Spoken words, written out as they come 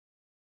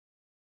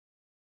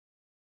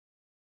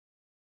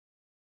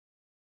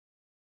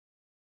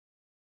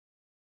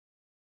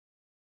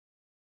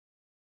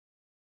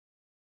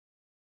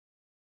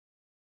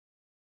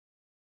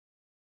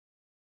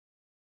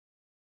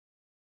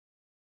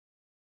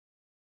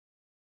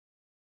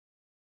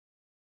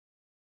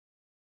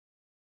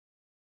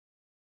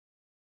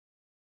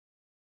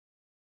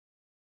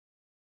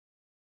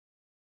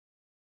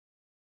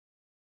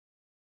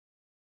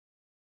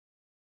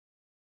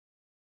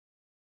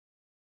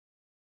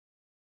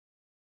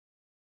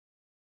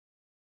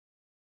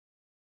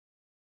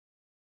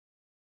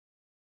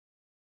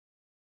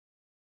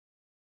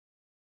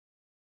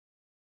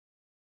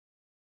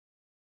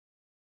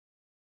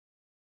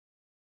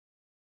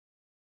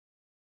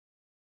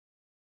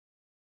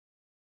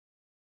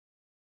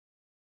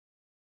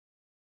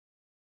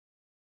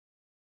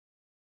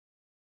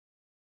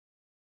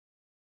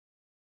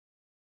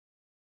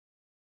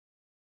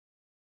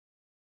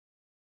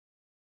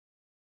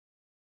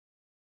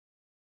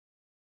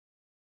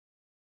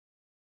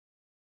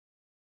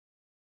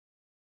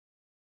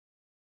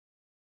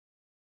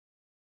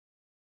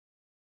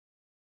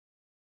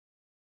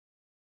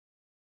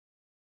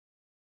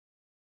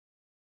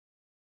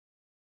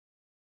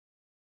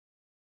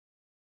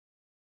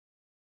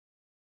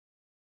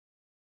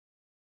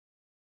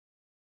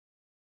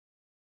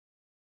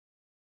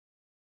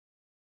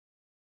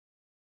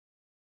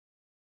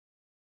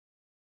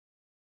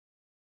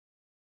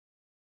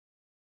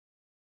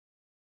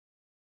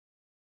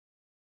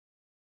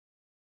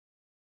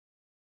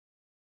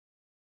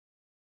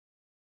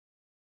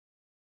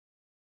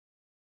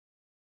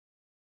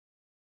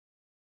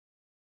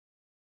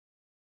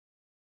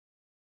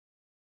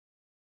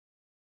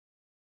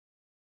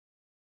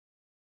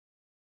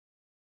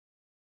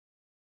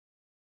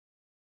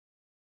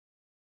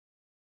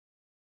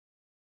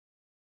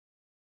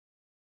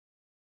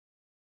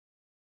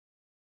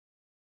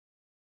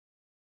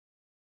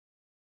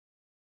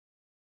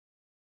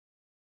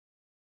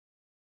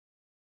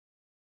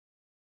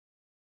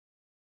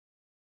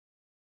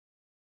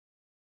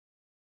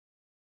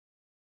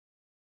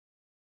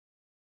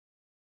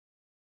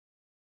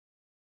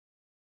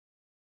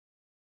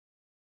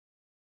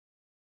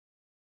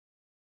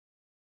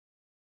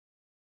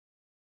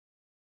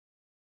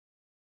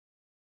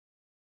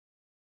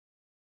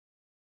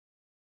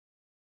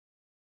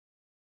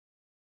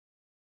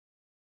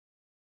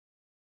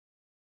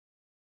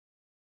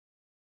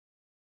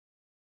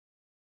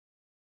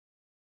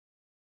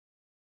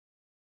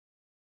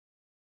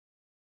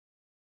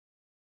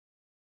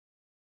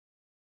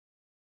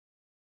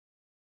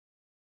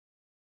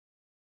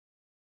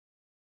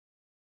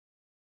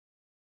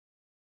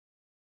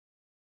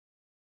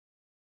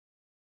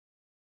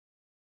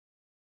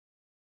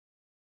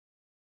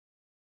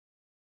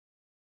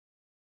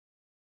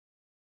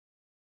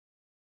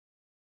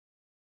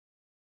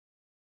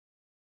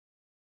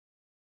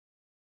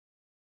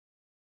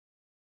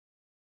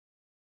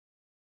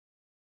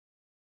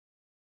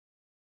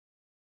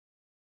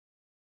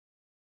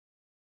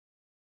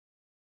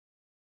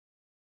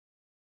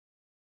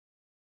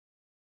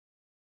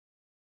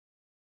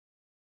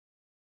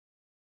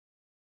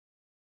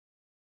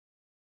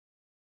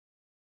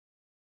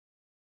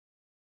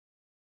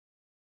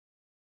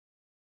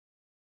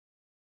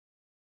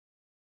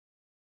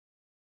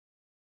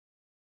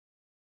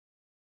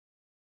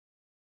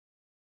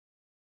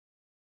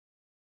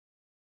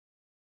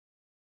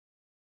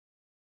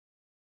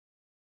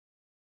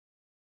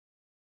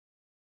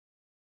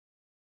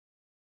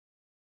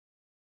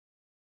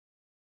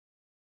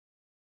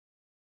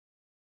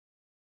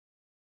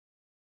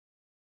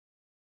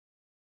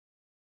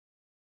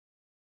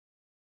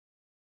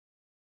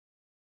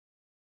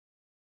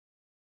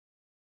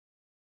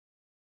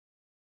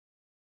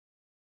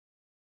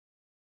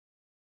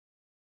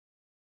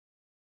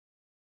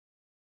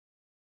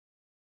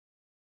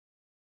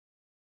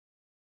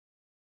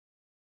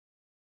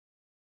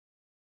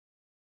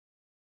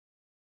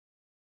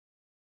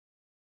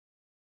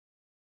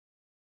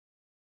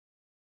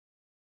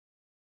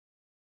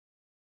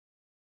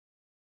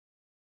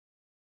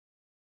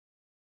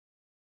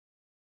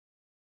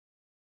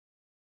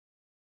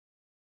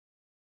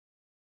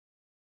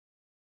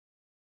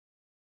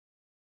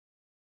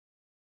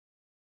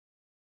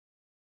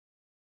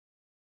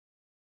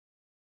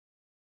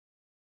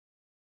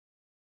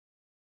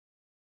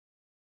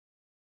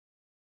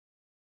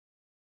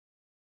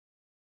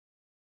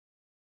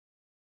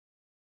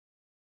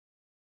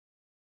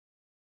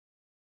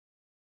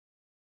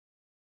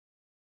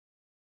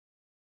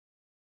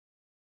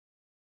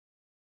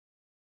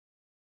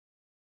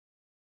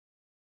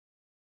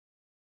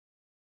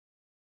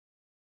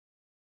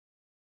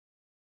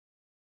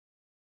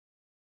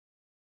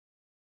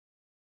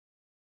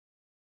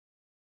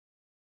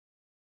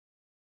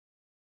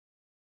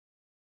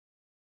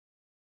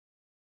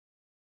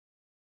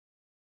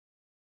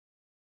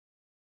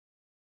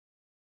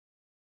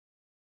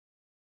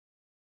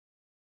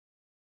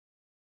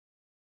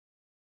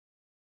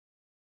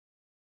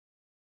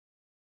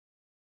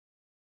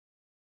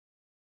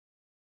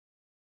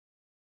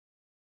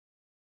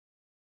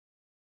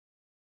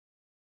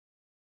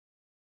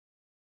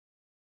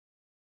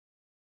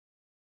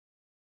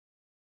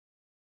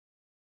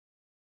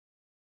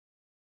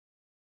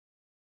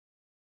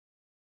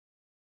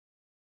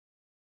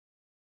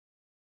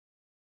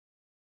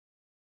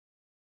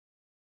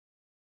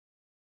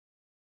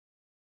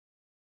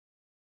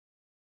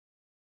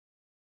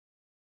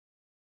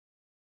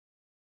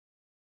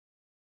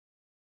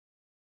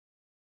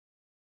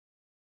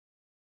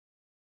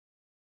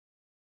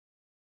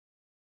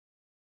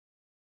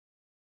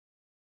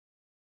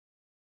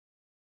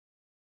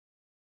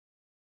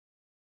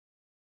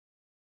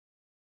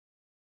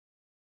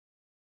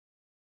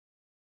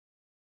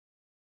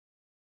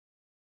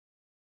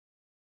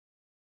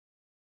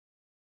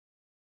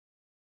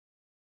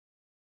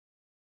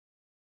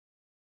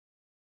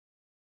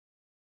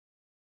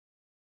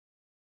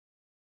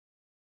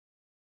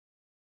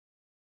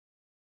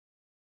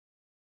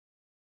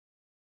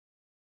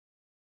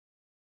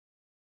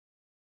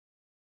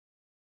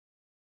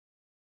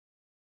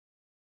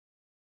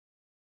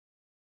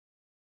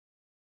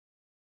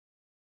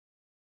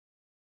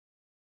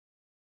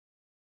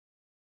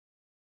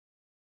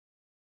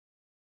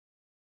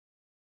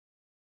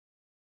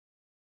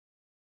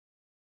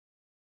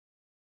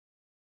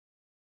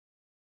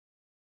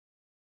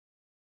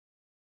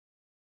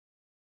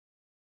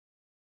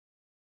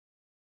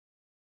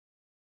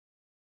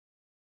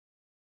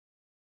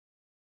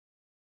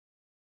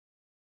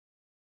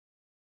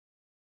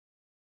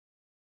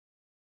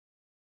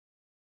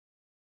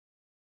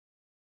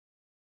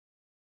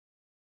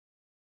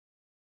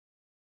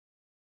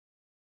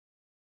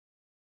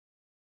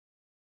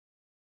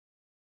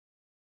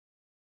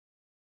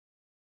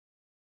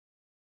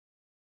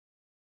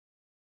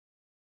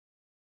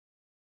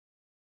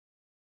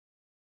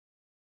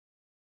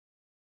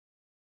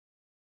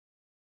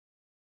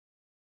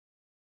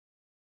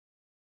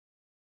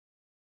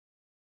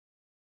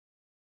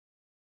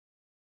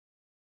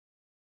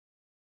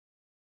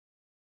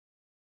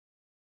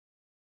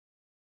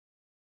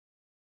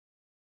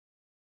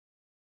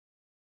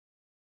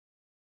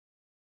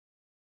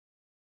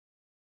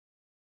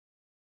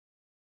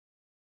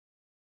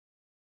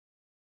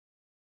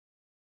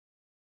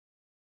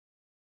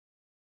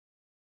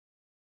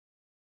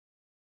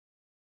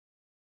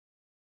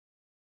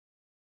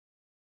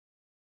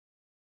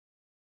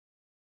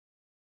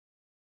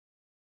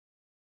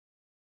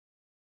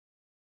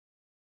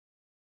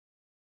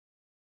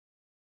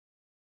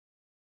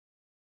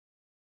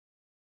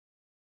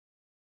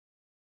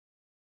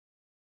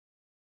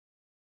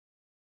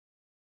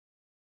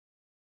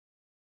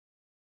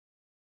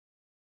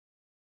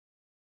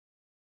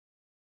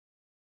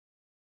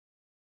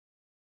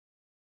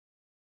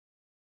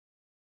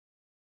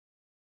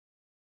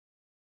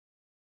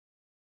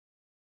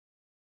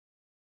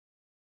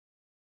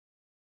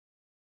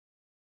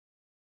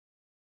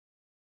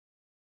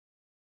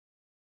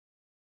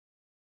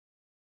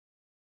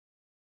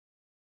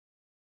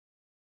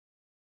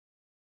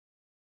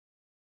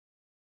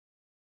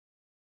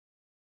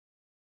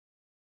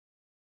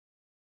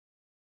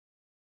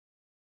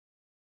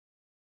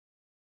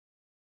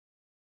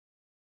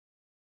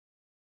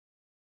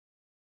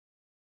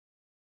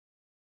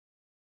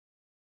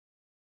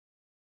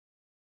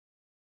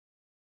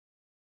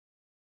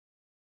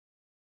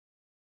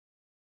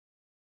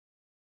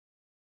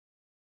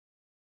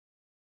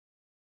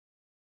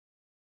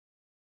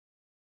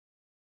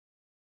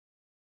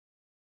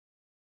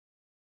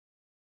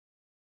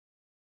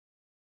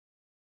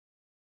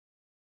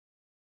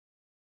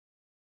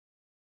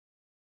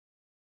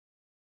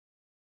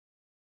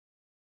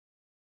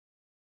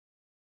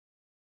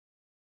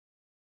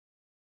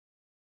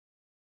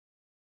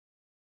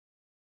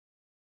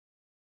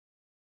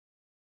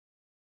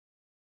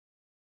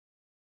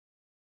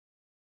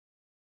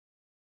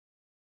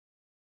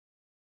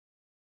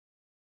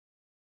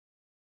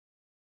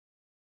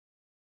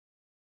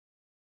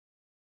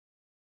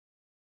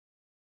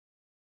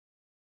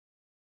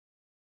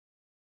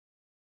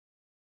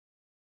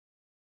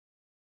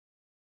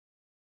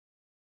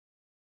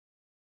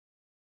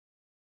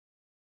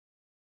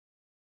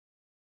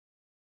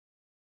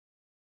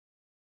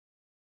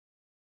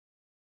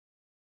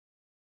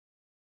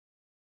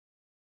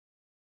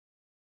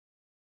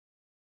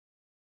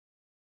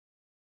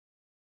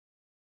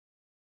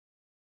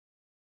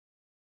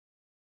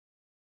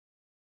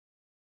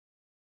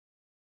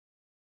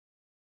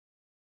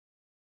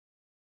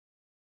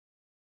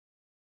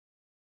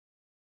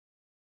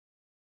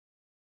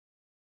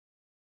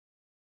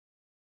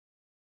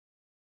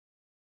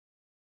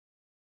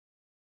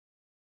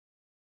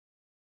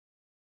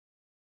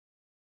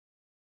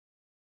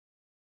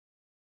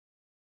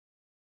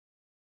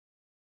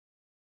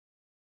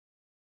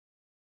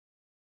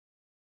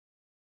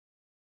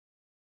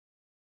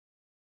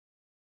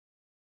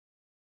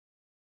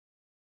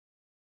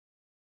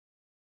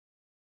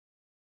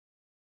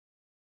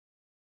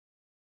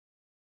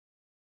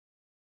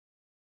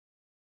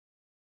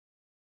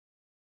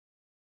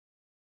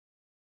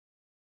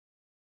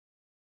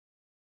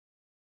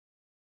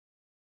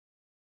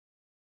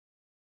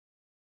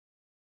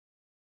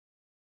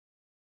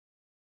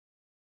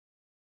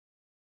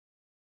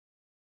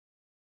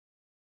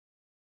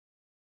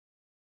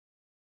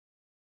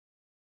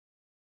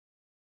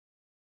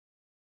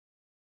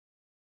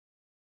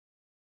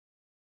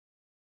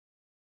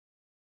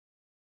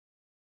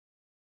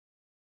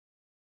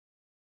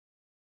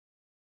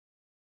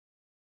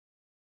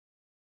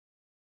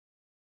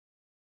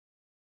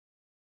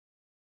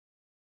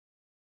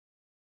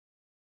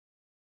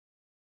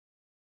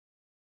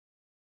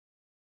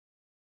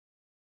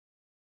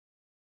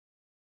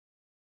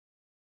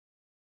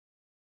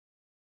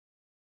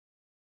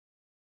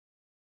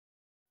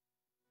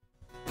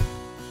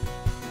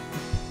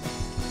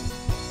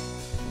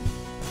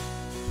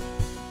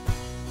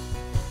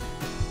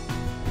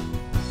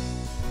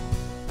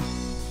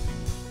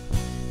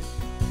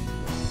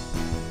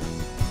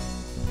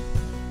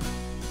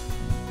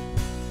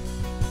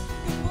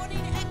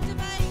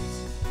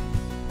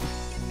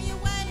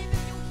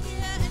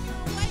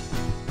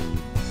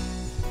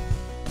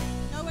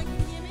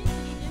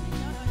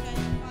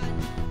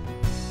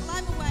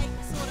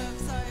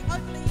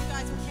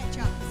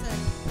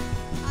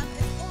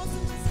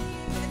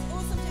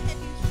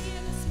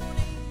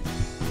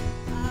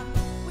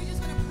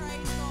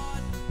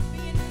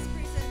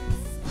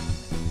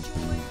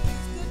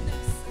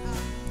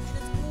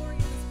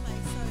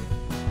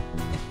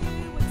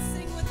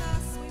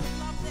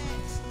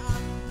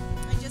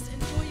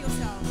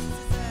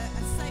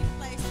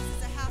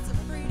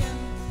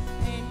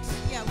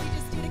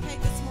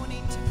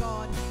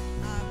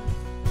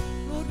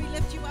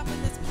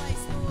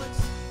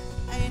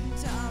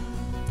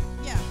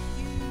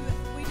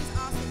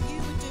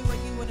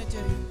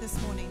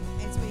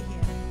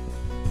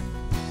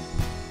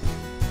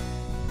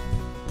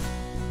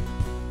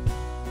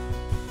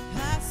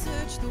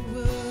the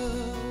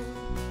world,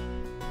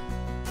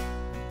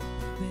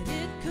 but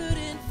it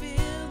couldn't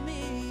fill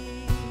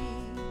me.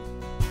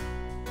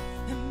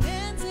 And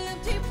man's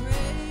empty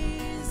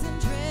praise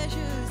and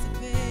treasures that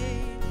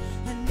fade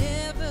are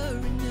never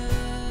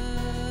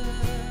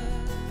enough.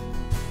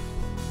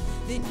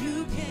 Then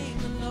you came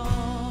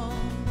along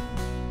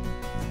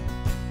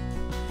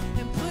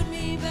and put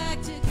me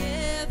back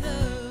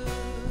together.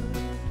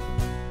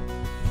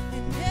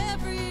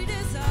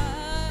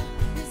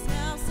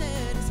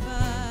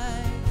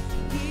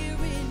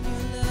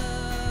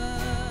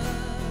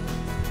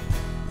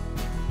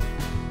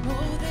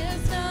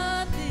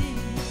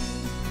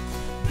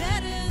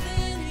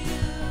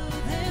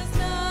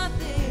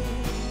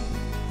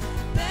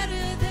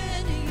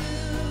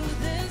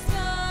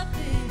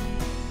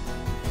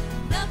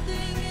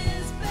 Nothing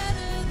is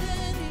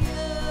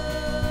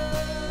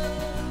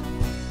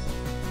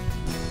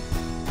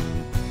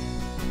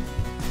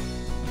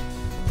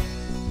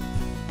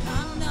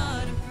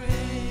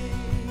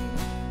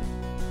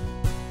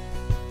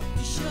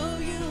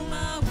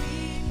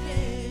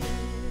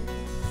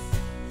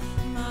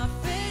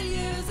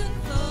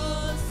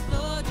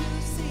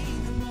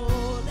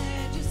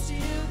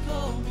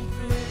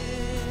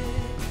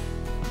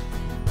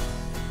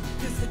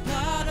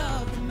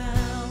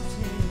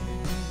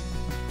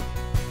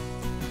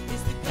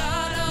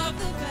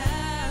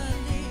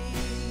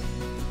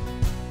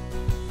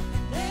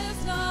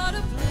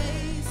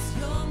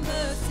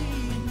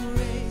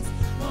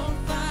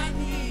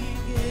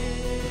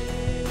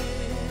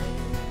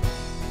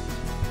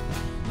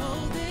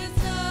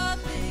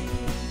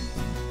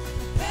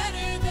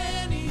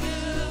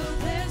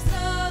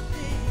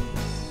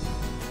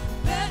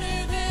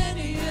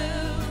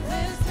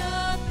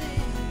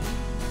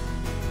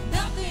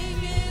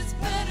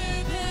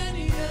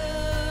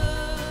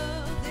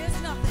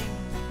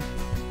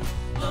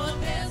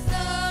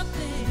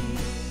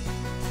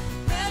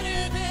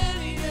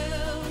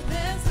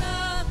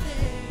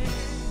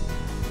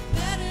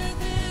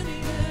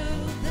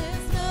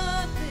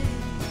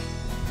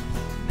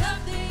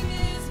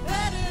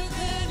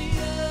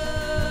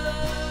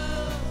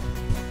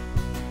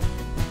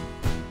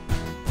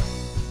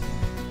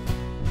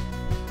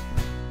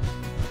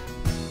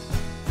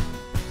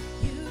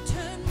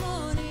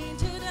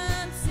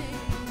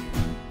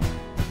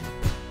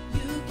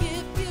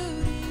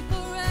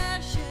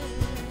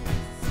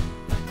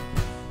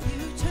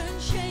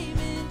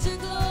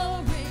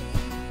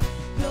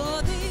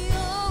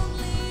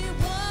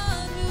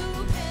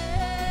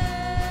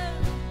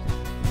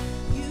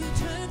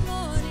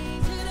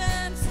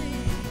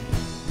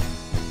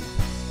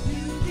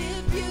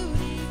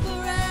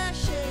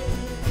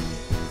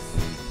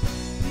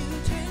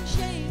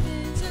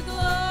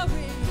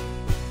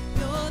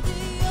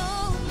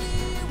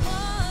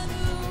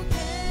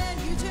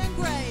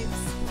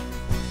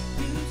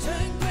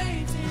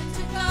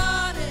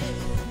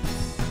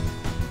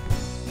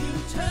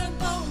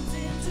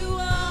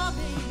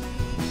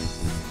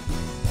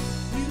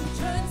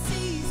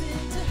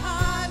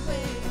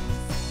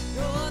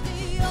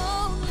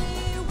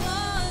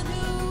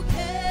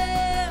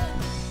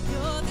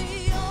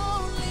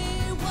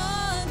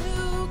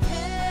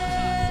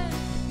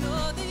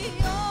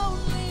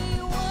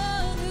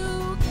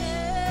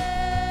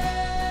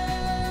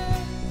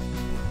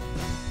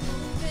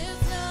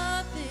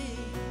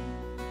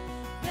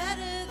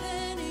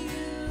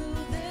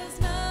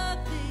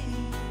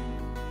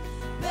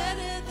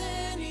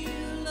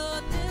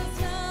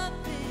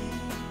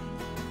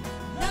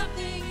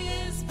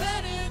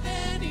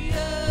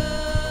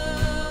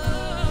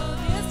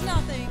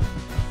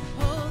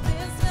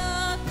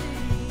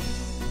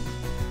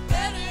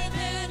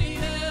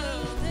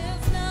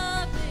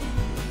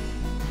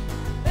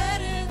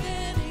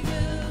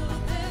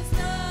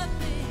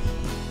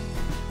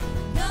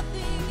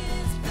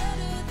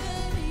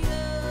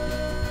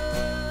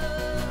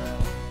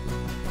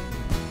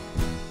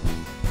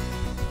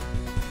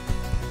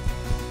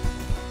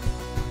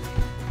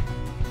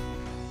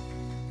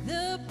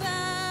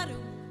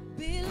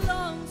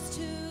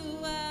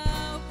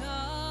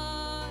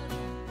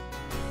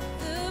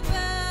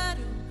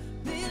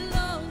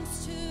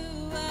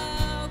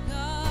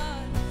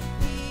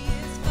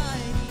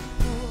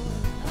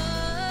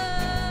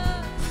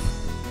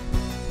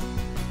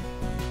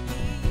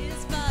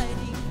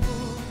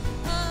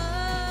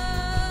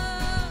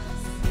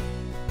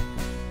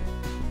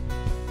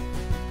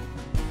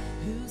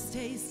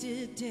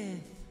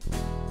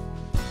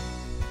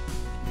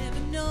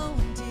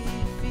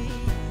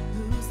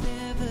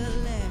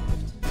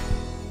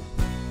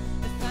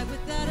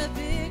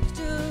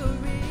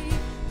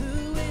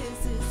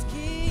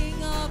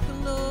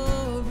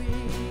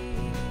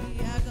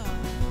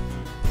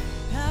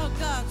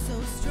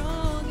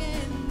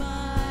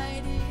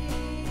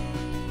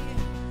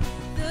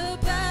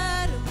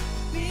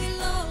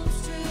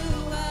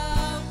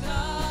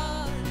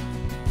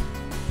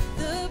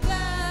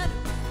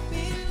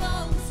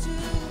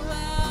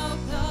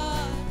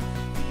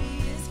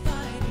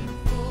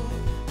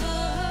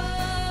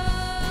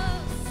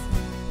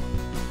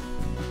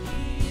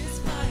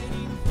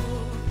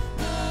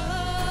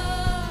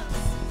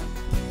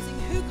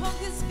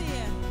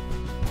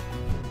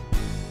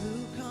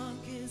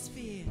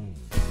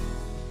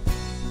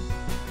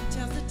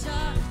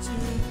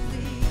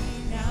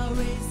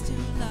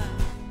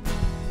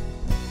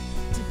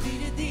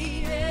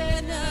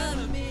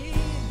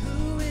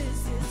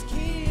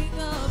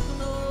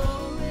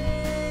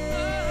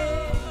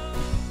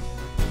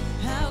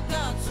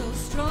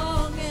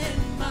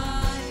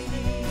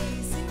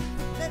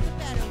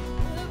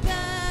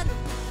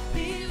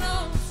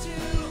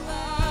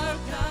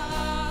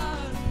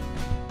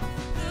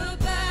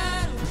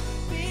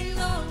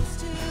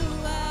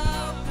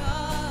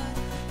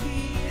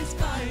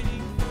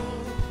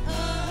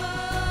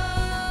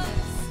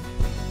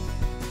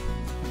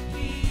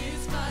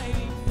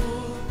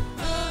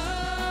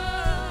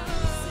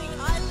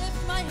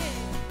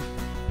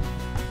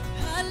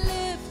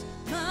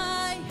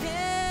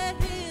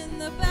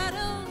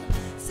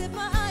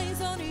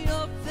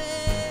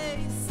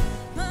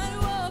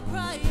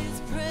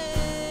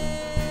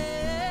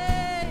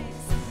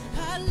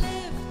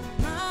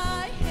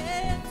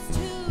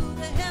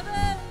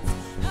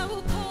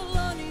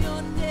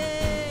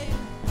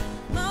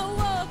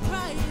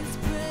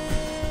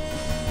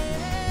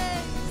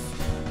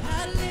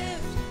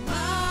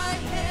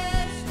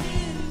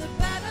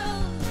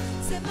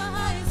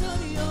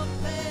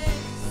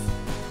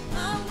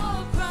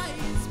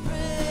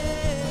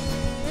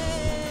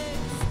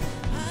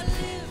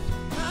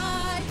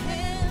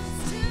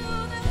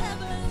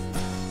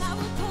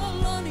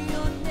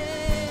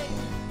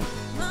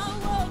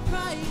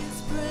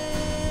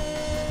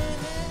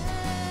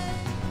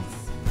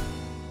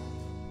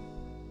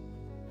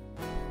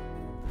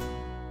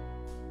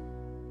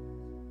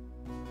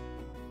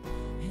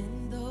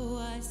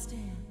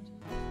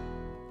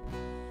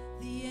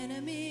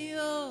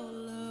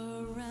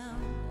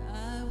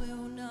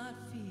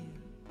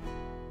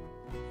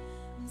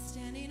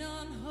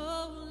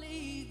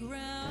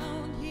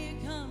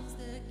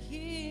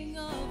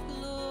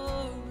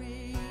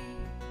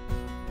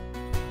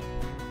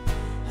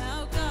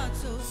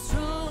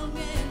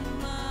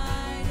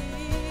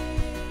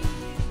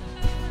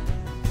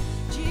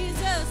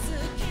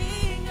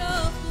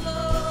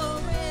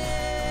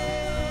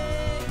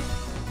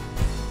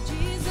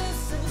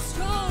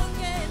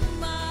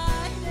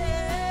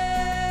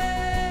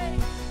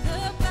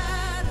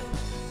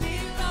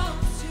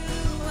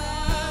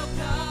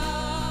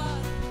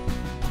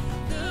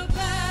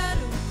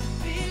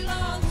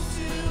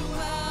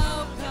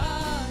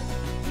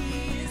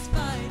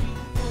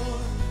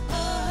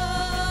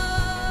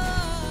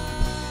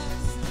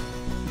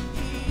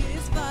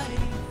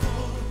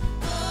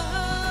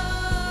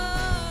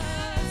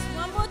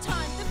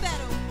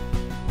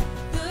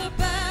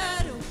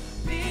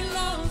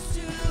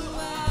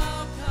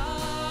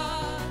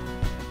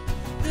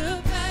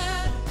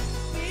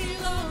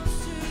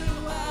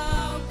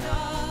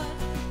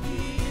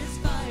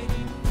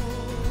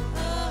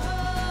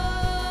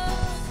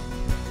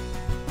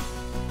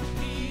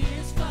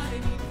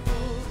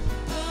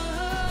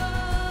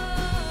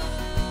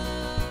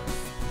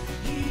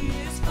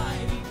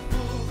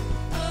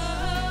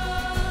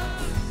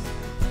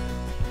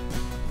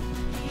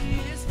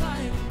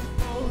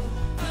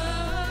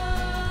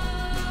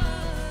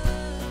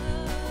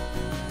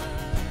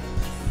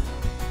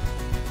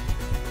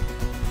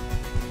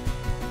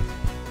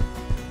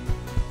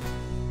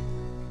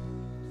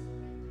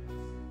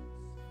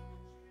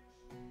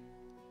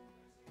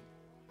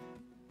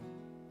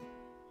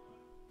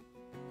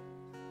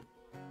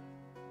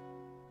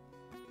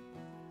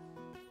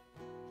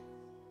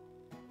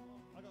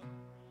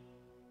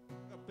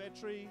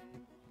battery.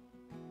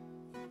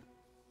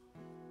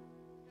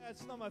 Yeah,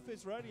 it's not my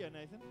first rodeo,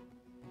 Nathan.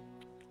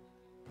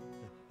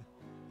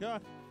 Go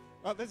on.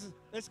 Oh,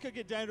 this could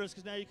get dangerous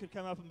because now you could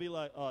come up and be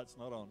like, oh, it's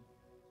not on.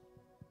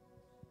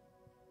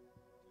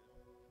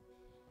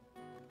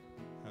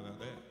 How about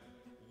that?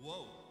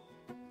 Whoa.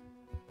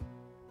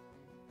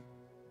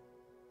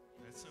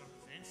 That's so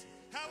fancy.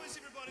 How is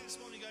everybody this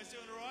morning, guys?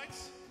 Doing all right?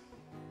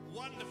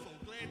 Wonderful.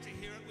 Glad to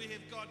hear it. We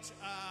have got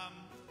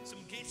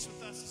some guests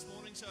with us this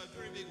morning, so a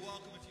very big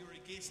welcome if you're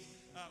a guest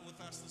with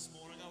us this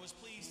morning. I was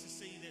pleased to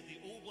see that the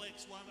All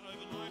Blacks won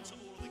overnight, so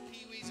all of the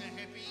Kiwis are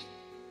happy.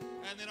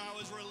 And then I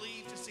was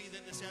relieved to see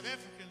that the South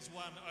Africans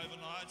won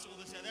overnight, so all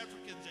the South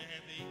Africans are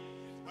happy.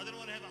 I didn't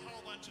want to have a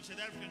whole bunch of South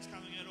Africans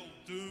coming in all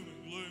doom and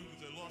gloom with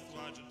their loss to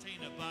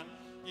Argentina, but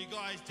you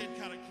guys did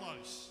cut it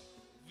close.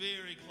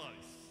 Very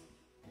close.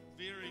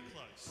 Very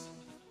close.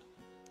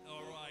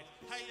 All right.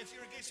 Hey, if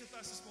you're a guest with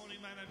us this morning,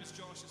 my name is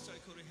Josh. It's so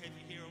cool to have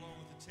you here along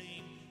with the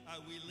team.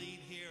 We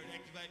lead here at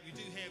Activate. We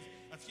do have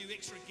a few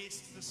extra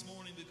guests this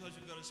morning because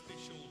we've got a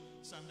special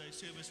Sunday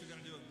service. We're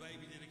going to do a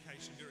baby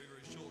dedication very,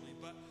 very shortly.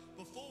 But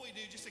before we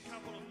do, just a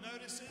couple of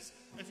notices.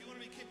 If you want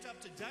to be kept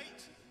up to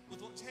date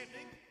with what's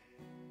happening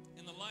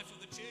in the life of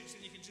the church,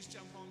 then you can just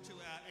jump onto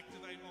our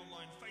Activate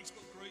online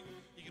Facebook group.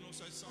 You can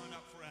also sign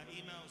up for our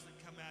emails that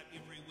come out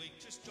every week.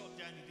 Just jot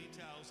down your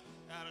details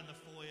out in the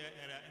foyer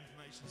at our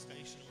information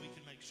station, and we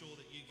can make sure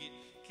that you get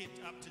kept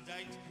up to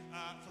date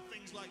for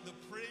things like the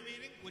prayer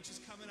meeting, which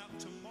is coming up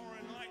tomorrow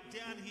night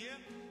down here,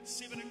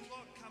 7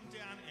 o'clock. Come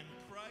down and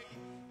pray.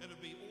 It'll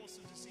be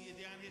awesome to see you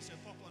down here, so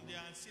pop on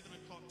down. 7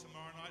 o'clock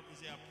tomorrow night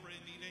is our prayer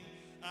meeting.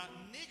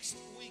 Next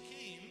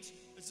weekend,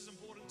 this is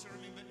important to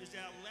remember, is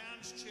our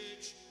Lounge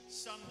Church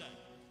Sunday.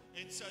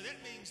 And so that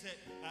means that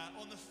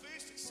on the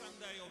first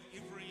Sunday of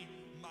every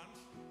month,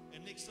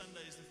 and next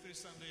Sunday is the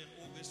first Sunday in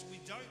August,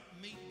 we don't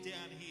meet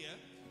down here.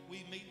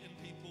 We meet in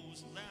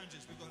people's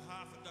lounges. We've got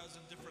half a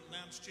dozen different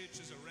lounge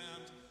churches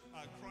around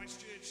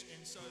Christchurch,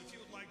 and so if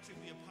you would like to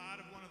be a part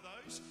of one of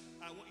those,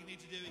 what you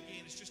need to do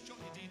again is just jot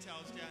your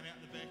details down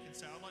out in the back and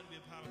say, I'd like to be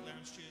a part of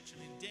Lounge Church,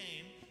 and then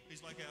Dan,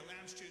 who's like our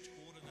Lounge Church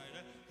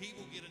coordinator, he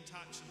will get in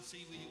touch and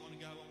see where you want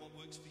to go and what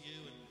works for you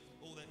and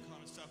all that kind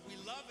of stuff. We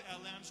love our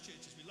lounge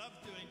churches. We love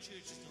doing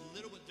churches a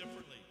little bit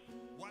differently,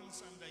 one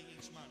Sunday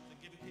each month, and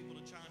giving people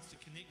a chance to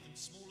connect in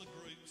smaller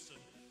groups and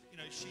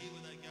share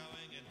where they're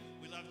going. And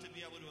we love to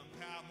be able to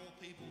empower more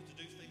people to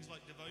do things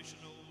like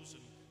devotionals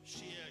and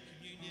share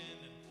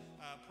communion and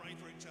pray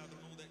for each other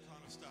and all that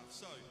kind of stuff.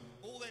 So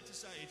all that to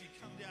say, if you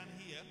come down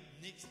here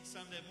next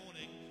Sunday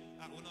morning,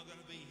 we're not going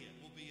to be here.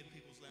 We'll be in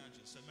people's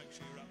lounges, so make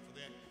sure you're up for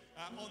that.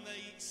 On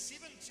the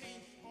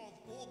 17th of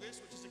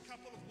August, which is a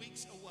couple of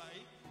weeks away,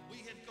 we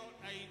have got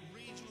a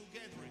regional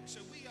gathering. So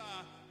we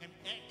are an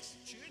Acts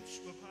church.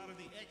 We're part of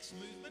the Acts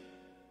movement.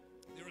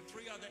 There are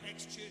 3 other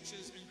Acts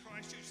churches in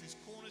Christchurch. There's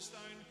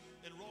Cornerstone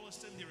in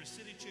Rolleston. There is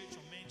City Church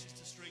on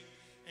Manchester Street.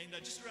 And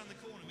just around the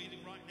corner,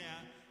 meeting right now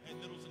at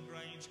Middleton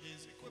Grange,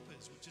 is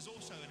Equippers, which is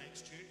also an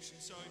Acts church.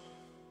 And so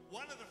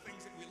one of the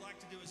things that we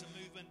like to do as a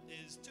movement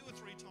is 2 or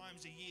 3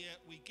 times a year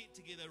we get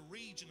together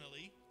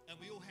regionally and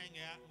we all hang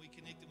out and we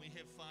connect and we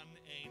have fun.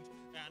 And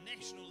our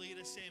national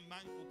leader, Sam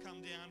Monk, will come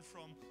down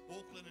from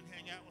Auckland and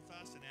hang out with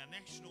us, and our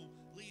national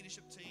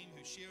leadership team,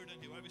 who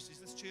Sheridan, who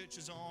oversees this church,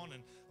 is on,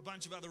 and a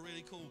bunch of other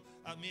really cool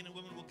men and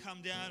women will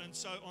come down. And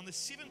so on the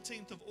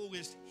 17th of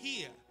August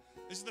here,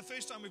 this is the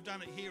first time we've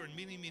done it here in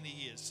many, many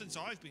years, since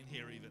I've been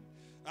here even.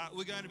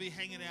 We're going to be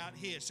hanging out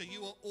here. So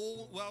you are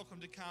all welcome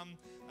to come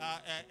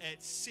at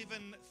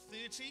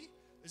 7:30.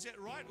 Is that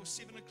right? Or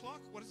 7 o'clock?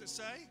 What does it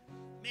say?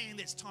 Man,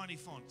 that's tiny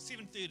font.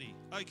 7:30.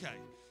 Okay.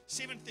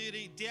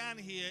 7:30 down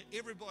here.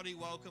 Everybody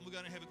welcome. We're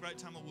going to have a great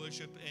time of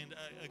worship and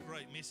a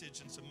great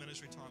message and some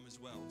ministry time as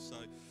well. So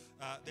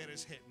that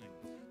is happening.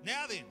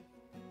 Now then,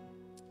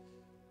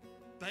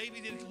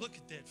 baby, look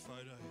at that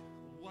photo.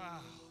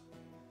 Wow.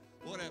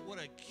 What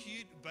a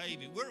cute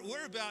baby.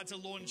 We're about to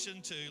launch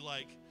into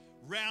like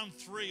round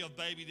 3 of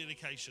baby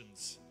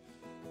dedications.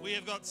 We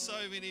have got so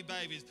many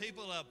babies.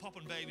 People are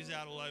popping babies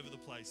out all over the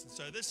place. And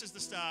so this is the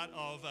start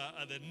of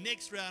the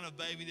next round of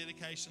baby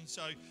dedications.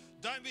 So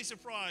don't be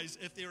surprised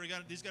if there's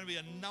going to be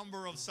a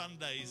number of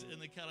Sundays in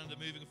the calendar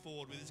moving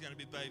forward where there's going to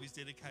be babies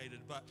dedicated.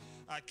 But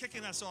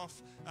kicking us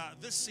off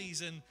this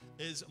season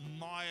is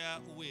Maya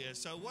Ware.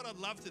 So what I'd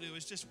love to do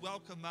is just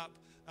welcome up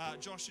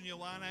Josh and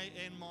Ioane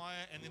and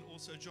Maya, and then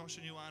also Josh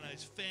and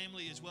Ioane's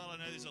family as well. I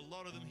know there's a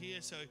lot of them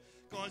here. So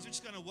guys, we're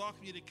just going to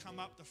welcome you to come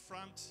up the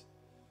front.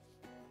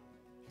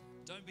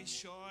 Don't be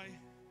shy.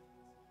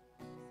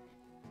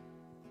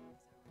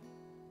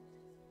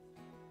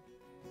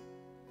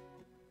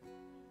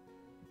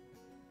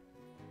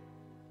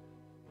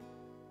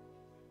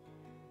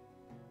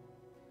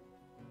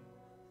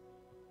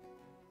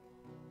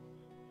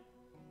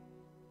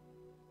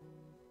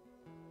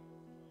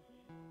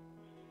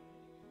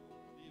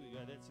 There we go,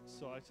 that's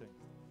exciting.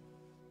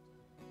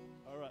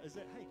 All right,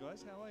 hey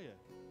guys, how are you?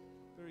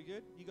 Very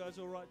good. You guys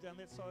all right down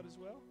that side as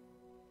well?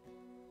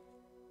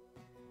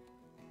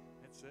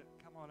 That's it.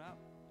 Come on up.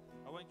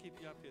 I won't keep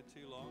you up here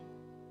too long.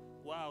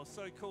 Wow,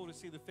 so cool to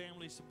see the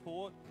family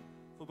support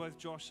for both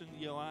Josh and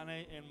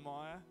Ioane and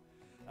Maya.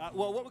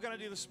 Well, what we're going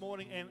to do this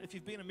morning, and if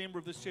you've been a member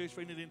of this church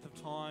for any length of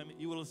time,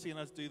 you will have seen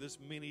us do this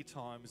many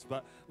times,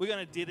 but we're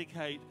going to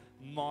dedicate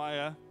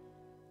Maya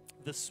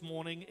this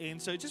morning. And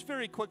so just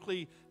very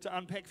quickly to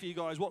unpack for you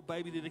guys what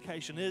baby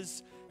dedication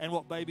is and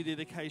what baby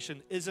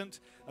dedication isn't.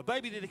 A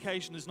baby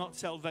dedication is not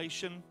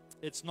salvation,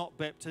 it's not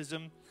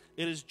baptism.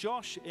 It is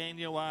Josh and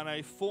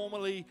Ioane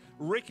formally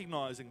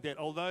recognizing that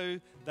although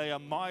they are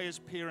Maya's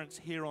parents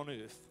here on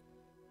earth,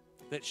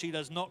 that she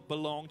does not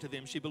belong to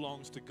them, she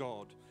belongs to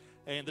God.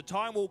 And the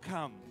time will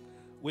come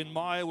when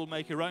Maya will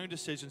make her own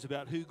decisions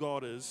about who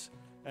God is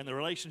and the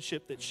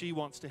relationship that she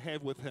wants to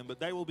have with him,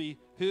 but they will be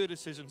her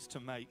decisions to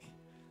make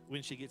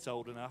when she gets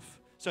old enough.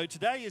 So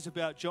today is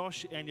about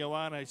Josh and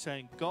Ioane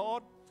saying,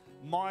 God,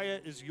 Maya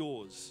is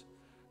yours,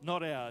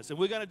 not ours. And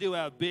we're going to do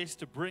our best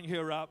to bring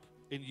her up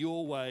in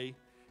your way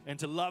and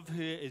to love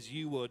her as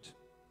you would.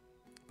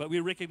 But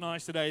we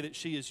recognize today that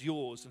she is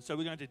yours. And so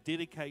we're going to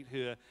dedicate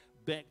her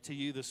back to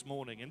you this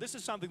morning. And this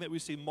is something that we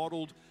see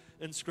modeled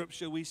in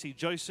Scripture. We see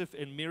Joseph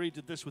and Mary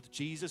did this with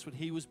Jesus when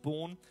he was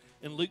born.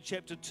 In Luke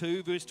chapter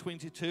 2, verse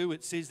 22,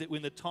 it says that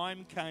when the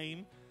time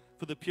came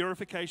for the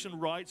purification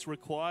rites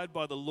required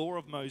by the law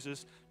of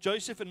Moses,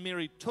 Joseph and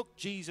Mary took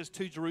Jesus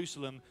to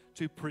Jerusalem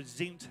to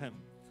present him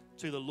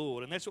to the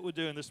Lord. And that's what we're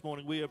doing this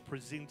morning. We are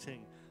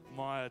presenting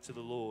Maya to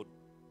the Lord.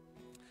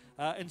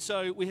 And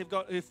so we have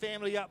got her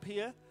family up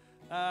here.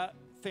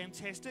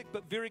 Fantastic.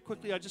 But very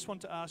quickly, I just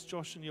want to ask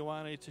Josh and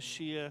Ioane to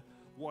share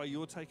why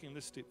you're taking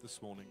this step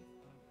this morning.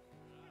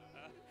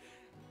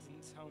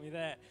 Didn't tell me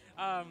that.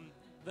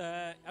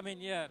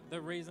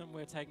 The reason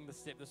we're taking this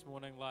step this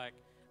morning,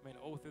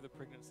 all through the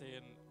pregnancy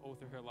and all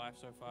through her life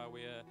so far,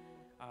 we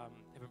have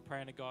been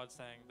praying to God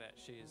saying that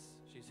she's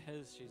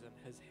His, she's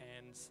in His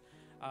hands,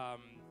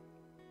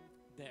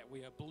 that we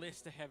are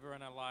blessed to have her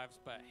in our lives,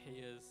 but He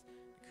is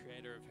the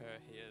creator of her,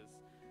 He is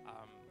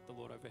the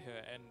Lord over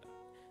her. And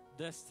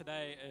this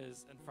today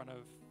is in front of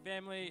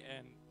family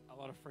and a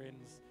lot of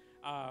friends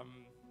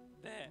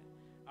that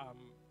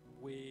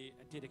we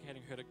are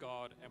dedicating her to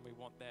God, and we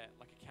want that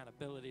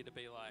accountability to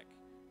be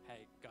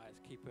hey guys,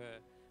 keep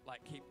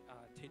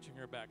teaching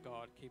her about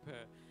God, keep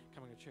her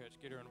coming to church,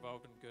 get her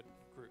involved in good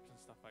groups and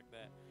stuff like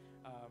that.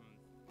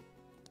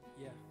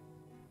 Yeah. Do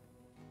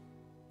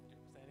you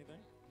want to say anything?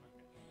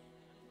 Okay.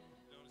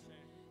 You want to say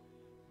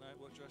anything? No,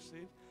 what Josh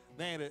said?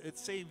 Man, it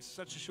seems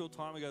such a short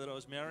time ago that I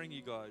was marrying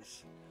you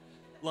guys.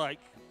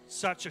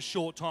 Such a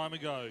short time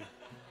ago.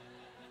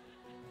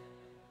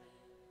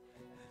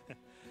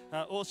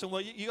 Awesome.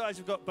 Well, you guys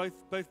have got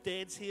both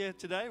dads here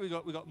today. We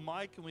got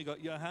Mike and we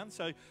got Johan.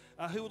 So,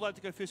 who would like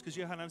to go first? Because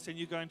Johan, I understand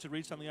you're going to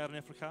read something out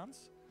in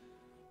Afrikaans.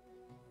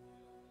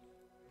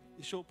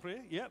 A short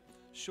prayer. Yep.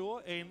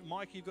 Sure. And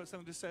Mike, you've got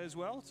something to say as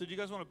well. So, do you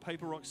guys want to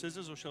paper, rock,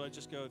 scissors, or shall I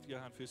just go with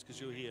Johan first because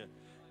you're here?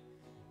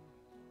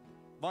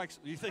 Mike's.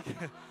 You think?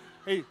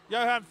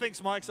 Johan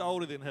thinks Mike's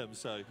older than him.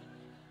 So.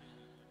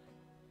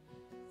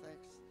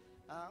 Thanks.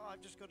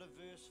 I've just got a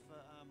verse for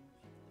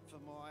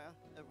Maya.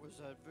 It was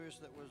a verse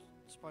that was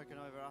spoken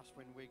over us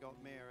when we got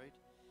married,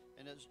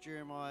 and it's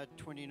Jeremiah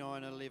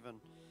 29:11.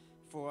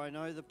 For I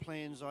know the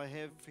plans I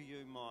have for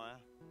you, Maya,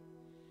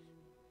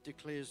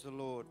 declares the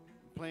Lord.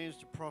 Plans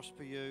to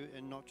prosper you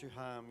and not to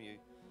harm you.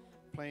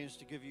 Plans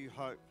to give you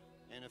hope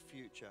and a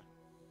future.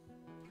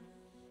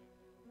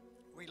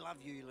 We love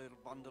you, you little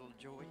bundle of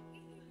joy.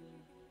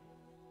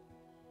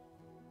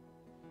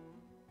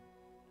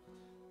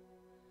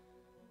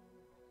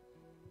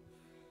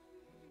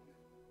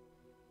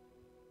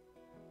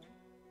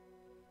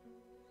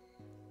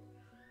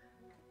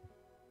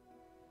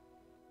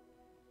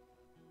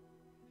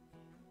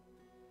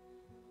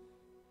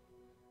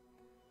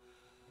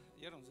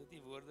 Heer, ons het nie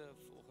woorde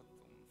vanoggend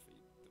om vir U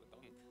te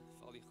bedank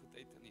vir al die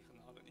goedheid en die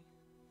genade nie.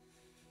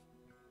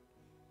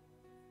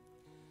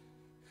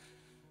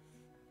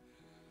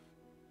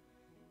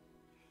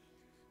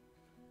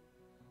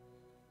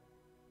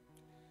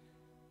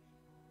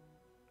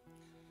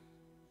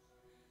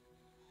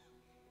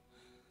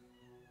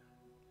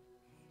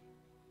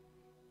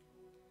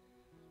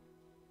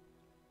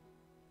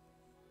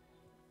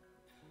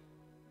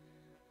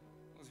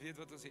 Ons weet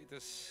wat ons het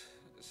is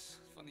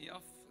van U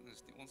af en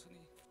is nie ons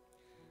nie.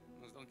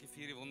 En ons dankie vir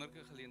hierdie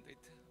wonderlike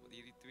geleentheid wat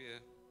hierdie twee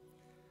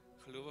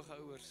gelowige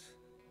ouers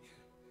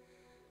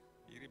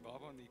hierdie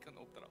baba aan U kan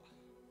opdra.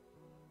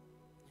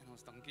 En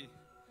ons dankie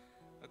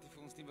dat U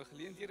vir ons nuwe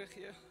geleenthede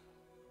gee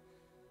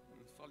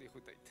en vir al die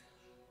goedheid.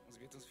 Ons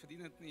weet ons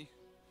verdien dit nie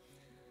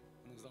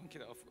en ons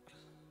dankie daarvoor.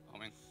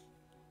 Amen.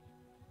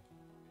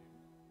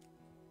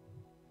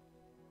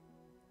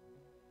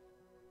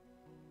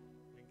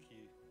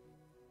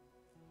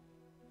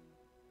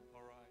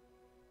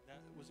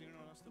 Was there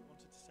anyone else that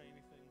wanted to say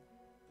anything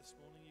this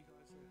morning? You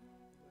guys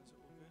are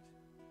all good?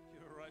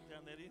 You're all right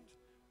down that end?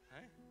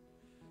 Hey?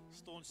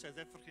 Staunch South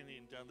African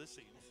end down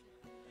this end.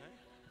 Hey?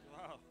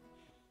 Wow.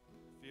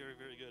 Very,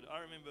 very good.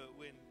 I remember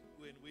when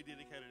we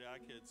dedicated our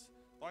kids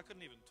I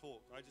couldn't even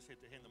talk. I just had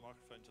to hand the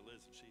microphone to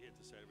Liz and she had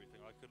to say everything.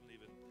 I couldn't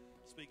even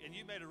speak. And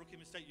you made a rookie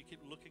mistake. You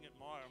kept looking at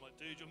Maya. I'm like,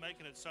 dude, you're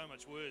making it so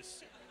much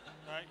worse.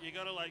 Right? You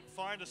got to like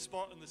find a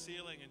spot in the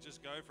ceiling and just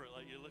go for it.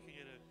 Like you're looking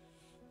at it.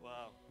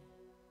 Wow.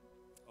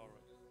 All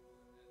right.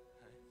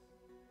 Hey.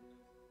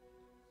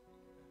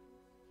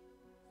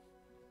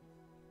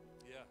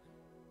 Yeah.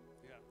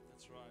 Yeah,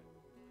 that's right.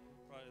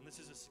 Right, and this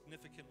is a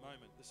significant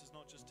moment. This is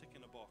not just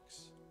ticking a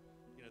box.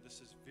 You know,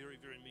 this is very,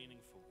 very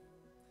meaningful.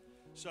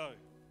 So,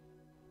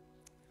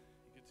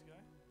 you good to go?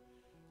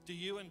 Do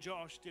you and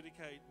Josh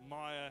dedicate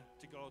Maya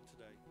to God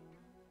today?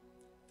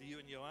 Do you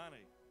and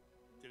Ioane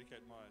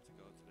dedicate Maya to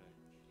God today?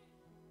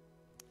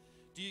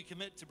 Do you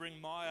commit to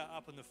bring Maya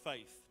up in the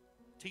faith,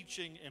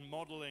 teaching and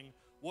modeling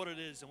what it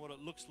is and what it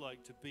looks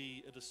like to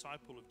be a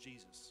disciple of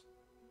Jesus?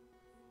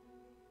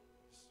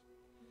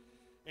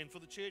 And for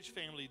the church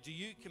family, do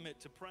you commit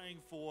to praying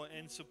for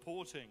and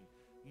supporting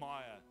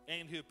Maya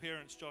and her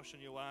parents, Josh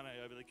and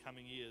Ioane, over the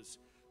coming years,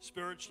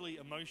 spiritually,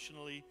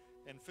 emotionally,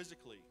 and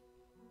physically?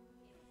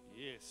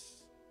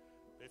 Yes,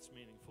 that's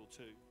meaningful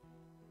too.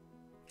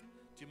 Do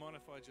you mind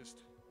if I just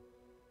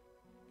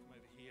come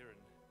over here and,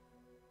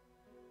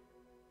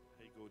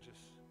 hey, gorgeous.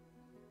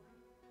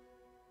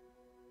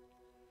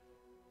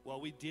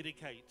 While we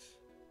dedicate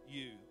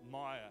you,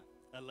 Maya,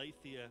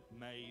 Alethea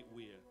May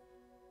Weir,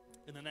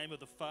 in the name of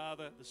the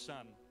Father, the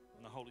Son,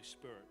 and the Holy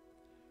Spirit,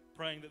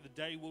 praying that the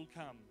day will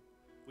come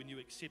when you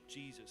accept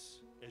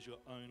Jesus as your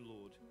own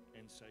Lord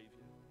and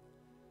Savior.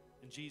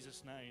 In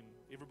Jesus' name,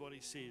 everybody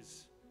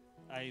says,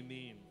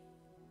 Amen.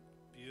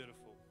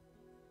 Beautiful.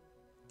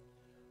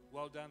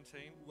 Well done,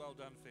 team. Well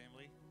done,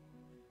 family.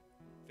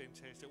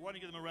 Fantastic. Why don't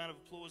you give them a round of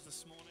applause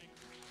this morning?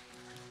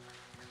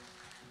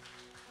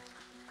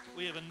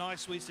 We have a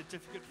nice wee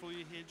certificate for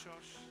you here,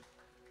 Josh.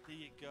 There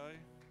you go.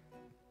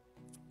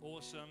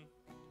 Awesome.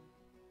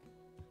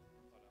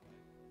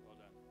 Well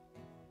done.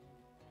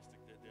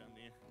 Stick that down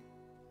there.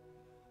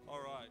 All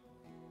right.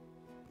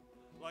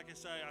 Like I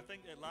say, I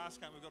think at last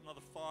count we've got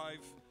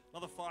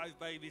another five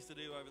babies to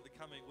do over the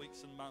coming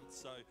weeks and months.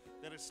 So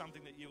that is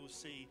something that you will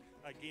see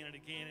again and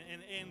again.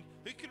 And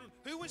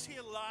who was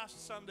here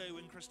last Sunday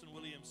when Kristen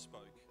Williams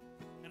spoke?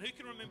 And who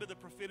can remember the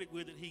prophetic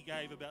word that he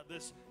gave about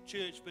this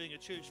church being a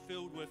church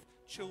filled with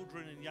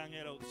children and young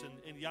adults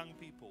and young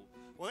people?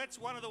 Well, that's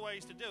one of the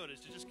ways to do it, is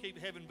to just keep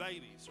having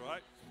babies,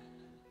 right?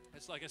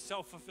 It's like a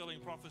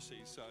self-fulfilling prophecy.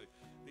 So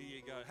there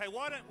you go. Hey,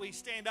 why don't we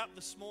stand up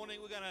this morning?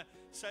 We're going to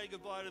say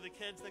goodbye to the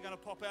kids. They're going to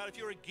pop out. If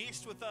you're a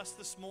guest with us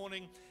this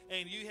morning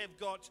and you have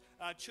got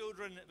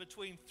children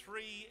between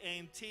 3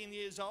 and 10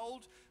 years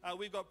old,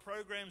 we've got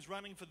programs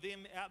running for them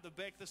out the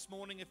back this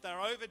morning. If they're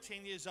over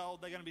 10 years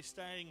old, they're going to be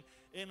staying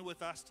in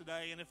with us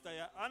today. And if they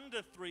are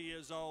under 3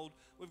 years old,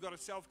 we've got a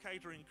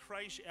self-catering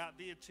creche out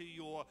there to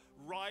your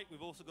right.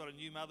 We've also got a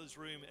new mother's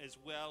room as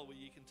well where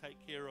you can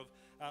take care of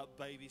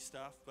baby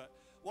stuff. But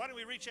why don't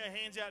we reach our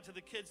hands out to the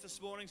kids this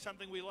morning,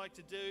 something we like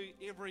to do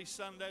every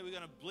Sunday. We're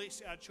going to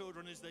bless our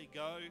children as they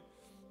go.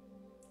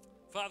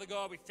 Father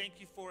God, we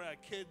thank you for our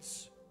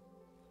kids.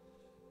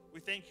 We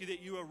thank you that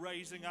you are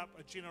raising up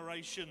a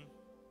generation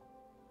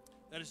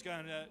that is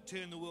going to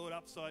turn the world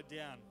upside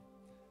down.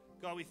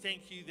 God, we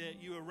thank you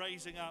that you are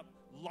raising up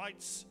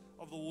lights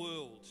of the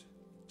world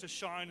to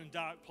shine in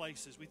dark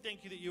places. We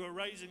thank you that you are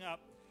raising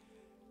up,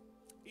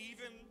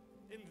 even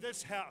in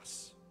this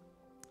house,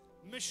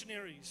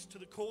 missionaries to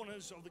the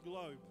corners of the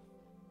globe.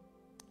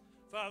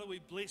 Father, we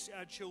bless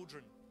our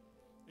children.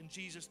 In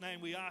Jesus' name,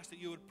 we ask that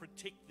you would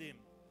protect them,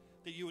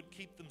 that you would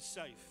keep them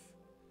safe,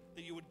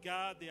 that you would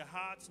guard their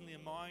hearts and their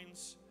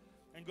minds.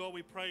 And God,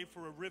 we pray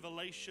for a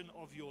revelation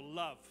of your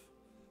love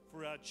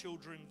for our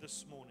children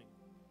this morning.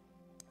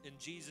 In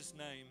Jesus'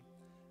 name,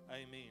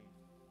 amen.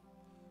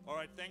 All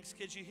right, thanks,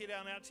 kids. You head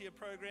on out to your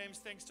programs.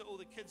 Thanks to all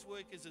the kids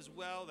workers as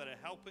well that are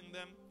helping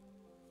them.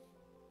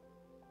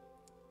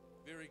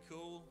 Very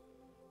cool.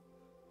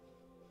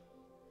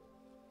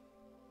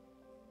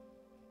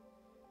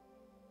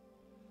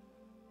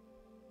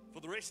 For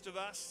the rest of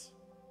us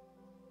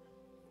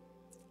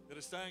that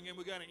are staying in,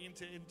 we're going to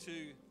enter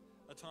into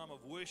a time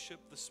of worship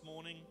this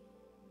morning.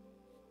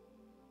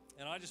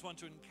 And I just want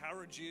to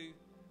encourage you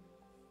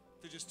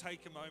to just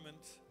take a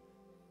moment.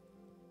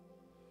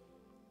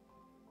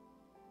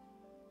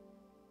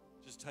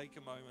 Just take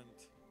a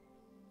moment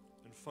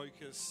and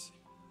focus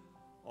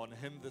on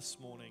Him this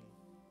morning.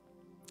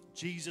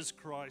 Jesus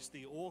Christ,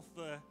 the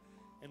author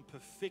and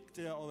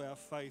perfecter of our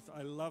faith.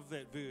 I love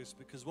that verse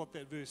because what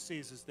that verse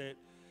says is that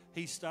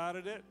He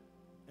started it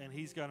and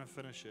He's going to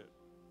finish it.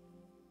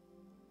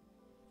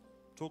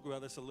 Talk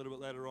about this a little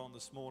bit later on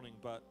this morning,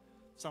 but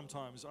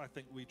sometimes I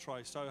think we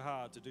try so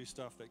hard to do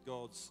stuff that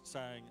God's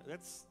saying,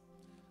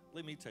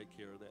 let me take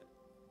care of that.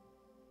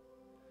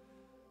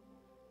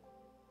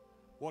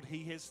 What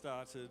He has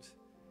started,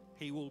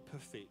 He will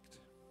perfect.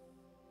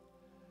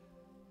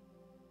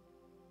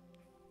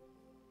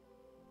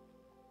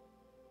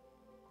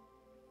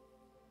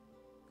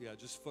 Yeah,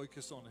 just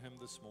focus on Him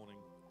this morning.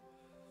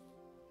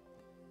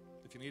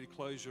 If you need to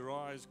close your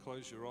eyes,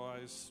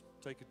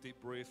 take a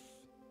deep breath.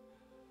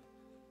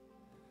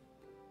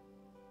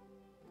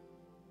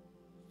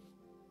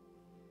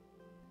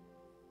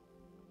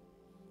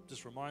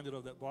 just reminded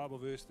of that Bible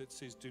verse that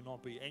says, do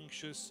not be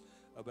anxious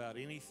about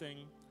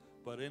anything,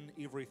 but in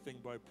everything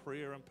by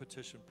prayer and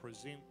petition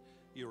present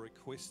your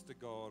requests to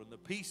God, and the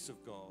peace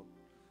of God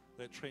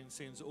that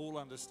transcends all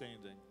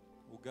understanding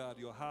will guard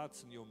your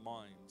hearts and your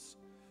minds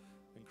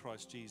in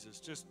Christ Jesus.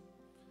 Just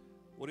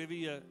whatever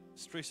you're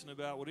stressing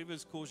about, whatever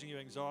is causing you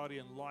anxiety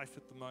in life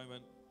at the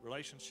moment,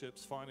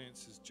 relationships,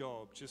 finances,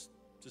 job, just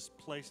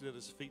place it at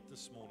his feet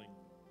this morning.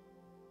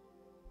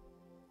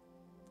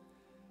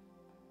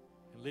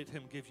 And let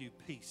him give you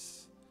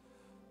peace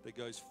that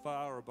goes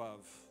far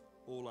above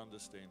all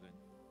understanding.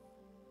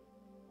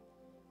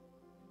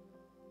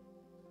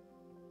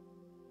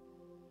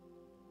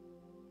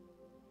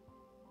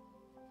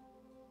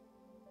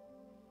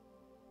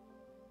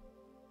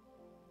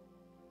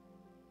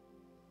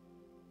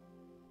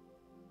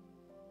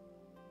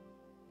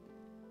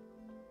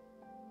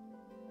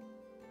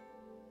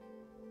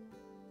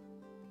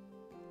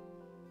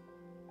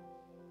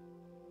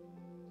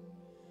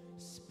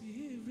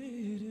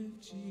 Spirit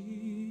of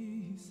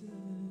Jesus,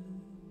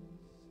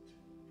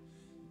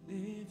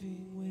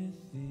 living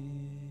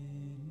within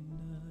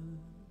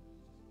us,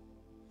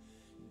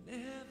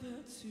 never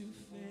to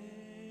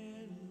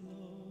fail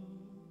or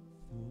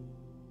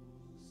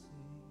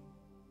forsake,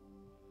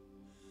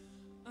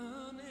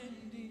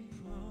 unending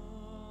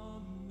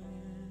promise,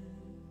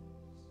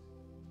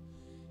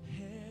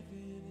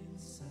 heaven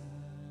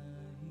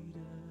inside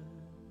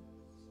us,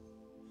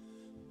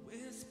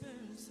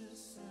 whispers the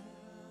sound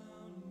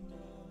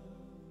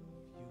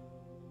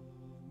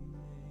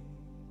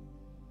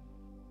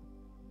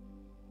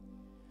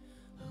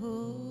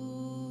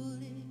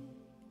Holy,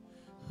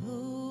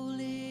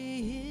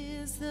 holy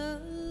is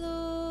the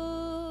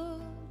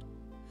Lord,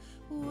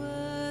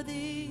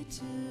 worthy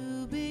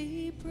to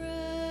be praised,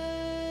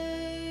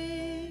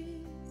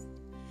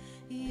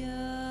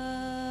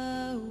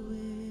 Yahweh.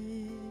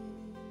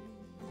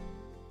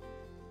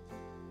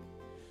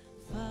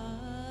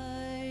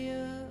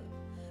 Fire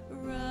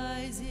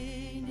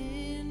rising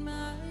in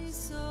my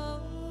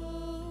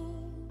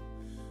soul,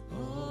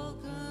 all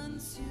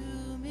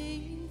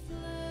consuming flame,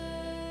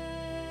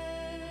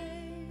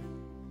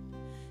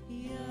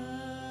 Yahweh.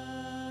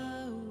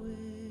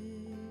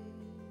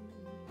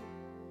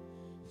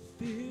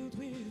 Filled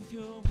with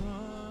your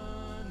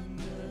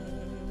wonder,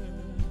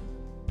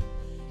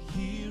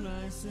 here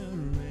I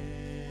surrender,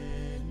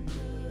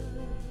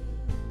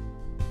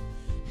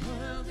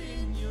 held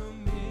in your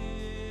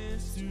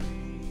mystery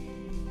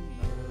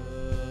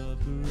of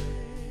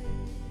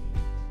grace,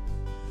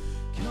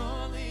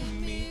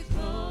 calling me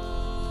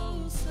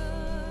closer,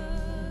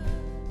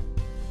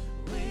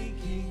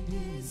 waking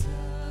desire,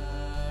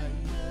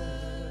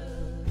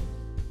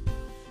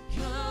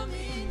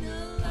 coming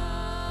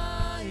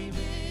alive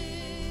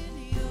in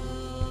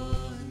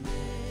your name.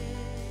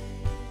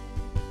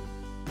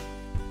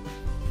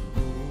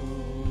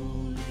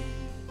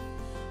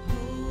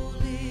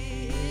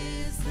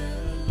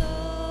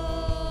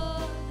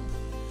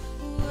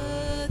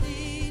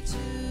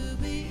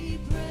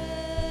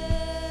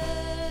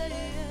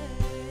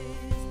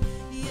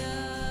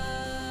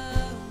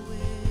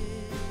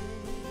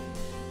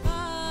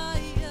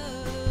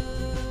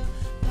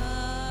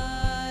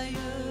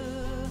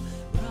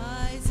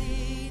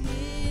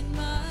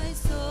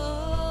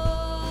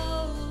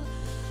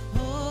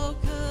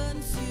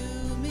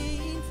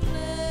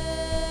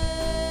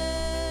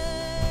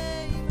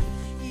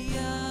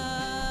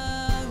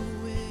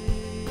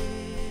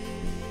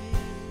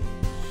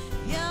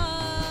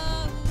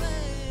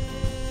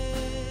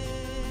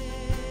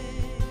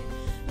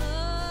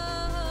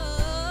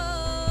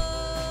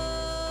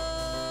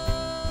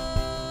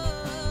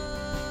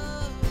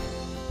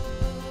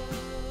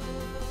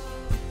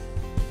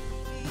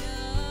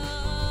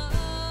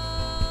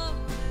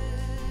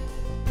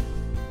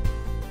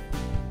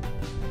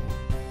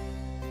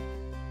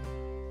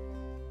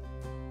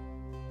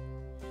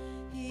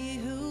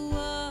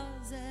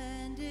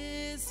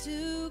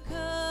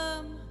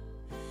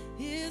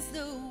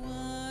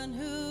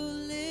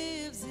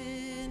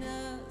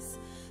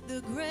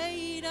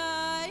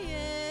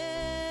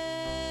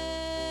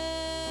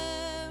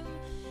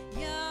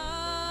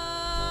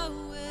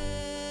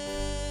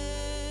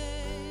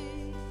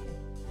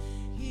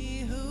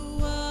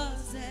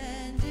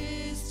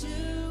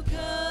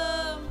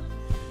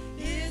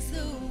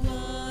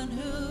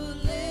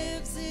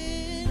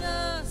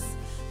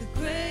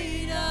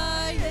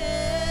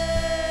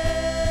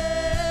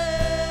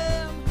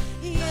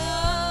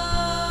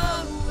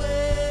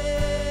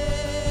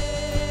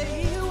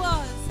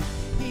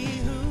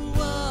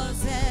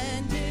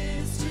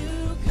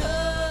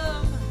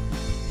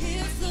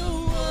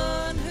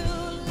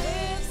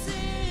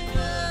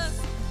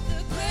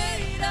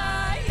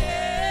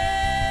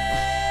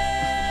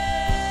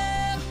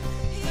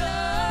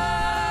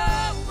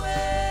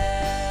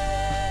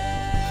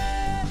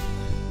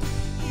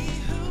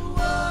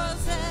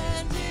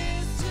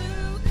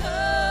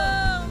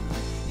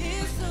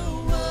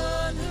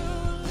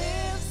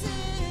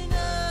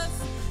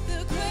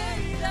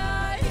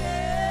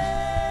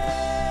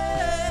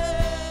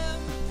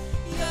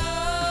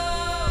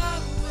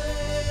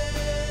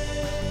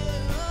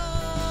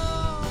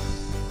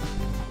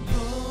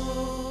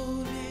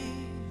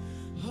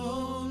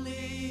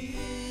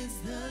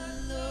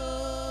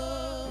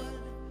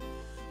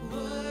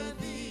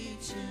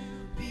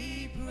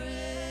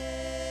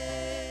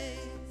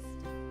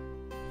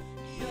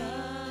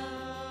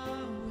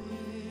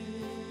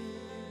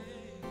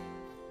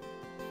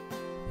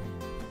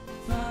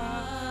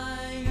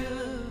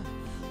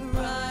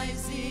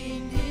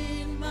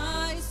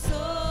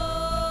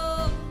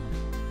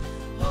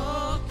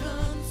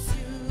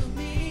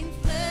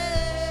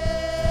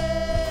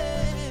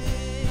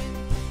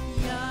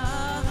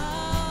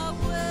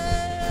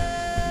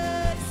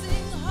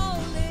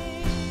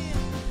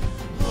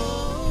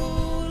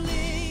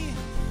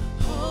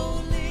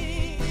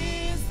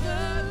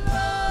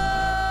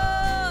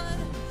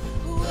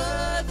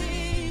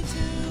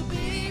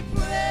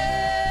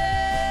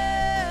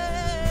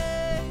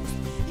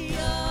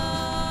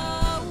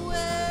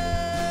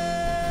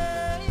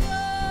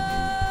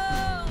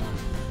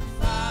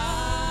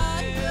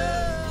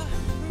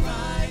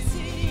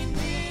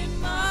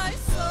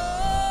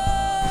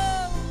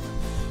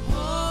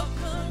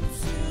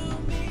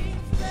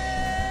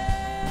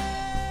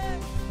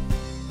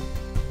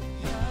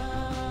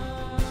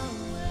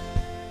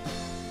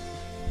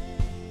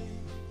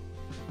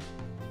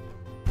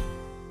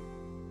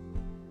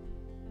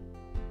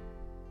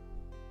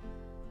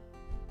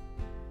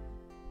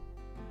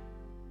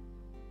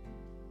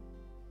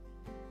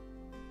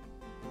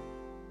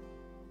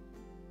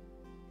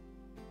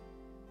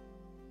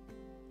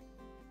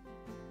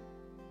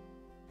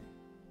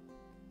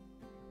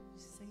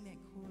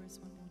 verse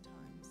one more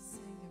time.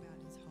 Sing about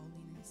his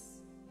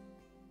holiness.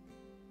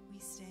 We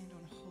stand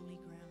on holy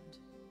ground.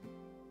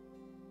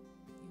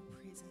 Your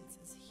presence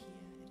is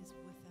here. It is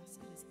with us.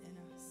 It is in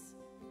us.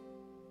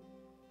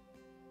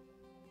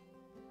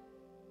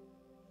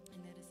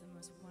 And that is the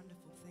most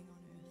wonderful thing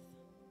on earth.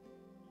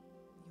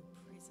 Your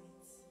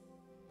presence.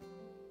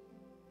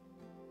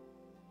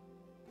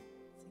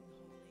 Sing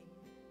holy.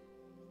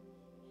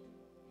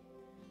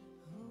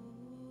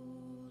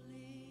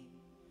 Holy,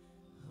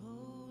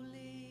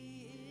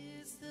 holy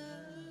is the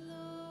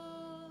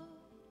Lord,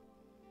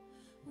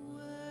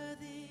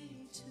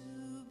 worthy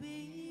to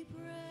be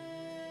praised.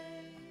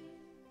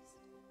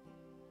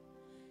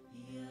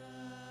 Yahweh,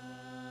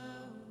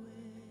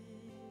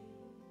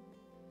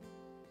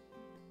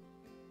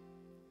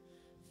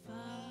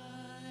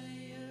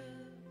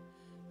 fire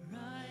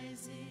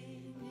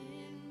rising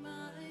in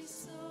my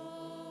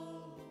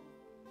soul,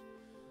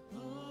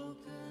 oh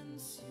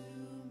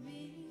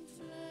consuming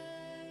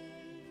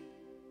flame.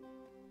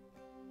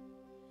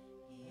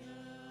 Yahweh.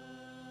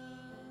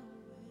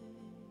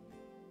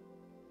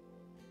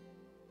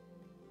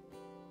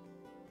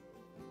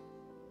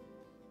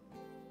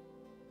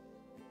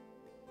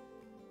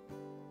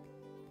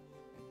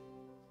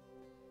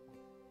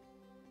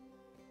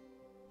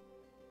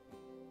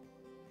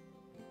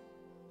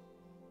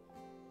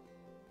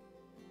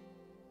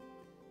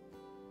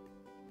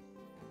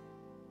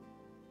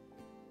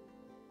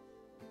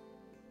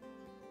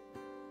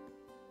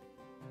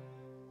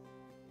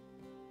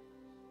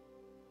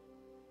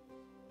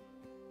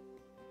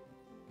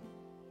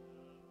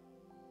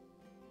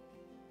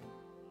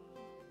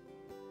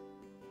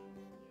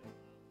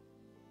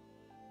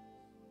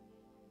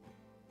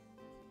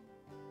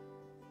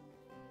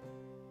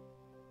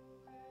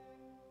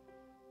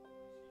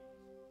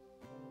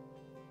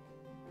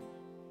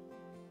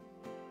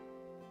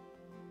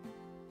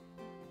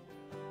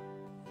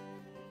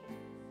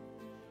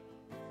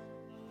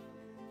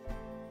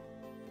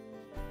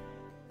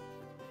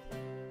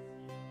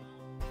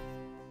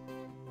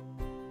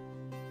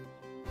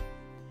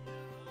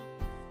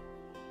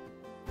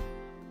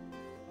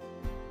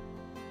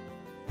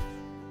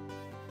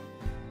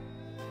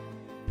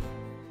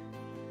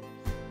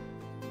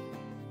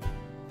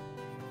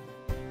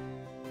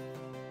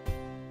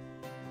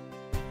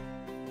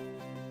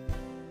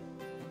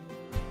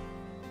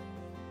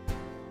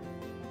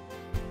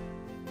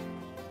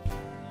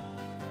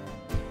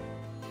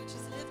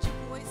 Just lift your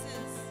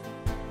voices.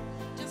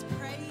 Just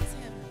praise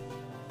him.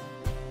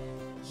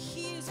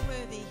 He is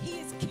worthy. He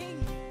is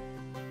King.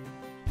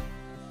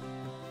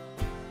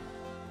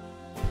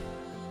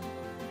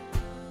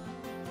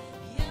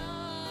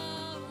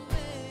 Yahweh,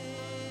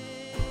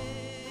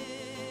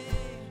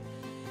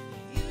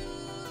 you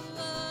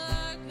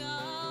are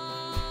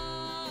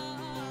God.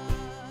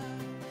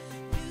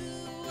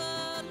 You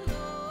are Lord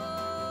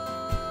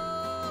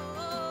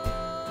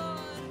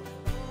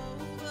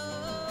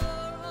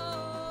over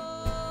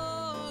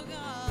all,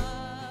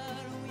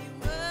 God. We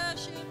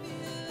worship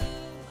you.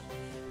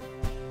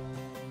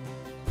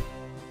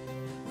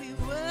 We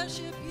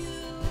worship you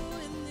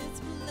in this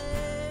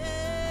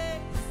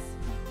place.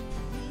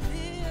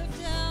 We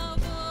lift our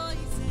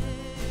voices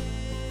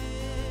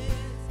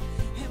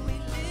and we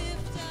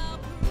lift our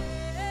praise.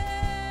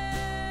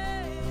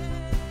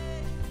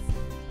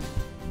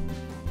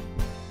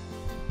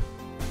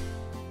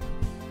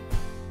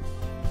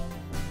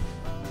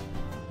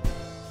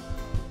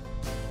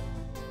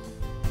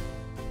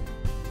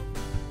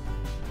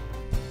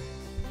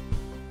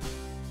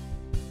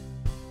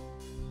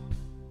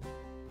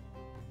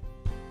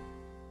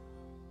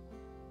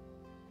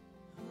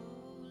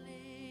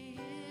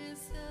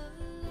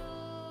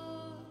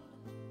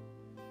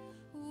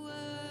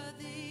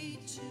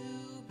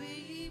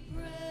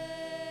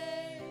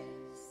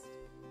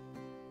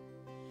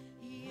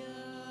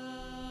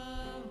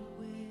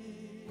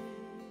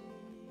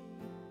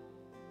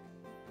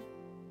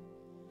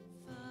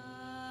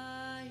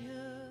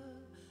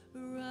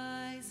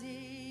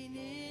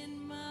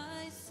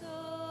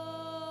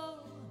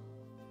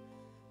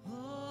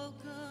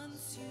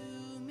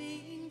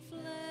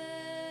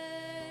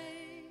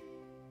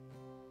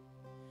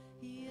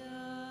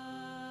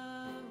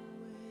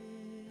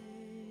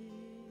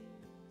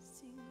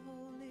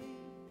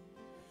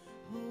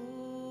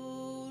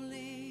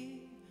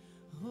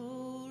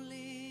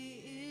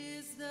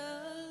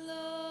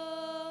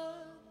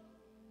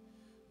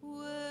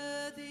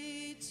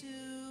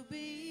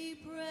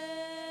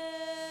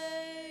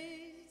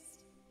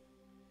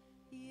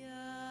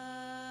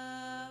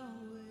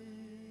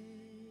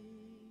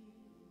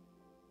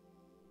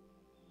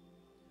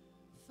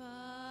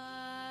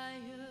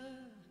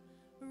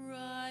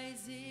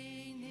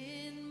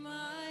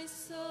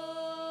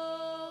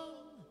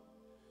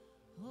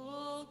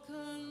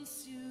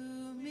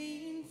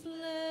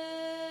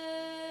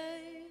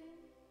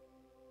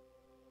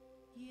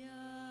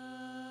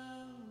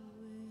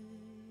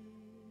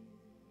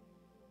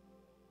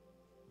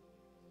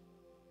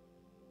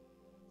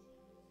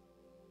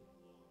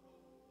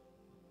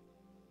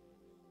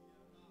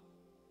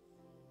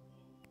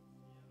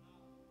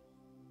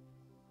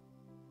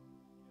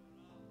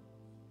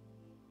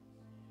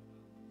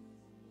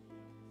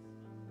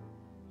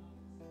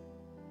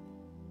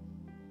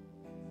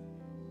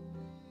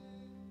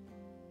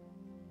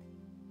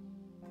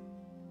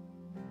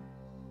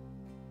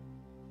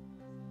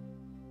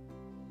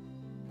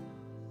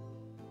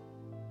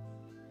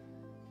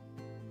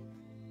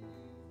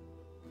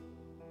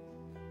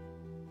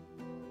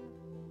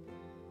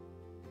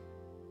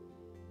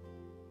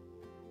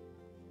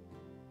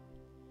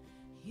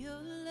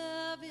 Your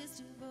love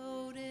is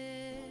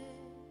devoted,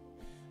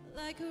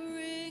 like a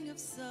ring of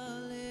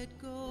solid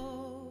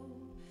gold,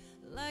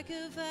 like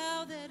a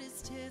vow that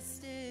is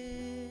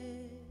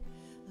tested,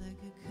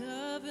 like a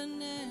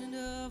covenant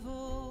of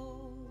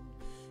old.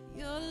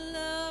 Your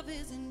love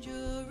is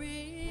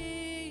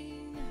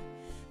enduring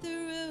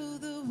through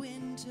the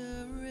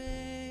winter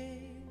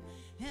rain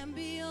and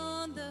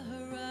beyond the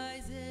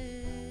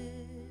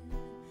horizon,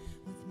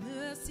 with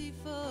mercy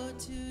for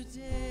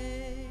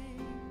today.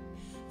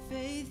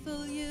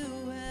 Faithful you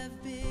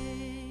have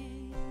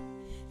been,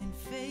 and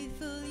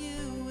faithful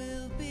you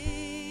will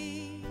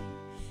be.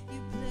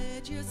 You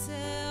pledge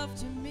yourself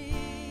to me,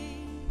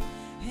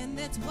 and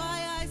that's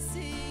why I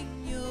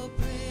sing. Your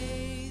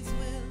praise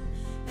will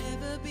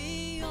ever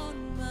be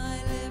on my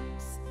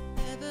lips,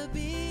 ever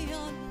be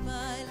on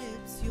my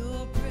lips.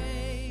 Your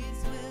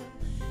praise will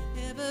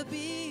ever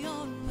be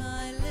on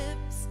my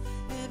lips,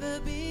 ever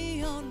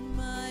be on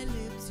my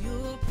lips.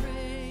 Your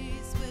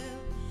praise will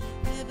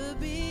ever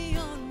be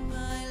on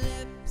my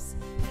lips,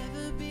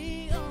 ever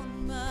be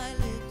on my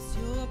lips.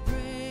 Your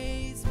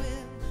praise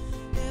will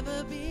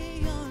ever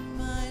be on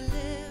my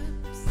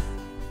lips.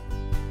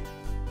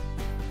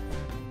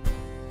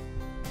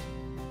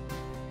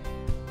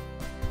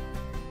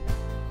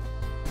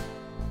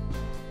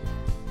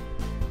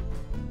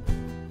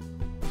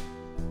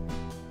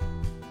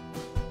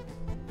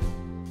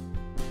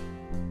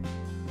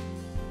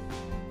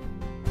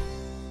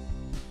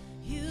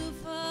 You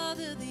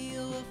father the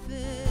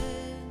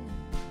orphan,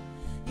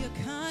 your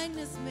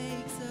kindness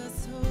makes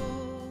us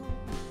whole.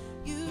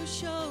 You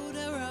showed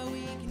her our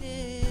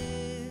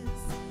weakness,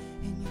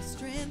 and your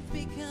strength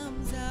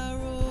becomes our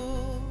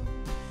own.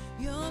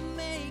 You're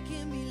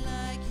making me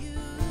like you,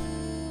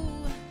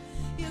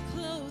 you're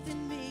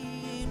clothing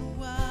me in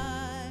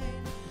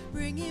white,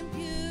 bringing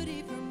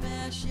beauty from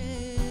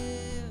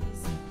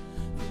ashes.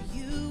 For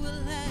you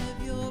will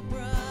have your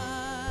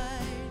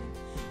bride,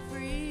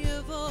 free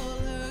of all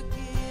her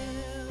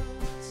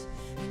guilt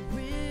and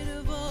rid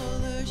of all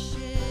her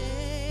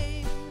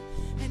shame,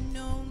 and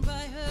known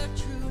by her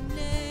true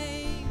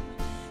name.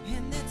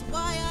 And that's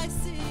why I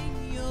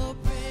sing. Your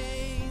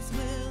praise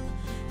will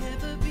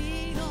ever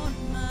be on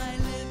my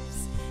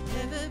lips,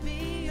 ever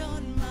be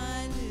on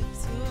my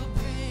lips. Your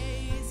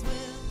praise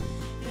will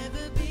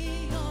ever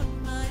be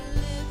on my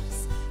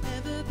lips,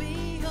 ever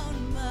be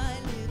on my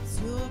lips.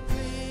 Your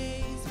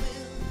praise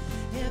will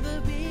ever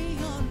be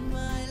on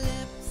my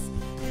lips,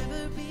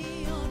 ever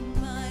be on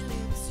my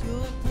lips.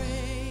 Your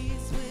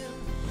praise will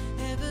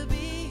ever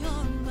be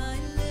on my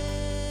lips.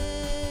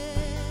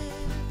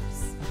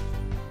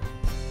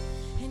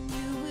 And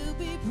you will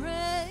be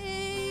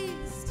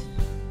praised,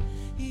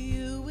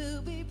 you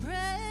will be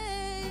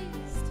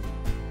praised.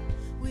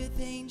 With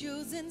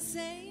angels and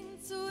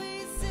saints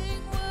we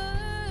sing,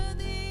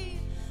 worthy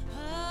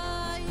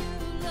are you,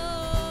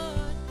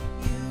 Lord.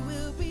 You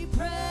will be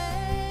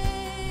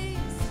praised,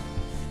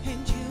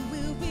 and you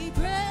will be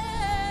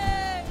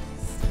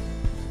praised.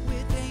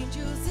 With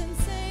angels and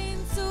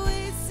saints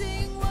we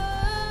sing,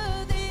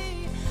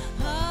 worthy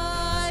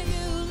are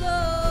you,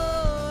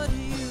 Lord.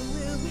 You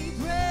will be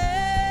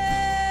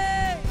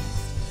praised,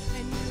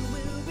 and you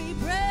will be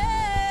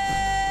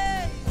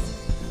praised.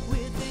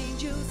 With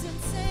angels and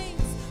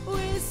saints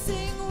we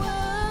sing,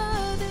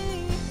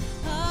 worthy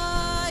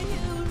are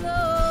you,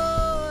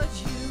 Lord.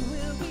 You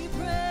will be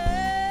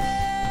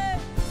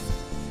praised,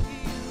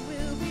 you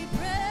will be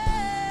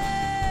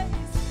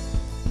praised.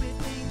 With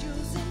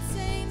angels and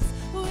saints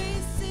we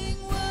sing,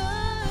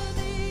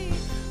 worthy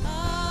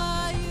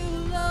are you,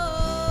 Lord.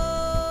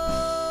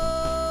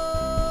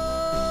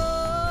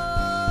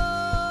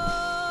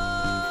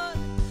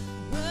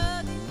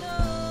 Worthy,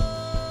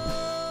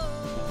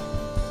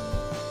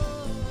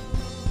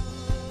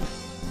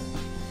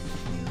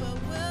 you are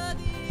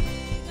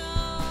worthy,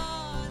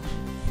 God.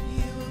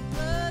 You are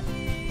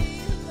worthy,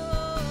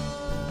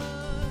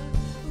 Lord.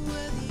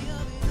 Worthy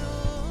of it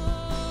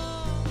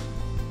all.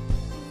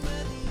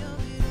 Worthy of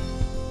it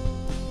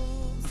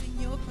all. Sing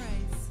your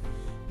praise.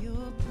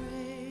 Your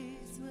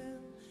praise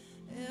will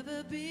ever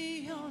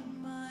be on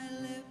my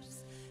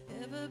lips,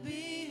 ever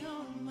be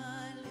on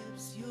my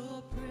lips.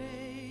 Your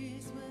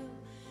praise will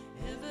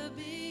ever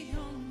be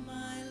on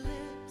my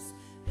lips,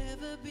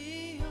 ever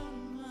be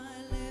on my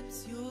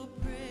lips. Your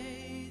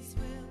praise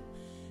will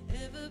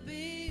ever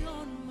be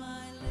on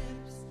my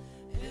lips,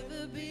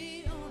 ever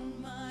be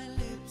on my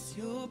lips.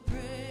 Your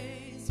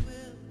praise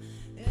will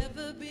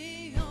ever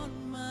be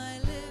on my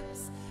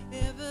lips,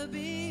 ever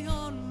be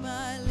on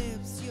my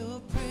lips. Your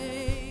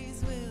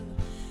praise will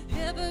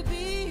ever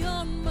be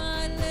on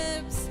my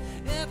lips,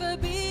 ever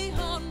be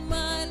on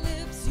my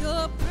lips.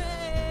 Your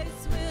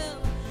praise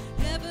will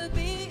ever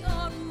be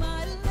on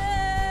my lips.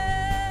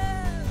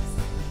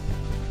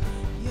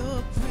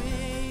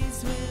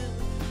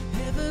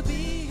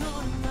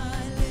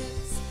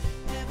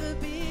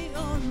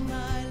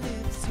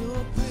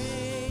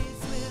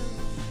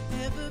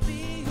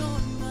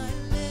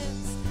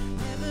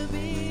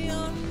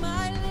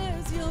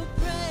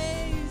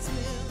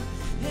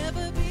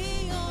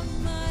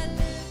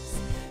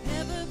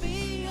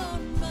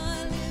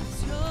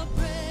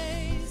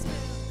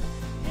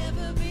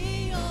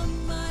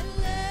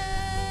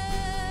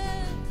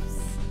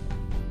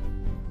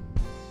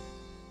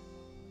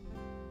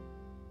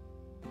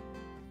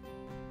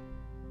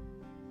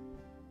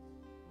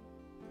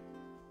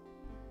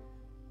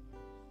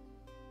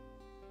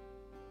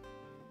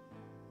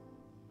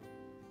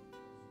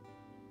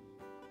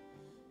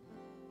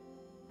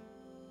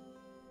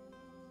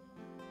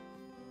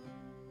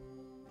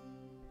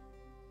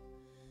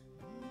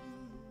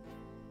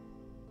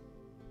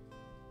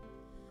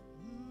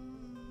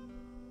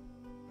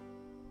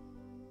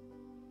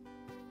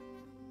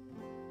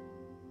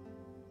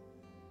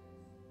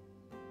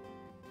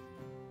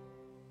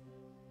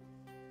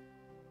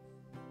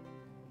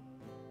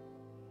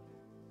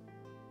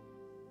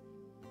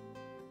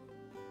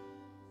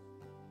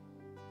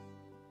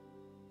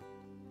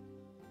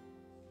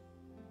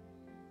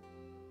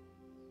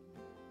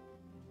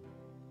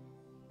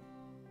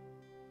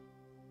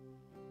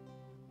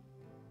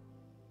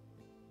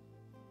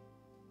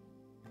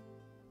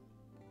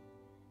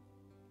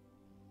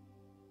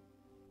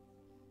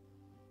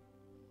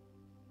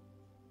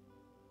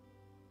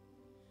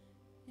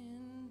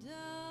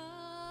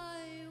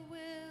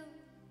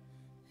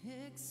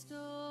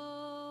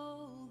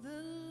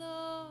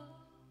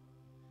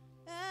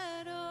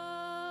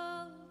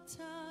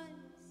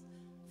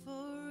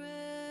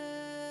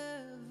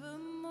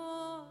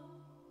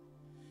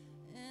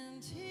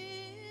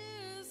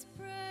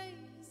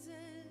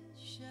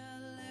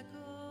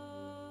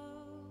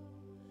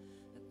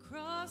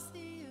 across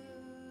the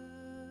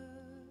earth.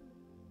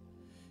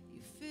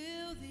 You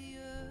fill the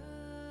earth,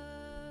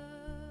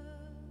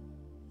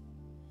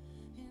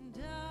 and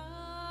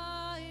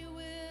I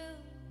will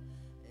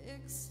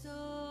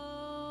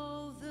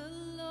extol the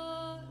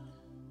Lord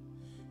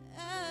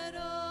at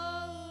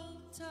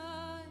all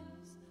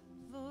times,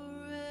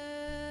 forevermore,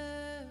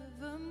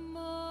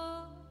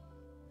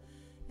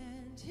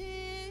 and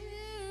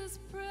His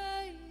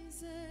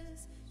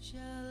praises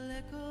shall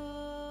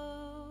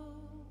echo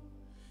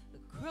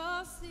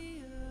across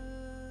the earth.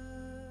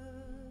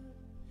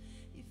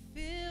 You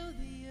fill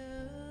the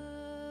earth.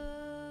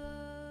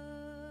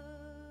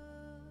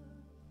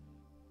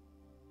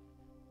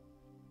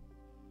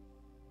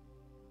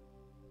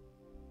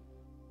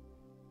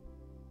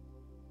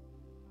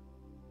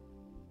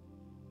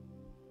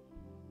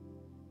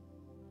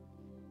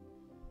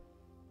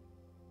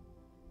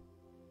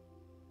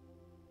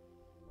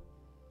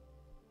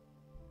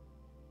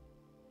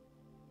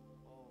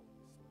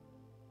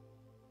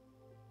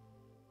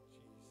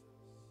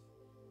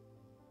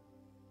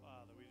 Jesus.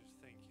 Father, we just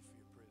thank you for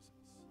your presence.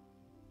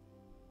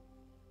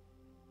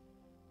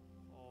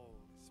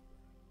 Holy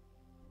Spirit.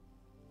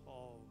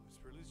 Holy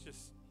Spirit.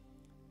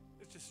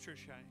 Let's just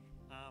stretch our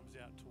arms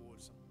out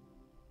towards him.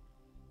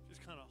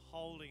 Just kind of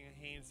holding our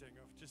hands there,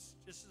 just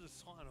as a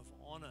sign of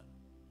honor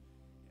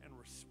and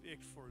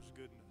respect for his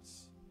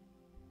goodness.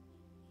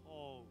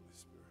 Holy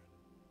Spirit.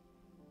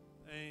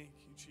 Thank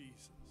you,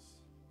 Jesus.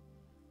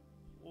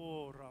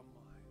 Oh,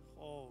 Ramai.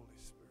 Holy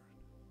Spirit.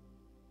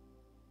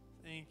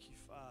 Thank you,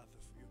 Father,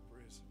 for your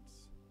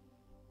presence.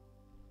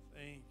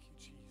 Thank you,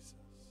 Jesus.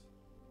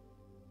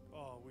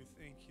 Oh, we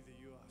thank you that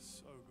you are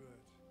so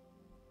good.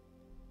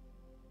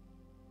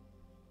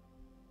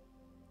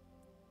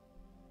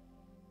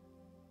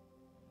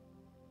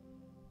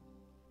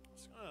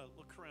 Just going to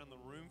look around the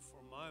room for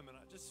a moment.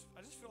 I just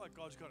feel like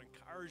God's got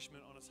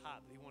encouragement on his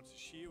heart that he wants to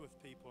share with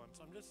people. And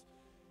so I'm just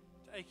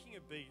taking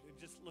a beat and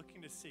just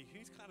looking to see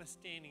who's kind of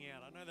standing out.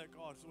 I know that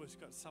God's always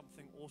got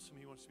something awesome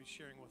he wants to be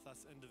sharing with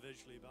us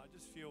individually, but I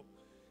just feel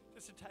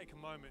just to take a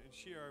moment and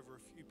share over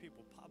a few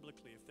people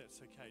publicly, if that's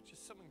okay.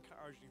 Just some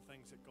encouraging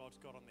things that God's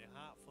got on their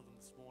heart for them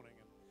this morning.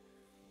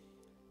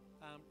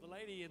 And the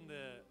lady in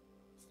the,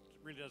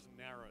 really doesn't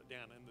narrow it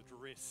down, in the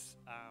dress,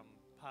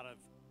 part of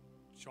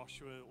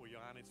Joshua or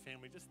Johanna's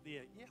family, just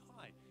there. Yeah,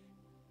 hi.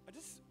 I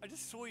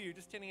just saw you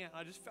just standing out.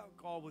 I just felt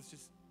God was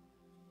just,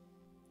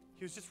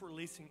 he was just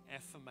releasing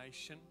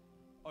affirmation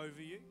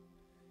over you.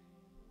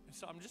 And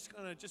so I'm just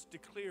going to just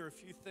declare a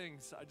few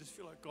things I just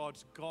feel like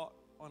God's got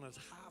on his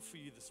heart for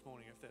you this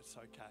morning, if that's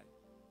okay.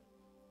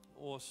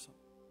 Awesome.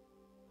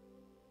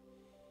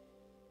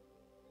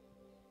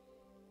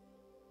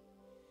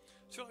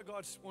 I feel like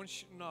God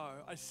wants you to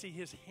know, I see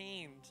his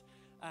hand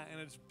and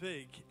it's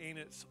big and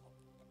it's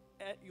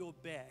at your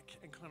back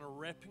and kind of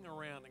wrapping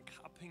around and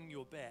cupping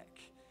your back.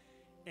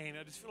 And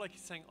I just feel like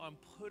he's saying, I'm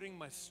putting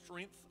my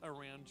strength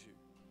around you.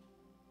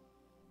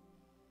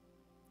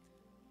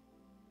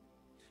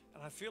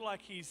 And I feel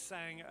like he's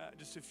saying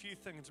just a few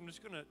things. I'm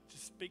just going to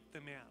speak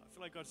them out. I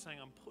feel like God's saying,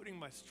 I'm putting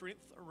my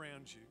strength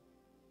around you.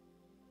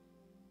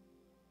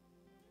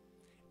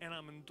 And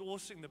I'm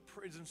endorsing the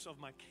presence of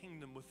my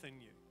kingdom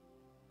within you.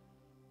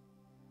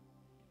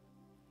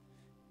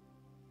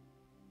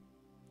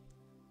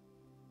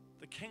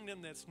 The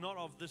kingdom that's not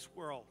of this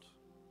world,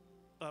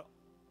 but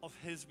of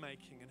his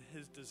making and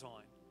his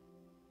design.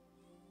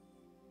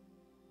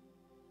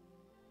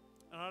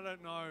 And I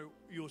don't know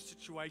your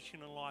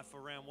situation in life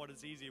around what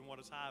is easy and what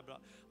is hard,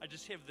 but I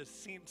just have this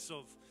sense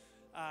of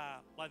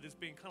like there's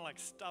been kind of like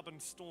stubborn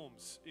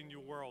storms in your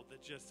world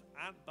that just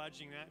aren't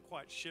budging, aren't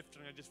quite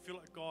shifting. I just feel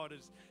like God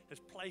is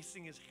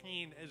placing his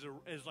hand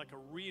as like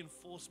a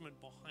reinforcement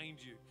behind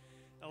you.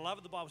 And I love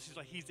what the Bible says,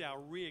 like he's our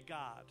rear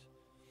guard.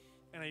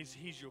 And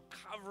he's your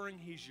covering,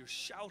 he's your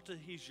shelter,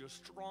 he's your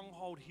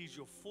stronghold, he's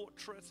your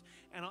fortress.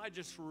 And I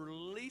just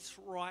release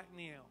right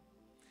now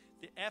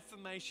the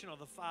affirmation of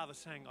the Father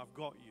saying, I've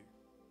got you.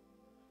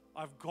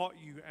 I've got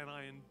you, and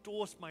I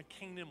endorse my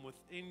kingdom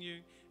within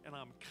you, and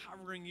I'm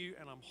covering you,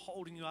 and I'm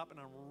holding you up, and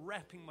I'm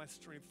wrapping my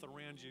strength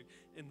around you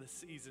in the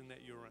season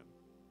that you're in.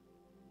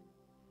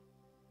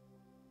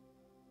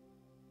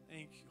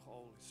 Thank you,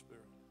 Holy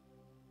Spirit.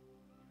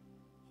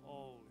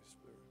 Holy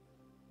Spirit.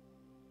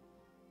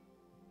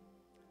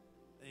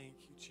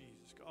 Thank you,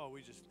 Jesus. God,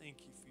 we just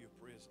thank you for your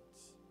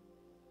presence.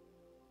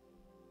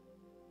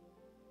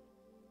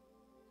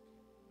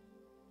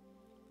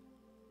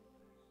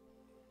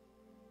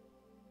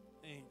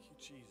 Thank you,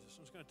 Jesus.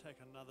 I'm just going to take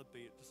another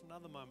beat, just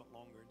another moment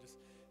longer, and just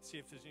see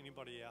if there's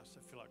anybody else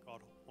I feel like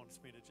God wants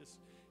me to just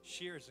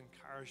share his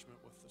encouragement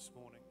with this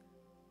morning.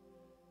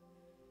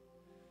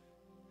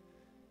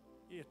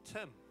 Yeah,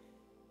 Tim.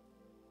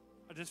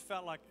 I just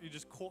felt like you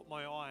just caught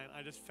my eye, and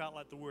I just felt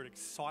like the word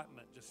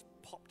excitement just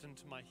popped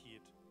into my head.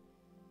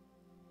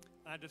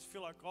 And I just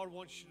feel like God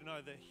wants you to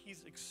know that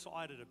he's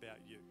excited about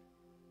you.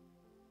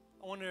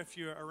 I wonder if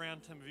you're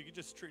around him, if you could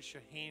just stretch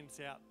your hands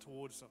out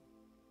towards him.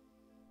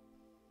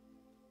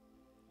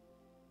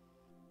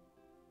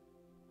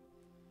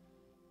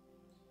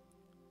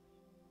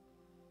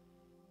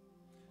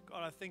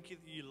 God, I thank you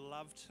that you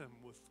loved him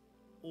with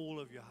all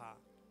of your heart.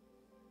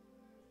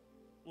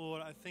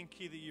 Lord, I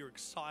thank you that you're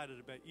excited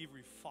about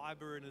every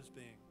fiber in his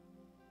being.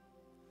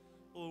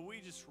 Lord,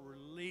 we just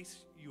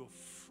release your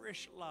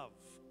fresh love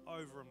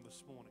over him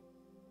this morning.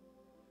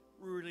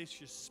 We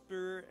release your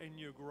spirit and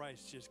your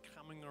grace just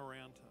coming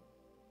around him.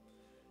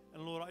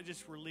 And Lord, I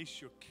just release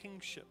your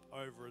kingship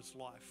over his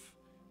life.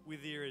 Where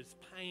there is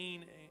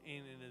pain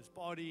in his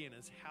body and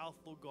his health,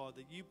 Lord God,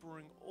 that you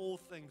bring all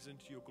things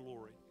into your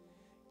glory.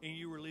 And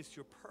you release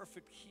your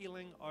perfect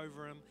healing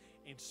over him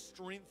and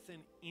strength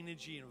and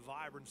energy and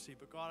vibrancy.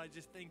 But God, I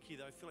just thank you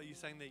that I feel like you're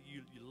saying that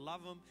you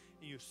love him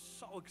and you're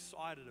so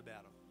excited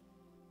about him.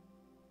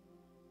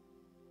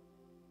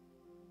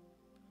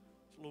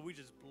 So Lord, we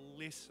just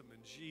bless him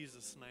in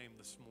Jesus' name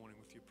this morning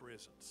with your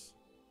presence.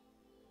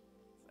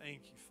 Thank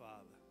you,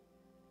 Father.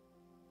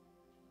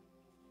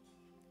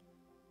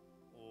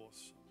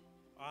 Awesome.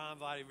 I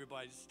invite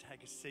everybody just to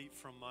take a seat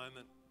for a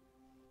moment.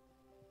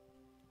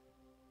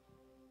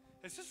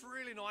 It's just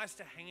really nice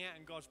to hang out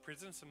in God's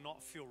presence and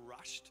not feel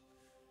rushed.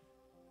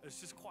 It's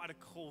just quite a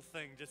cool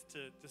thing just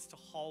to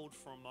hold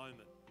for a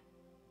moment.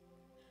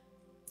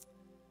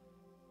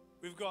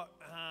 We've got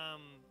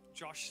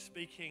Josh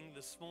speaking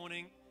this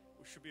morning,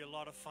 which should be a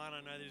lot of fun.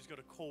 I know that he's got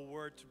a cool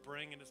word to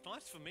bring, and it's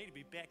nice for me to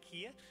be back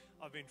here.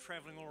 I've been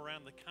traveling all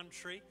around the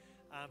country,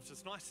 so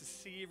it's nice to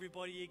see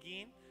everybody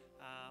again.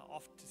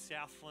 Off to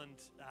Southland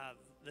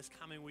this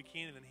coming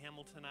weekend, and then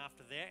Hamilton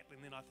after that,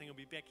 and then I think I'll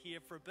be back here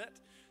for a bit,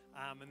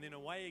 and then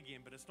away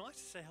again. But it's nice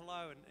to say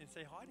hello and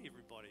say hi to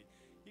everybody.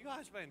 You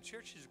guys, man,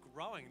 church is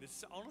growing.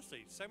 There's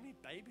honestly so many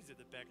babies at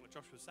the back, like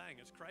Josh was saying.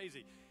 It's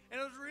crazy.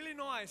 And it was really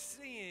nice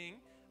seeing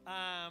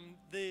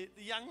the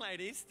young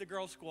ladies, the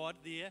girl squad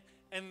there,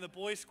 and the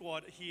boy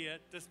squad here,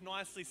 just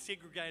nicely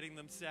segregating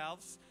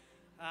themselves.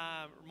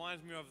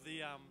 Reminds me of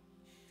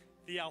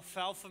the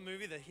Alfalfa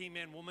movie, the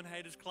He-Man Woman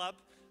Haters Club,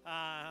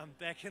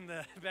 back in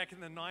the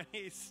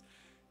 90s.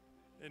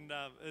 And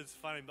it's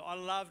funny, but I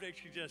loved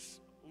actually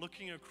just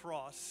looking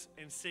across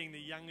and seeing the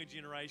younger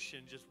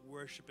generation just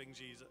worshiping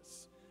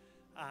Jesus,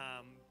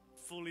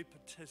 fully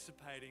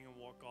participating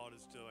in what God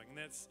is doing. And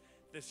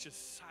that's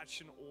just such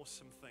an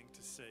awesome thing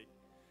to see.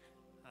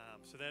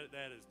 So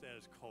that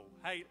is cool.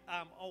 Hey,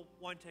 I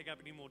won't take up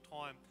any more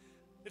time.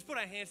 Let's put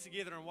our hands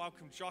together and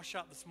welcome Josh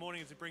up this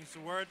morning as he brings the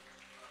word.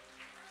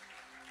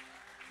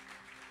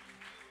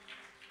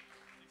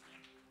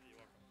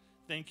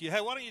 Thank you.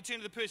 Hey, why don't you turn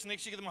to the person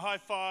next to you, give them a high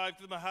five,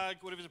 give them a hug,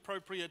 whatever's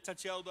appropriate,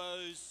 touch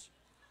elbows.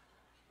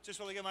 Just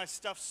while I get my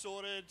stuff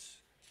sorted.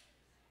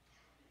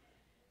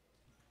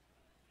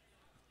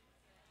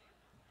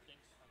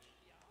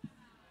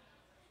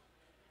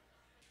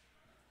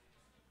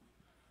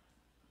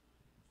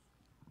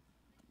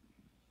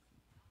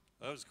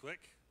 That was quick.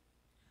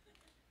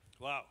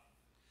 Wow.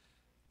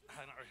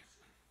 I know.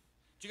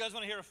 Do you guys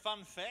want to hear a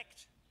fun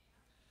fact?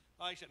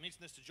 I actually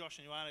mentioned this to Josh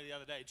and Joanna the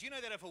other day. Do you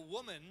know that if a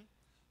woman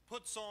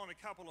puts on a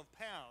couple of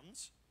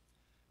pounds,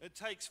 it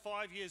takes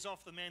 5 years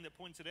off the man that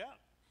points it out?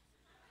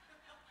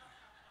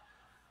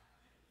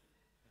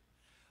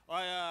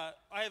 I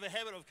have a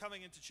habit of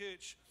coming into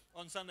church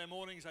on Sunday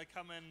mornings. I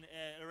come in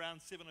at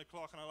around 7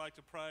 o'clock and I like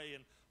to pray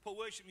and put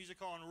worship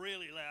music on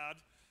really loud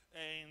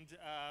and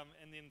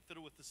then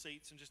fiddle with the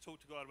seats and just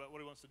talk to God about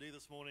what he wants to do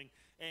this morning.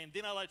 And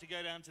then I like to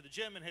go down to the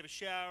gym and have a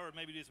shower and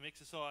maybe do some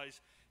exercise.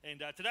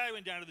 And today I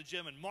went down to the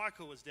gym and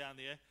Michael was down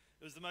there.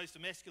 It was the most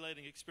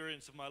emasculating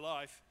experience of my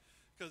life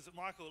because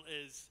Michael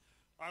is...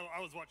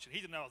 I was watching. He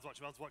didn't know I was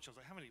watching. I was watching. I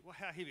was like,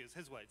 how heavy is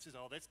his weight? He says,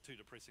 oh, that's too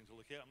depressing to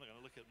look at. I'm not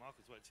going to look at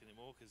Michael's weights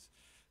anymore because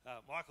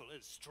Michael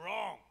is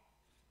strong.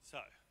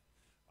 So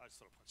I just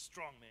thought,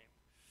 strong man.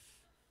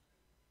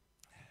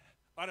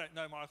 I don't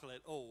know Michael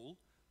at all,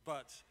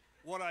 but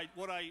what I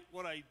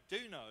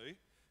do know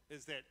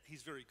is that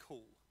he's very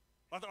cool.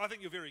 I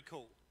think you're very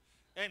cool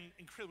and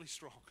incredibly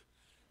strong.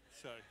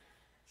 So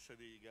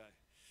there you go.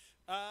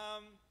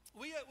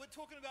 We're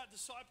talking about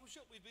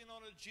discipleship. We've been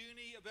on a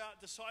journey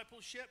about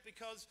discipleship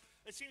because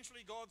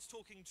essentially God's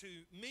talking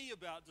to me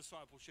about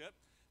discipleship,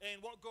 and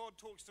what God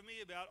talks to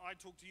me about, I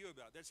talk to you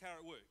about. That's how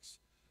it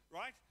works,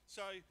 right?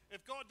 So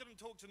if God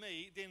didn't talk to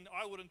me, then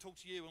I wouldn't talk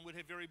to you and we'd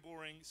have very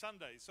boring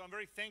Sundays. So I'm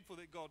very thankful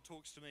that God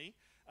talks to me.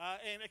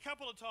 And a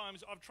couple of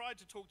times I've tried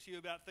to talk to you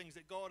about things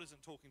that God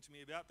isn't talking to me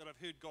about, that I've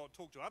heard God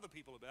talk to other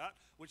people about,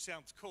 which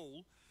sounds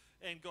cool.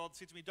 And God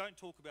said to me, don't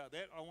talk about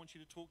that. I want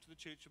you to talk to the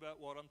church about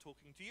what I'm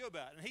talking to you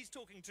about. And he's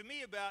talking to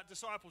me about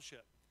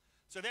discipleship.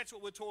 So that's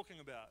what we're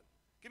talking about.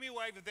 Give me a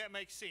wave if that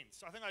makes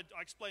sense. I think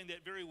I explained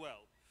that very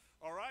well.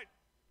 All right?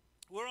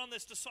 We're on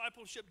this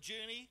discipleship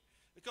journey.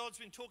 God's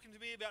been talking to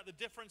me about the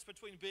difference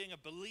between being a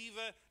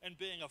believer and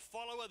being a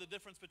follower, the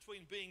difference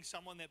between being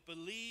someone that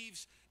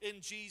believes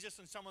in Jesus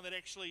and someone that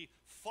actually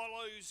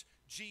follows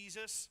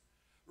Jesus.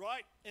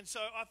 Right? And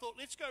so I thought,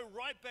 let's go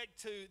right back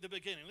to the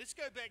beginning. Let's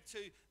go back to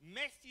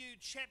Matthew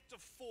chapter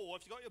 4,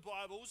 if you've got your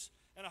Bibles,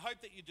 and I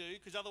hope that you do,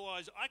 because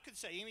otherwise I could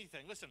say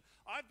anything. Listen,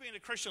 I've been a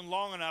Christian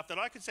long enough that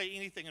I could say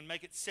anything and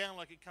make it sound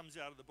like it comes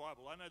out of the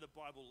Bible. I know the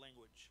Bible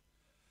language.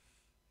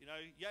 You know,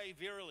 yea,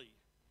 verily,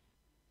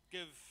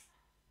 give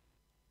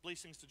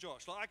blessings to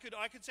Josh. Like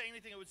I could say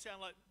anything, it would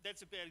sound like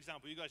that's a bad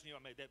example. You guys knew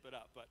I made that bit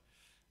up, but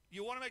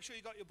you want to make sure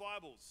you got your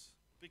Bibles,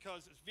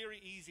 because it's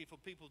very easy for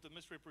people to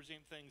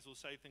misrepresent things or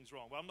say things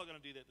wrong. Well, I'm not going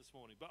to do that this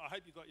morning, but I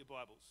hope you got your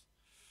Bibles.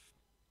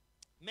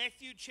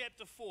 Matthew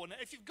chapter 4. Now,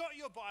 if you've got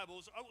your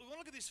Bibles, we want to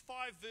look at these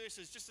 5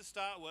 verses just to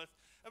start with,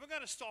 and we're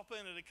going to stop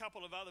in at a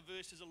couple of other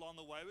verses along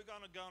the way. We're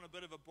going to go on a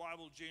bit of a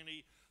Bible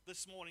journey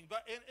this morning.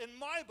 But in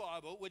my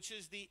Bible, which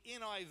is the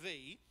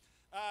NIV,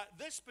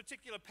 this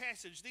particular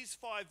passage, these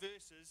 5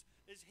 verses,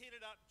 is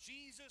headed up,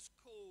 Jesus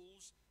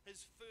calls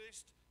his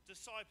first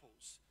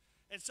disciples.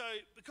 And so,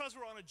 because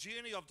we're on a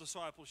journey of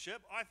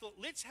discipleship, I thought,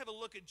 let's have a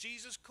look at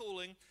Jesus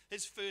calling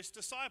his first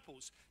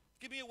disciples.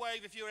 Give me a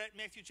wave if you're at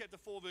Matthew chapter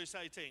 4, verse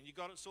 18. You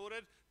got it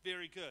sorted?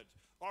 Very good.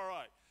 All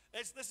right.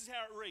 This is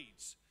how it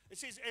reads. It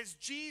says, as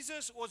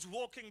Jesus was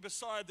walking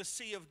beside the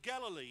Sea of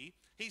Galilee,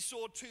 he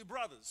saw 2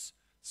 brothers,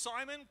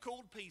 Simon,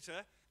 called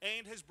Peter,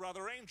 and his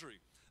brother Andrew.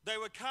 They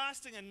were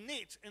casting a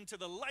net into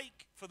the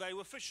lake, for they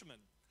were fishermen.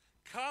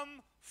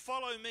 Come,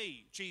 follow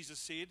me, Jesus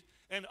said,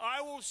 and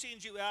I will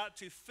send you out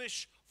to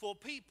fish for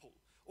people.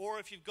 Or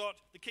if you've got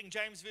the King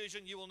James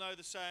Version, you will know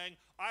the saying,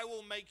 I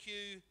will make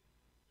you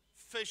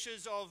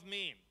fishers of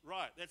men.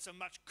 Right, that's a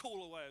much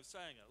cooler way of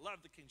saying it. Love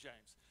the King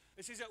James.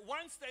 It says that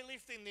once they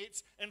left their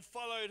nets and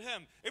followed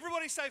him.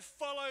 Everybody say,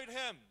 followed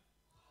him.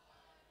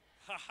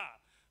 Ha.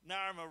 Now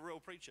I'm a real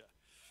preacher.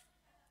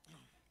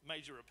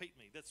 Major repeat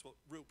me. That's what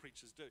real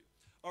preachers do.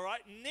 All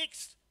right,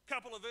 next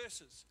couple of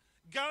verses.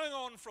 Going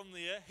on from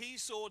there, he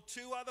saw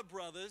 2 other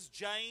brothers,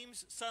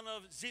 James, son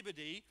of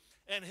Zebedee,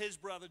 and his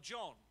brother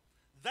John.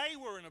 They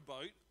were in a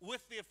boat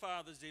with their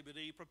father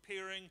Zebedee,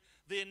 preparing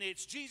their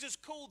nets. Jesus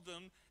called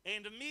them,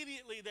 and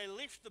immediately they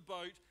left the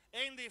boat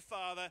and their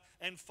father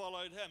and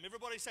followed him.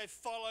 Everybody say,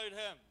 followed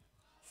him.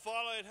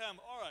 Followed him.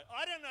 All right,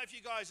 I don't know if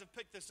you guys have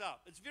picked this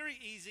up. It's very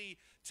easy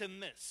to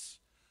miss.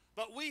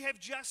 But we have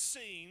just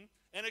seen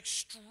an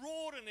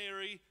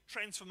extraordinary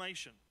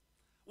transformation.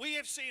 We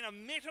have seen a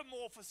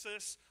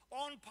metamorphosis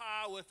on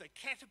par with a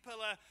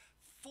caterpillar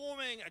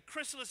forming a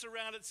chrysalis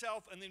around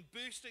itself and then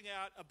bursting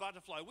out a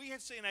butterfly. We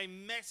have seen a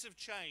massive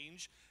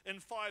change in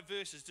 5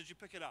 verses. Did you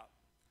pick it up?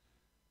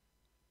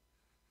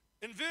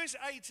 In verse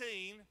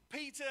 18,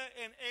 Peter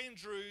and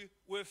Andrew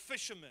were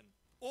fishermen.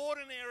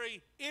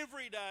 Ordinary,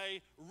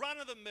 everyday,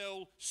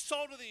 run-of-the-mill,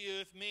 salt of the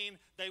earth men.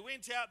 They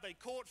went out, they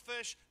caught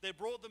fish, they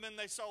brought them in,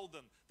 they sold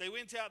them. They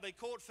went out, they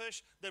caught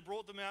fish, they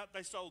brought them out,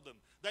 they sold them.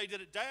 They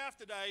did it day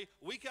after day,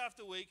 week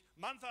after week,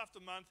 month after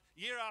month,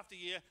 year after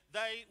year.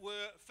 They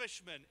were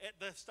fishermen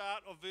at the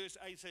start of verse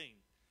 18.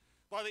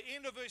 By the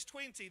end of verse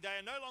 20, they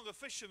are no longer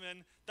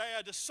fishermen, they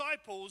are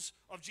disciples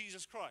of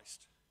Jesus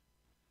Christ.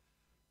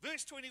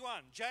 Verse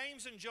 21,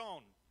 James and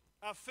John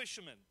are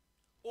fishermen.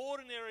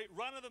 Ordinary,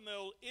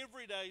 run-of-the-mill,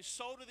 everyday,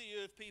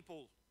 salt-of-the-earth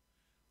people.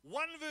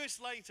 1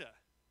 verse later,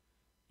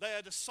 they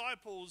are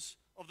disciples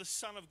of the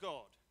Son of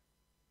God.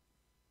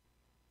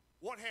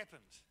 What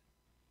happened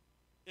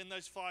in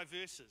those 5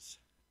 verses?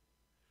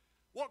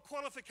 What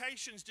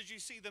qualifications did you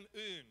see them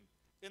earn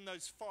in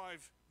those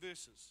 5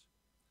 verses?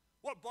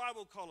 What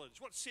Bible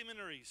college, what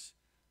seminaries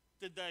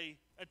did they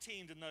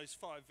attend in those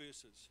 5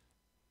 verses?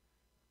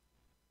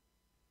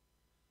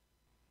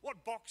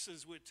 What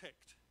boxes were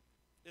ticked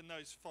in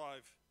those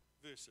 5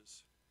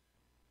 verses?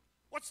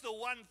 What's the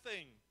one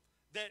thing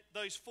that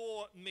those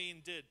 4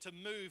 men did to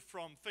move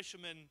from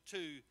fishermen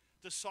to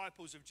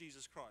disciples of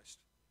Jesus Christ?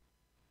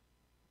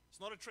 It's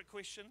not a trick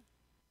question.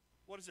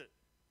 What is it?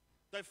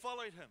 They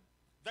followed him.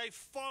 They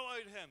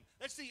followed him.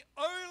 That's the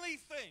only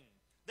thing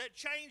that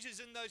changes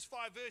in those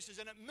 5 verses,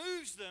 and it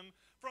moves them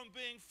from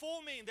being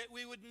 4 men that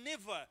we would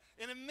never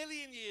in a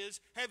million years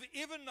have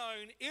ever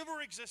known,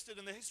 ever existed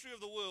in the history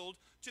of the world,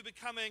 to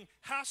becoming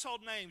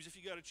household names if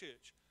you go to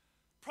church.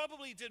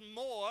 Probably did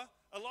more,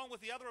 along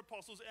with the other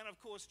apostles and of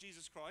course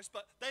Jesus Christ,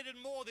 but they did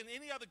more than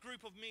any other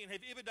group of men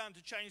have ever done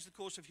to change the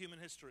course of human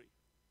history.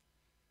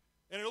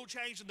 And it all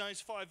changed in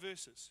those 5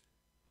 verses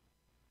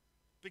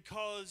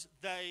because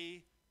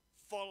they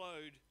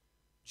followed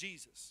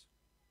Jesus.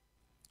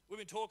 We've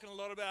been talking a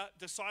lot about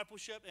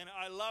discipleship, and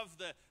I love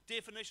the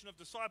definition of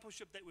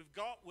discipleship that we've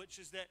got, which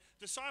is that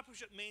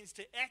discipleship means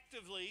to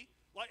actively,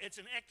 like it's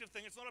an active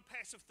thing, it's not a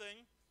passive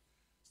thing,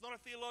 it's not a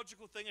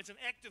theological thing, it's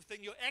an active thing.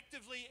 You're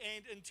actively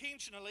and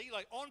intentionally,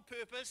 like on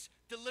purpose,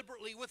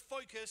 deliberately, with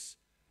focus,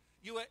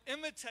 you are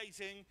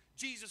imitating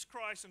Jesus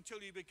Christ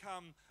until you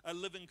become a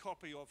living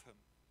copy of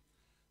him.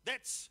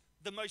 That's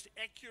the most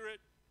accurate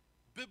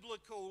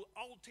biblical,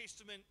 Old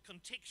Testament,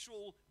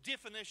 contextual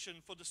definition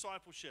for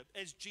discipleship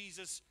as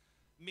Jesus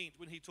meant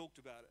when he talked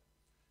about it.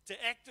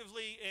 To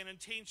actively and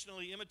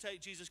intentionally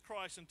imitate Jesus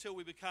Christ until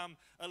we become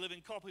a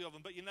living copy of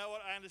him. But you know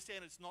what? I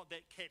understand it's not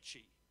that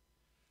catchy.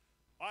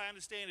 I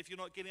understand if you're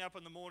not getting up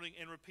in the morning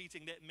and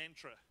repeating that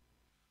mantra.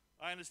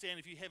 I understand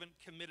if you haven't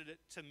committed it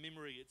to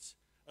memory. It's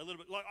a little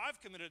bit like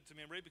I've committed it to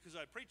memory because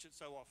I preach it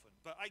so often.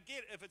 But I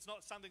get if it's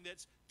not something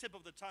that's tip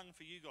of the tongue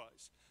for you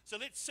guys. So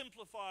let's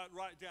simplify it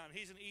right down.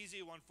 Here's an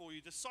easier one for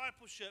you.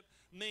 Discipleship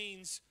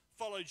means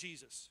follow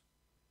Jesus.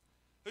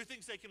 Who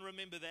thinks they can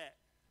remember that?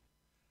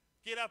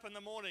 get up in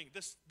the morning.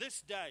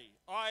 This day,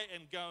 I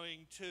am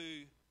going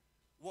to,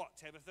 what,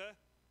 Tabitha?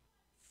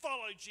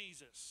 Follow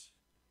Jesus.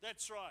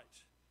 That's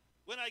right.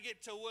 When I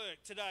get to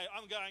work today,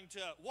 I'm going to,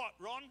 what,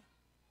 Ron?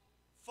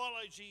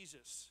 Follow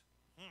Jesus.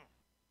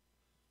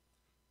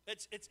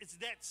 It's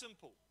that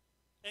simple.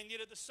 And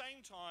yet at the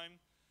same time,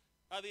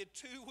 are there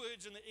two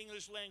words in the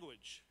English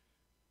language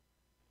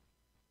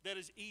that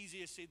is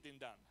easier said than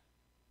done?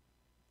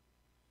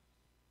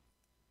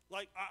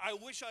 Like, I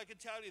wish I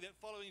could tell you that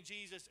following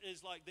Jesus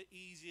is like the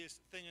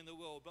easiest thing in the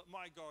world, but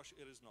my gosh,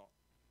 it is not.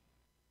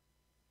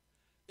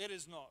 It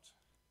is not.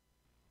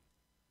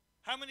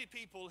 How many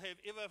people have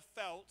ever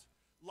felt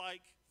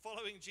like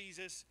following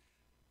Jesus?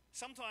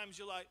 Sometimes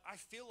you're like, I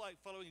feel like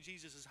following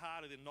Jesus is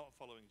harder than not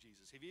following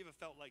Jesus. Have you ever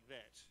felt like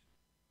that?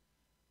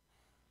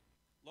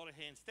 A lot of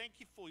hands. Thank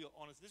you for your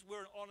honesty.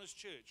 We're an honest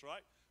church,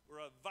 right? We're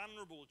a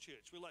vulnerable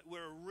church.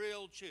 We're a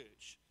real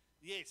church.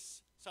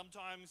 Yes,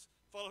 sometimes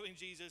following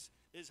Jesus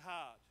is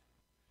hard.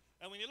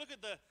 And when you look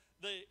at the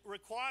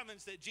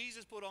requirements that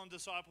Jesus put on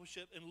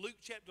discipleship in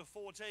Luke chapter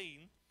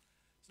 14,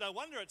 it's no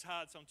wonder it's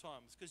hard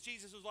sometimes, because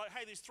Jesus was like,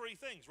 hey, there's three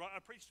things, right? I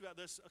preached about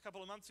this a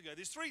couple of months ago.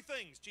 There's three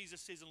things, Jesus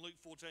says in Luke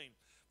 14,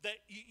 that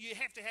you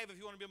have to have if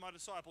you want to be my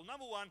disciple.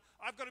 Number one,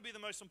 I've got to be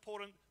the most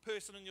important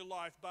person in your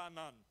life, bar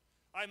none.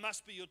 I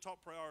must be your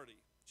top priority,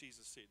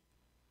 Jesus said.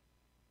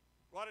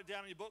 Write it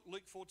down in your book,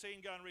 Luke 14,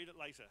 go and read it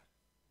later.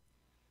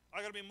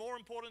 I've got to be more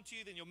important to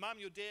you than your mum,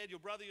 your dad, your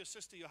brother, your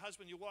sister, your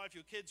husband, your wife,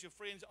 your kids, your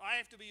friends. I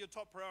have to be your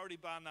top priority,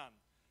 bar none.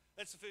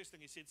 That's the first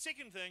thing he said.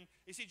 Second thing,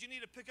 he said you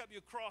need to pick up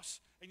your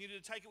cross and you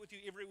need to take it with you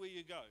everywhere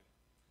you go.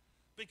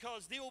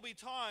 Because there will be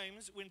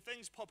times when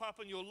things pop up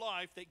in your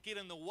life that get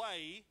in the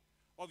way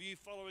of you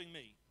following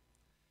me.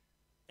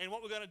 And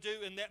what we're going to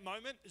do in that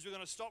moment is we're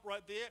going to stop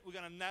right there, we're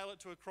going to nail it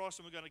to a cross,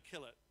 and we're going to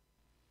kill it.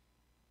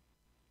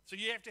 So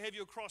you have to have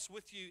your cross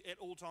with you at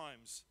all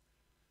times.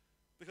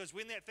 Because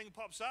when that thing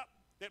pops up,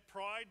 that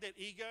pride, that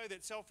ego,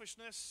 that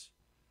selfishness,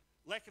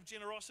 lack of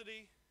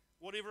generosity,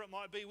 whatever it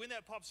might be, when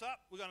that pops up,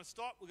 we're going to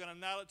stop, we're going to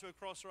nail it to a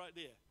cross right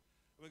there,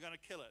 and we're going to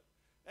kill it.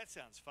 That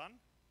sounds fun.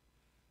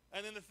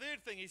 And then the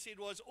third thing he said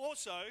was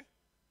also,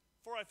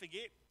 before I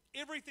forget,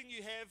 everything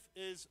you have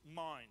is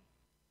mine.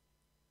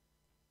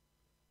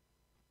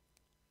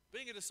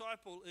 Being a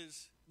disciple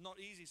is not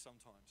easy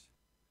sometimes.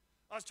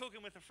 I was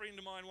talking with a friend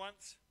of mine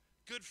once,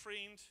 good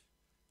friend,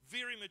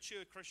 very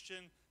mature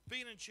Christian,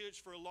 been in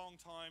church for a long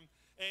time,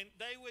 and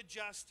they'd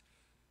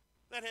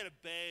had a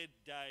bad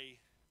day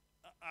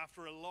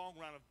after a long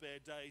run of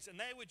bad days, and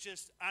they were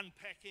just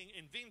unpacking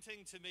and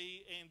venting to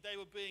me, and they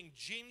were being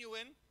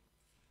genuine.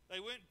 They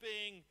weren't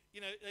being,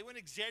 they weren't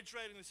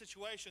exaggerating the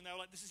situation. They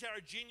were like, this is how I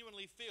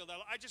genuinely feel. They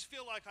were like, I just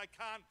feel like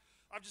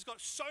I've just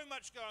got so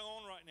much going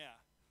on right now.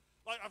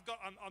 Like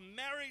I'm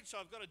married, so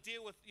I've got to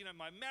deal with,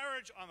 my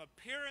marriage. I'm a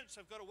parent,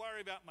 so I've got to worry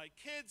about my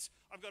kids.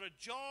 I've got a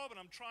job, and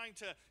I'm trying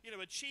to,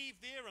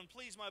 achieve there and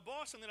please my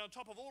boss. And then on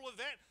top of all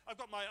of that, I've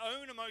got my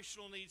own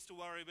emotional needs to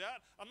worry about.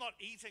 I'm not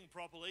eating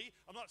properly.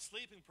 I'm not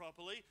sleeping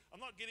properly.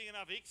 I'm not getting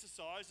enough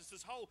exercise. It's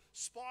this whole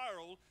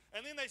spiral.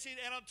 And then they said,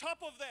 and on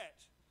top of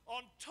that,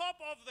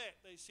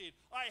 they said,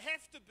 I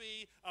have to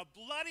be a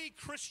bloody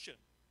Christian.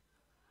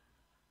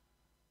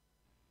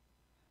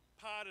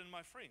 Pardon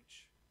my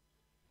French.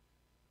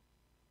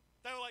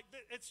 They were like,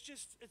 it's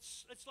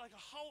like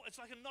it's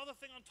like another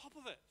thing on top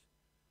of it,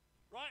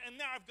 right? And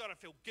now I've got to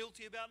feel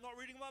guilty about not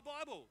reading my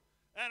Bible,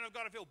 and I've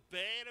got to feel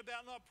bad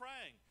about not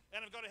praying,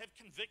 and I've got to have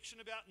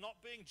conviction about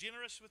not being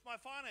generous with my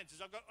finances.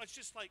 It's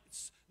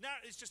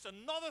just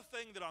another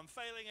thing that I'm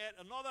failing at,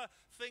 another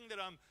thing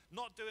that I'm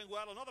not doing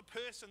well, another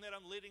person that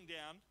I'm letting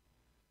down.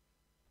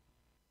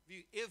 Have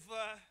you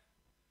ever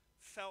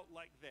felt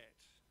like that?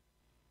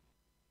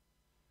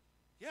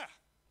 Yeah,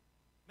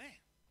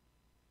 man.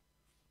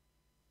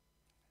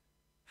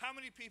 How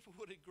many people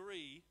would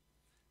agree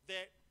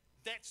that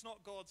that's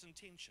not God's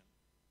intention?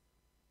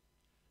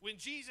 When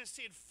Jesus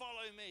said,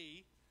 follow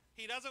me,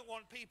 he doesn't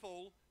want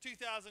people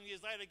 2,000 years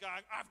later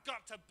going, I've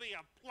got to be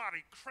a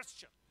bloody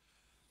Christian.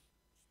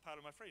 Part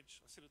of my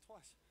French, I said it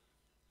twice.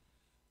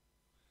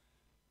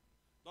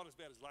 Not as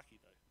bad as Lucky,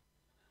 though.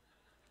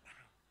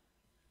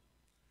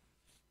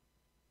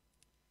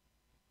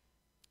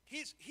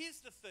 Here's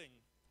the thing.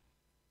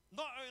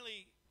 Not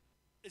only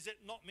is it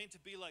not meant to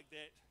be like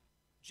that,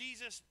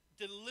 Jesus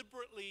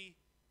deliberately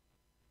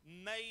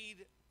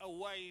made a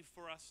way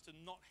for us to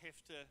not have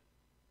to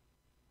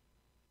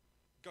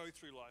go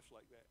through life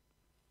like that.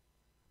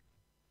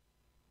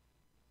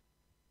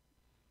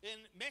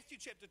 In Matthew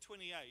chapter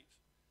 28,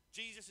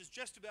 Jesus is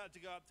just about to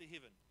go up to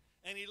heaven,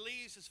 and he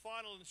leaves his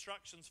final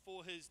instructions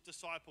for his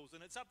disciples,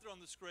 and it's up there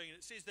on the screen.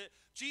 It says that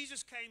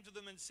Jesus came to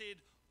them and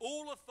said,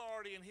 all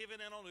authority in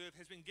heaven and on earth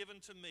has been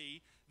given to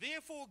me,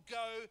 therefore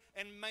go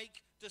and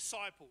make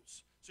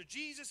disciples. So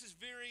Jesus is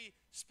very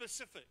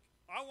specific.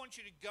 I want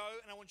you to go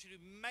and I want you to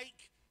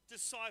make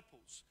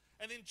disciples.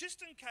 And then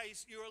just in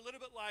case you're a little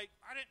bit like,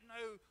 I don't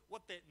know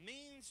what that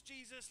means,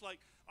 Jesus.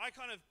 Like, I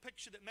kind of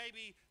picture that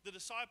maybe the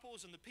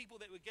disciples and the people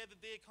that were gathered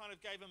there kind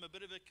of gave him a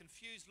bit of a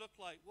confused look,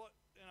 like, what?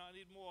 I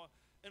need more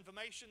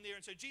information there.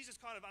 And so Jesus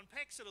kind of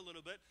unpacks it a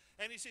little bit,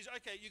 and he says,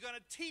 okay, you're going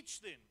to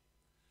teach them.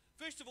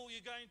 First of all,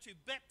 you're going to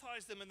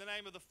baptize them in the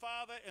name of the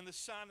Father and the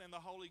Son and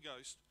the Holy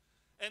Ghost.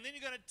 And then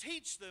you're going to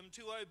teach them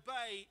to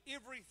obey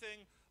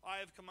everything I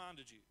have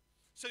commanded you.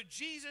 So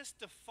Jesus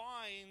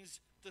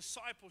defines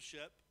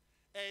discipleship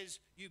as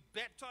you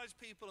baptize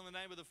people in the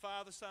name of the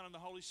Father, Son, and the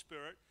Holy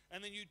Spirit,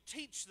 and then you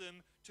teach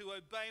them to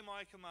obey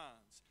my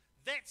commands.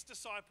 That's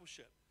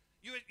discipleship.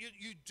 You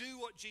do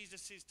what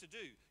Jesus says to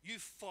do. You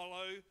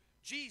follow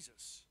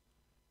Jesus.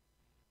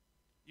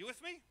 You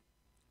with me?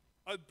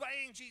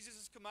 Obeying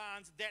Jesus'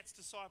 commands, that's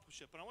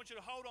discipleship. And I want you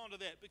to hold on to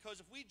that, because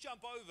if we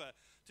jump over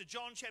to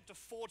John chapter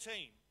 14,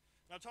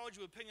 and I told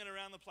you we're pinging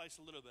around the place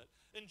a little bit.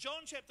 In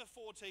John chapter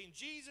 14,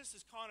 Jesus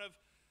is kind of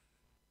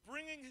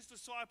bringing his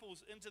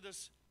disciples into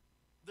this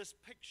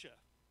picture.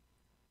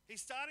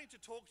 He's starting to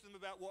talk to them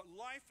about what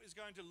life is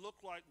going to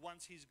look like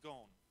once he's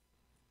gone.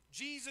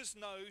 Jesus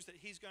knows that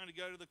he's going to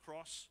go to the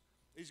cross,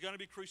 he's going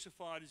to be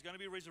crucified, he's going to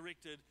be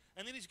resurrected,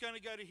 and then he's going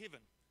to go to heaven.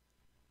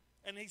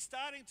 And he's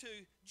starting to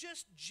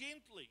just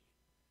gently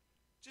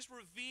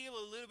reveal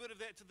a little bit of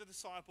that to the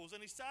disciples,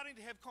 and he's starting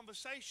to have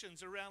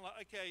conversations around,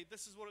 like, okay,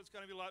 this is what it's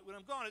going to be like when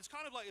I'm gone. It's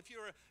kind of like if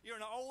you're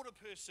an older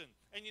person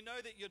and you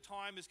know that your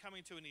time is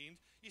coming to an end,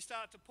 you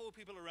start to pull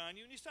people around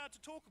you and you start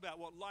to talk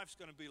about what life's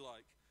going to be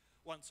like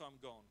once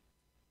I'm gone.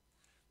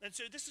 And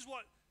so this is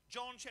what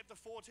John chapter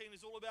 14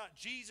 is all about.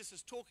 Jesus is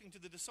talking to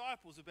the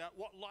disciples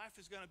about what life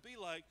is going to be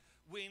like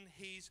when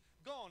he's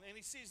gone. And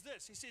he says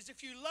this, he says,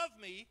 if you love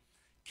me,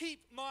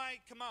 keep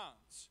my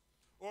commands.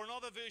 Or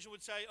another version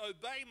would say,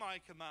 obey my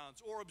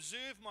commands, or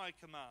observe my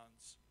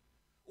commands,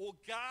 or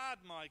guard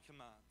my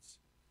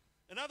commands.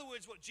 In other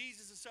words, what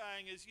Jesus is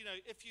saying is,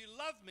 if you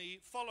love me,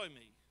 follow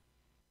me.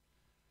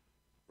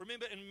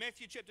 Remember in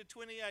Matthew chapter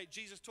 28,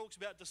 Jesus talks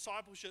about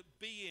discipleship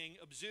being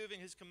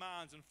observing his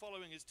commands and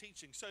following his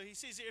teaching. So he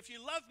says, if you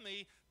love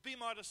me, be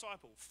my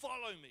disciple,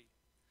 follow me.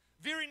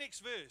 Very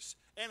next verse,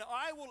 and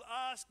I will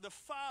ask the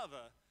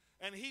Father,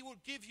 and he will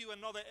give you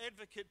another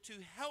advocate to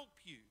help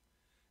you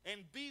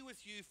and be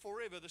with you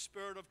forever, the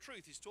Spirit of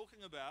truth. He's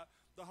talking about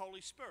the Holy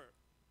Spirit.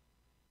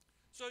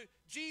 So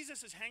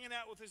Jesus is hanging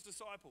out with his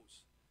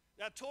disciples.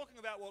 They're talking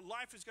about what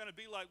life is going to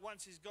be like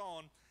once he's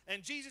gone.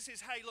 And Jesus says,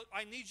 hey, look,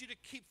 I need you to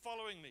keep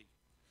following me.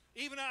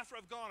 Even after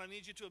I've gone, I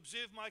need you to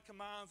observe my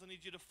commands. I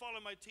need you to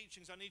follow my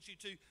teachings. I need you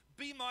to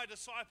be my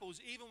disciples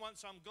even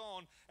once I'm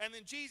gone. And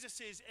then Jesus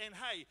says, and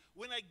hey,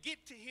 when I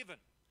get to heaven,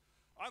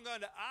 I'm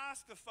going to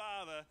ask the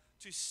Father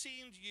to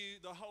send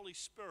you the Holy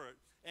Spirit,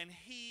 and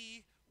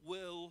he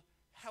will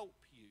help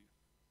you.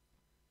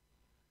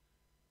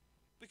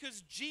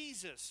 Because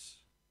Jesus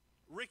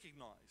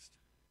recognized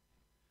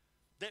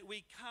that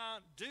we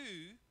can't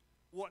do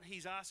what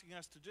he's asking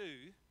us to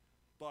do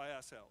by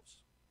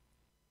ourselves.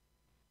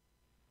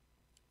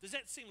 Does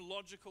that seem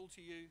logical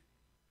to you?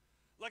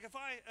 Like if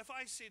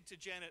I said to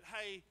Janet,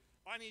 hey,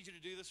 I need you to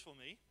do this for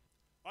me,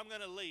 I'm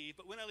going to leave,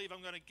 but when I leave,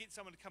 I'm going to get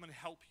someone to come and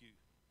help you.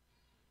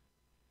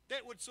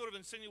 That would sort of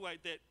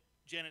insinuate that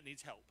Janet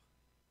needs help.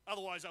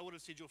 Otherwise, I would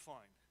have said, you're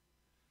fine.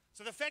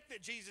 So the fact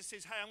that Jesus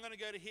says, hey, I'm going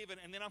to go to heaven,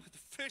 and then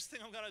the first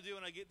thing I'm going to do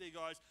when I get there,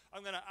 guys,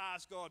 I'm going to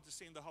ask God to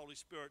send the Holy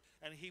Spirit,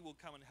 and he will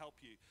come and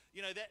help you.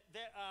 You know,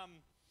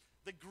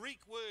 the Greek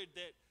word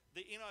that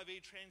the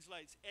NIV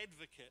translates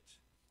advocate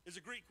is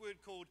a Greek word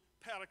called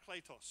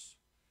parakletos.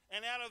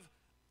 And out of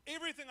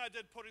everything I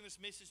did putting this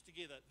message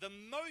together, the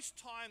most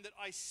time that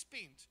I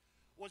spent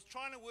was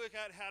trying to work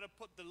out how to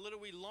put the little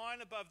wee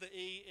line above the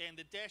E and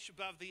the dash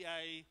above the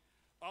A.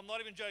 I'm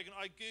not even joking.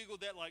 I Googled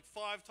that like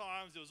 5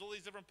 times. There was all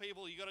these different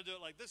people. You got to do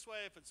it like this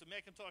way if it's a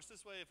Macintosh,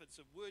 this way if it's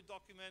a Word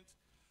document.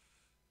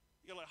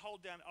 You got to like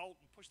hold down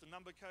Alt and push the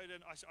number code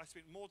in. I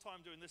spent more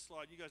time doing this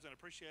slide. You guys don't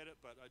appreciate it,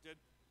 but I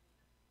did.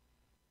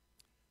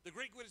 The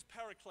Greek word is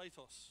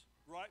parakletos,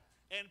 right?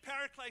 And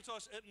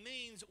parakletos, it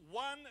means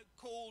one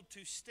called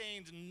to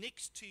stand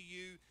next to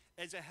you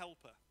as a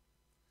helper.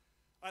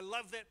 I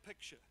love that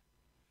picture.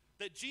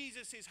 That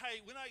Jesus says,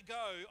 hey, when I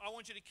go, I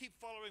want you to keep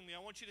following me.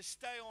 I want you to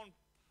stay on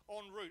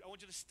route. I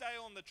want you to stay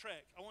on the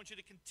track. I want you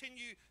to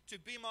continue to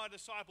be my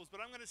disciples. But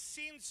I'm going to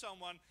send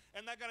someone,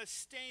 and they're going to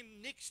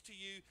stand next to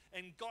you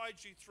and guide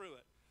you through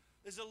it.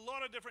 There's a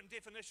lot of different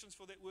definitions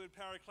for that word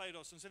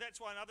parakletos. And so that's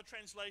why in other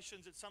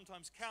translations, it's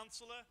sometimes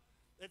counselor,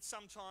 it's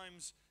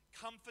sometimes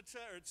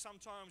comforter, it's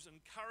sometimes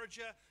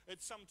encourager,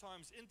 it's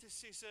sometimes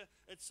intercessor,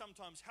 it's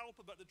sometimes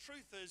helper. But the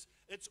truth is,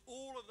 it's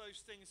all of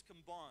those things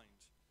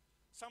combined.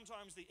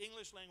 Sometimes the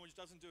English language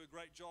doesn't do a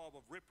great job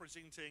of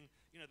representing,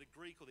 the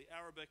Greek or the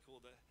Arabic or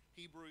the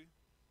Hebrew.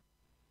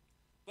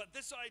 But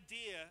this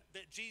idea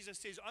that Jesus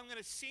says, I'm going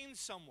to send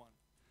someone,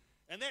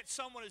 and that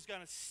someone is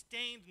going to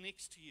stand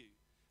next to you,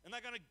 and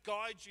they're going to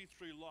guide you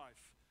through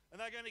life, and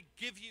they're going to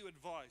give you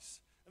advice,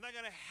 and they're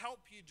going to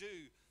help you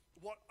do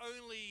what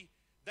only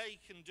they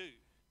can do.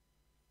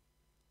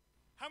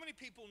 How many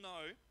people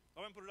know,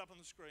 I won't put it up on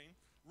the screen,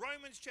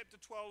 Romans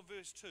chapter 12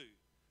 verse 2.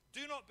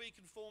 Do not be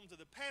conformed to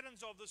the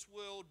patterns of this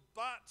world,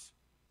 but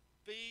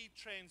be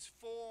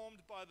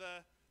transformed by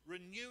the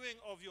renewing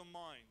of your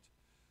mind.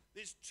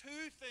 There's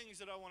two things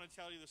that I want to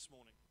tell you this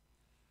morning.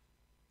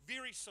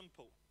 Very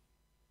simple.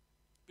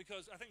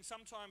 Because I think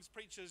sometimes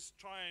preachers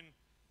try and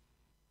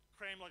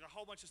cram like a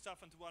whole bunch of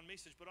stuff into one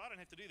message, but I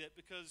don't have to do that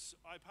because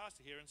I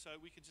pastor here, and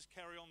so we can just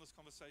carry on this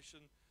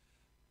conversation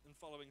in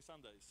following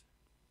Sundays.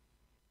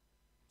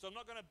 So I'm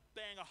not going to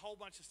bang a whole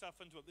bunch of stuff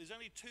into it. There's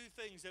only two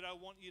things that I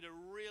want you to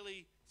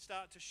really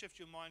start to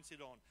shift your mindset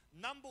on.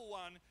 Number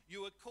one,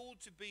 you are called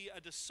to be a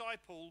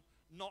disciple,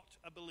 not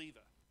a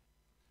believer.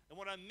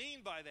 And what I mean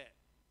by that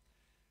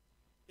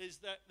is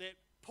that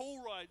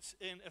Paul writes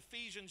in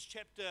Ephesians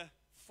chapter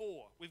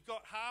 4. We've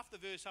got half the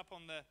verse up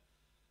on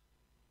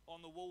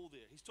the wall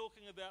there. He's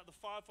talking about the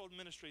fivefold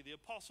ministry, the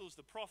apostles,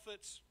 the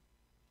prophets,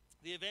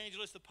 the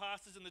evangelists, the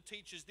pastors, and the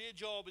teachers. Their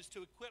job is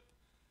to equip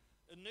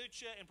and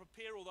nurture and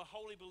prepare all the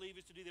holy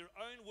believers to do their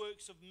own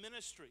works of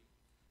ministry.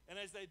 And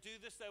as they do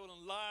this, they will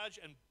enlarge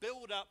and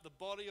build up the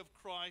body of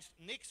Christ.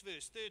 Next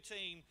verse,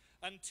 13,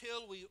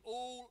 until we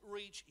all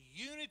reach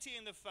unity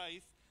in the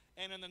faith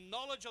and in the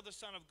knowledge of the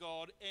Son of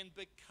God and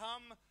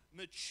become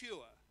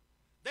mature.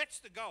 That's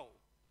the goal.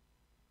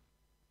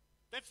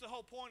 That's the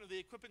whole point of the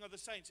equipping of the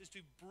saints, is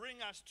to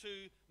bring us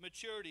to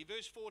maturity.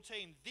 Verse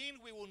 14, then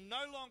we will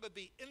no longer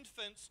be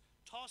infants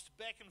tossed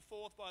back and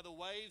forth by the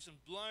waves and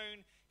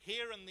blown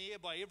here and there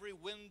by every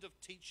wind of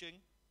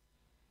teaching.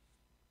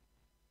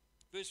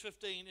 Verse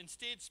 15,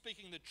 instead,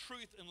 speaking the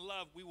truth in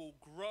love, we will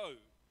grow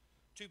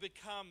to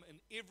become in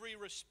every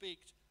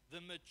respect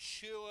the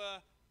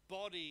mature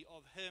body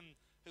of him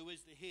who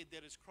is the head,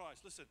 that is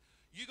Christ. Listen,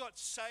 you got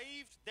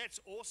saved, that's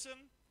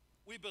awesome.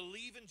 We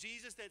believe in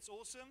Jesus, that's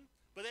awesome.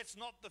 But that's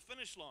not the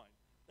finish line.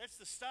 That's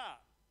the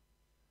start.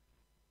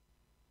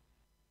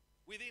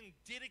 We then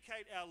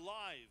dedicate our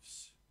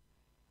lives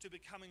to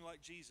becoming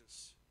like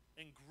Jesus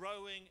and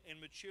growing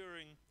and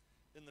maturing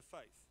in the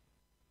faith.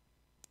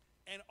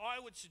 And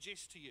I would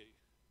suggest to you,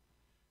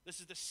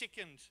 this is the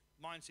second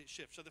mindset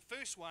shift. So the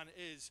first one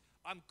is,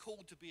 I'm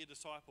called to be a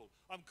disciple.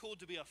 I'm called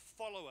to be a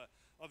follower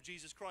of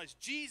Jesus Christ.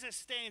 Jesus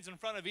stands in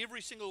front of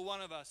every single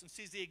one of us and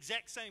says the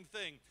exact same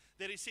thing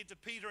that he said to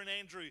Peter and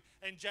Andrew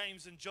and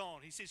James and John.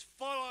 He says,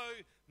 follow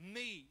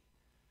me.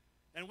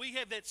 And we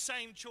have that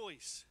same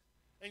choice.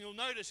 And you'll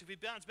notice if we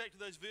bounce back to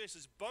those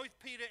verses, both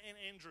Peter and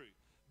Andrew,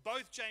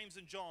 both James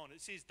and John,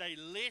 it says they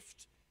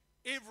left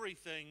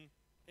everything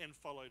and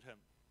followed him.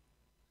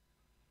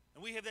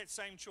 And we have that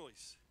same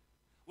choice.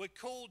 We're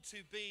called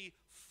to be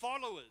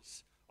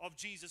followers of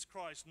Jesus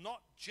Christ, not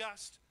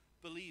just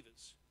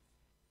believers.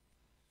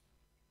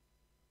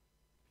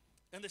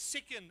 And the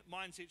second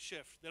mindset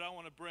shift that I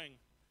want to bring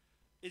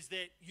is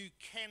that you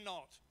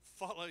cannot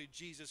follow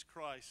Jesus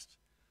Christ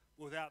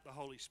without the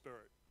Holy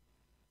Spirit.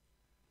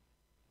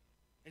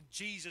 And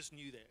Jesus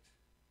knew that.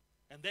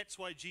 And that's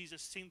why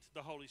Jesus sent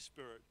the Holy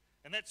Spirit.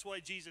 And that's why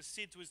Jesus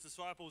said to his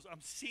disciples, I'm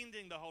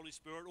sending the Holy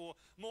Spirit, or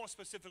more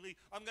specifically,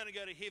 I'm going to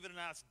go to heaven and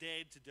ask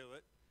Dad to do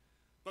it.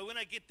 But when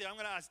I get there, I'm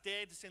going to ask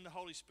Dad to send the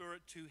Holy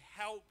Spirit to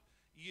help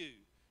you,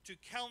 to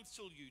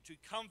counsel you, to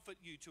comfort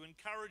you, to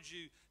encourage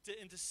you, to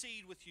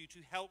intercede with you, to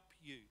help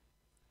you.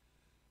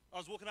 I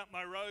was walking up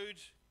my road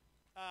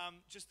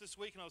just this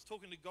week, and I was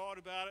talking to God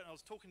about it, and I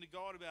was talking to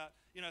God about,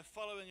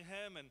 following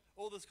him and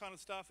all this kind of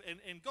stuff.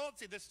 And God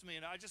said this to me,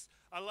 and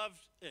I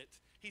loved it.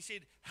 He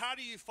said, how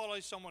do you follow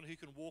someone who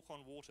can walk on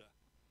water?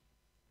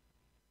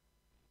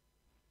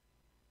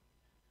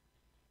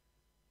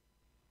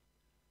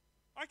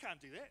 I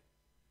can't do that.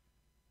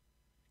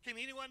 Can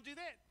anyone do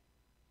that?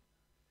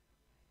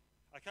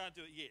 I can't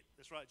do it yet.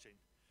 That's right, Gene.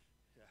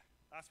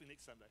 Yeah. Ask me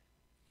next Sunday.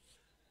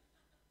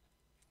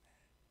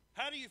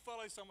 How do you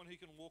follow someone who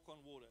can walk on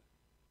water?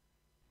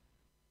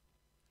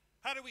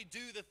 How do we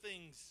do the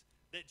things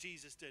that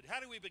Jesus did? How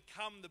do we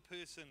become the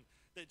person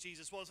that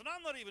Jesus was? And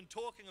I'm not even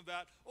talking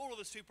about all of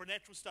the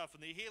supernatural stuff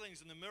and the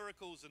healings and the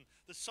miracles and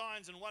the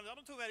signs and wonders. I'm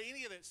not talking about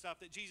any of that stuff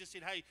that Jesus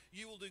said, hey,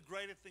 you will do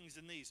greater things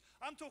than these.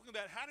 I'm talking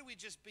about how do we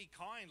just be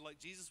kind like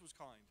Jesus was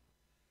kind?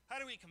 How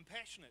do we be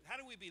compassionate? How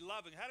do we be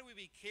loving? How do we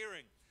be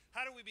caring?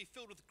 How do we be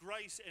filled with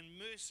grace and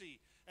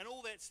mercy and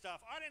all that stuff?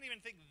 I don't even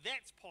think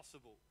that's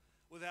possible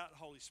without the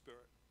Holy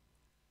Spirit.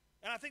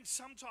 And I think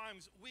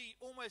sometimes we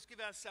almost give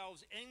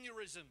ourselves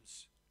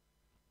aneurysms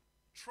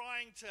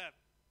trying to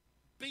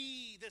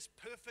be this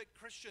perfect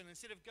Christian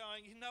instead of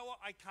going, you know what,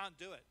 I can't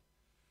do it.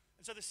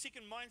 And so the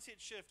second mindset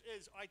shift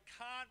is I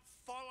can't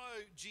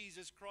follow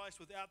Jesus Christ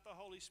without the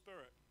Holy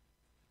Spirit.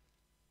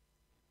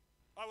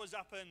 I was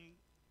up in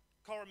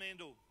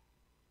Coromandel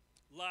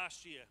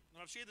last year, and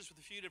I've shared this with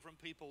a few different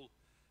people,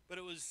 but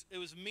it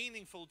was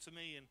meaningful to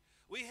me. And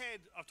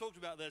I've talked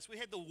about this, we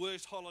had the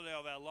worst holiday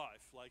of our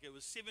life. Like, it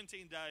was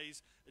 17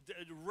 days,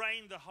 it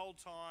rained the whole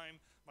time,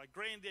 my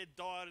granddad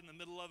died in the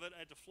middle of it,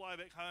 I had to fly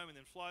back home and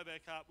then fly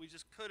back up. We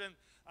just couldn't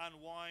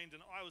unwind,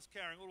 and I was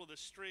carrying all of the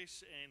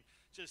stress and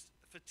just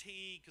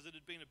fatigue because it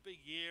had been a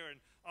big year.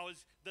 And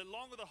the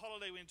longer the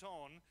holiday went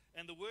on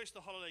and the worse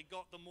the holiday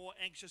got, the more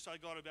anxious I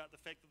got about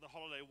the fact that the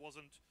holiday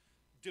wasn't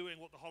doing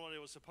what the holiday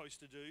was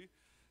supposed to do.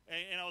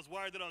 And I was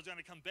worried that I was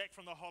going to come back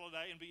from the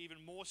holiday and be even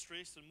more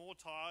stressed and more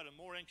tired and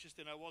more anxious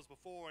than I was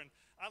before. And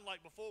unlike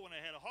before when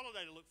I had a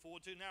holiday to look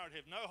forward to, now I'd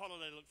have no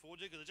holiday to look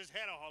forward to because I just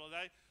had a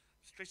holiday.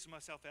 Stressing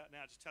myself out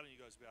now just telling you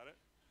guys about it.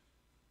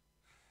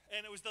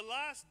 And it was the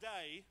last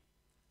day,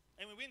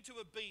 and we went to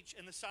a beach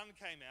and the sun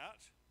came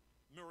out.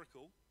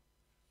 Miracle.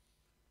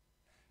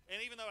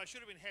 And even though I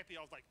should have been happy,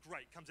 I was like,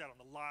 great, comes out on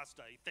the last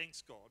day. Thanks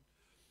God.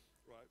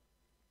 Right.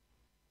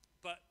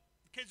 But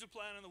kids were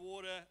playing in the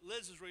water.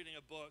 Liz was reading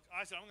a book.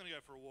 I said, I'm going to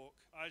go for a walk.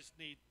 I just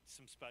need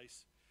some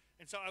space.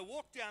 And so I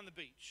walked down the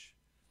beach.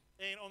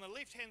 And on the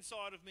left-hand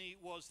side of me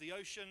was the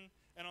ocean.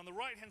 And on the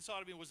right-hand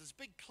side of me was this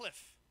big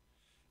cliff.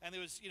 And there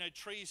was,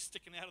 trees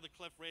sticking out of the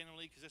cliff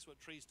randomly because that's what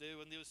trees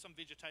do. And there was some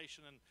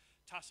vegetation and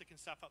tussock and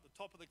stuff up the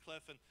top of the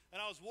cliff. And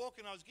I was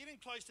walking. I was getting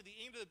close to the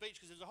end of the beach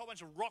because there was a whole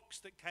bunch of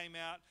rocks that came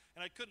out.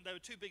 And they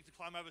were too big to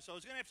climb over. So I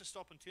was going to have to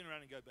stop and turn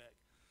around and go back.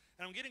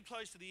 And I'm getting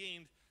close to the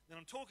end. And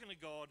I'm talking to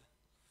God.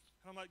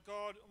 And I'm like,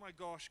 God, oh my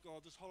gosh,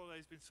 God, this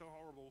holiday's been so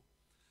horrible.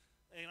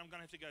 And I'm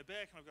going to have to go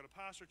back, and I've got to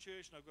pastor a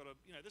church, and I've got to,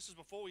 this is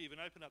before we even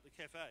opened up the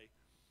cafe.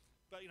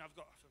 But, I'm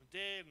a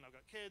dad, and I've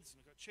got kids, and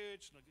I've got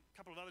church, and I've got a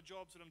couple of other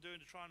jobs that I'm doing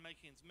to try and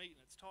make ends meet,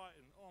 and it's tight,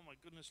 and oh my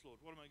goodness, Lord,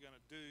 what am I going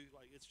to do?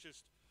 Like, it's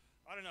just,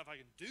 I don't know if I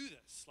can do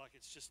this. Like,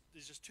 there's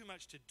just too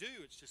much to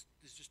do.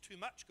 There's just too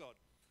much, God.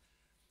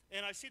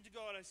 And I said to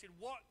God,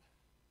 what,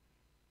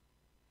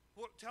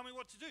 tell me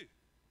what to do.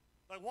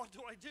 Like, what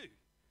do I do?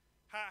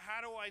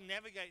 How do I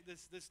navigate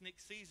this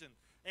next season?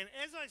 And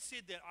as I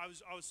said that, I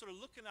was sort of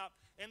looking up,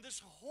 and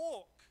this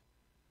hawk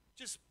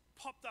just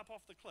popped up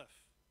off the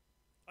cliff.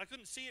 I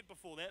couldn't see it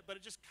before that, but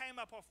it just came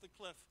up off the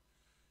cliff,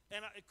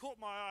 and it caught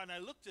my eye, and I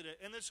looked at it,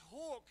 and this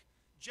hawk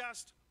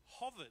just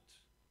hovered.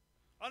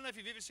 I don't know if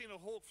you've ever seen a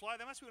hawk fly.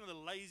 They must be one of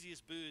the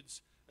laziest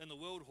birds in the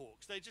world,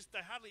 hawks. They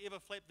hardly ever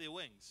flap their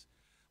wings.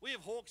 We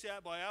have hawks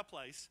out by our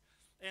place,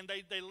 and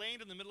they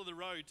land in the middle of the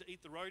road to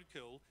eat the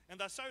roadkill, and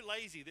they're so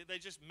lazy that they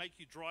just make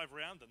you drive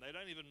around them. They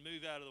don't even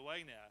move out of the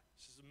way now.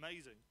 This is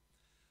amazing.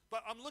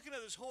 But I'm looking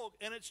at this hawk,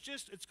 and it's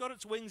got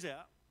its wings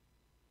out,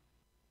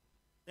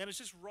 and it's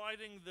just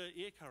riding the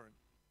air current.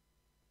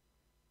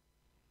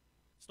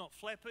 It's not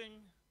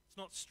flapping. It's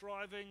not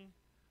striving.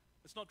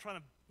 It's not trying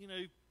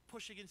to,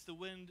 push against the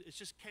wind. It's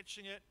just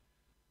catching it.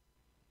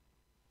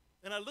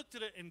 And I looked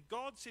at it, and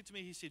God said to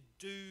me, he said,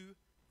 do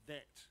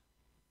that.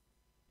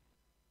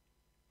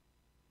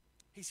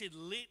 He said,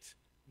 let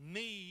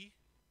me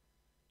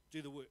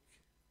do the work.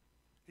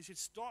 He said,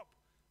 stop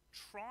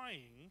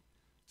trying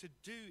to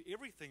do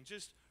everything.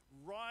 Just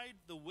ride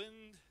the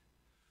wind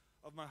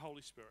of my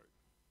Holy Spirit.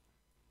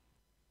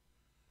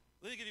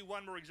 Let me give you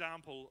one more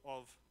example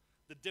of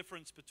the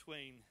difference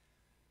between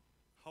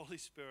Holy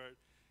Spirit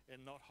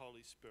and not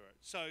Holy Spirit.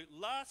 So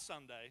last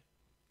Sunday,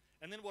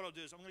 and then what I'll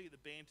do is I'm going to get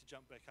the band to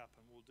jump back up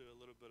and we'll do a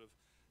little bit of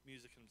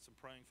music and some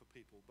praying for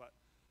people. But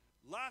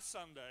last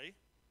Sunday,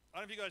 I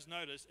don't know if you guys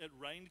noticed, it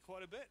rained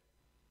quite a bit.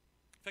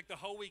 In fact, the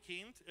whole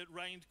weekend, it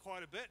rained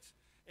quite a bit.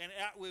 And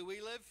out where we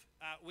live,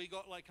 we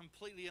got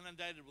completely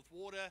inundated with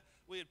water.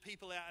 We had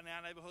people out in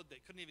our neighborhood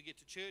that couldn't even get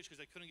to church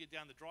because they couldn't get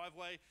down the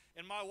driveway.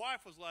 And my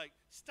wife was like,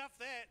 stuff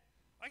that,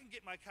 I can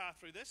get my car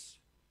through this.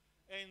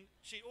 And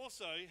she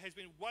also has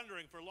been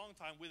wondering for a long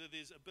time whether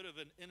there's a bit of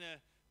an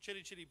inner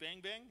chitty chitty bang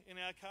bang in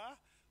our car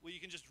where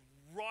you can just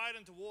ride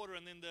into water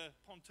and then the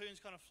pontoons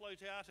kind of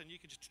float out and you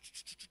can just...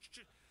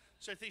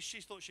 So she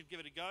thought she'd give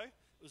it a go.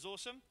 It was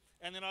awesome.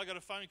 And then I got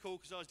a phone call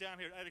because I was down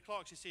here at 8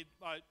 o'clock. She said,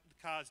 oh, the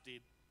car's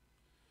dead.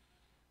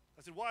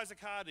 I said, why is the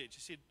car dead?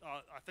 She said,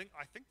 oh, I think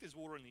there's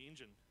water in the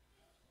engine.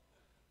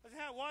 I said,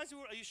 why is there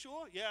water? Are you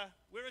sure? Yeah.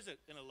 Where is it?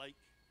 In a lake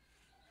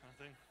kind of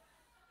thing.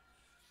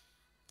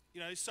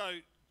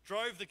 So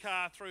drove the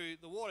car through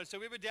the water. So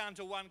we were down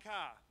to one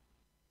car.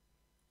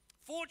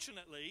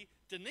 Fortunately,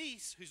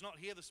 Denise, who's not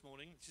here this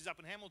morning, she's up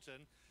in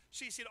Hamilton,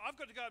 she said, I've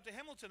got to go up to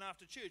Hamilton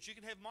after church. You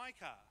can have my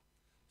car.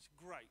 It's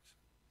great.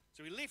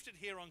 So we left it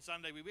here on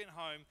Sunday, we went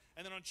home,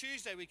 and then on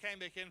Tuesday we came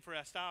back in for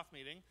our staff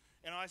meeting,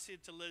 and I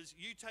said to Liz,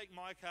 you take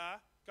my car,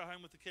 go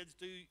home with the kids,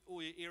 do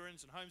all your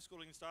errands and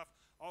homeschooling and stuff,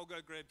 I'll go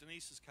grab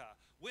Denise's car.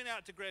 Went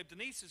out to grab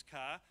Denise's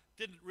car,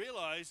 didn't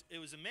realise it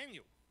was a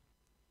manual.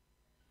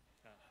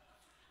 No.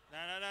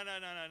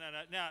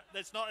 Now,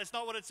 that's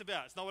not what it's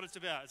about. It's not what it's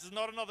about. This is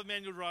not another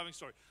manual driving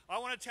story. I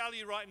want to tell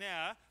you right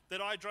now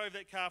that I drove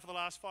that car for the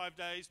last 5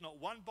 days, not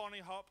one bonny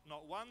hop,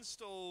 not one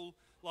stall.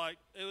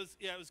 It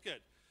was good.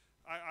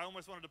 I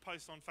almost wanted to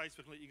post on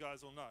Facebook and let you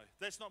guys all know.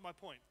 That's not my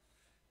point.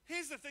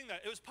 Here's the thing, though.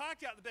 It was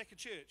parked out the back of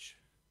church.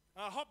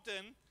 I hopped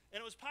in, and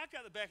it was parked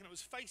out the back, and it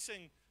was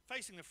facing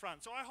the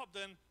front. So I hopped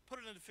in, put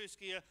it into first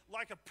gear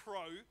like a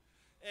pro,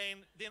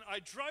 and then I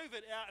drove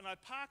it out, and I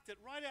parked it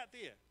right out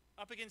there,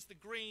 up against the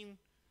green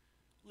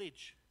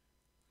ledge.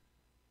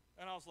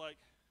 And I was like,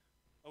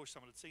 I wish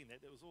someone had seen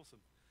that. That was awesome.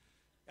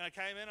 And I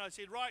came in, and I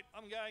said, right,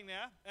 I'm going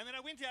now. And then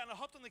I went out, and I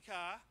hopped in the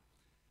car,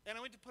 and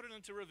I went to put it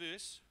into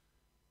reverse.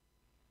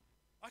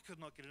 I could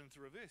not get it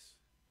into reverse.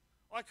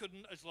 I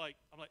couldn't. I'm like,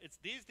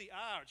 there's the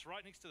R. It's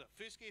right next to the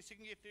first gear,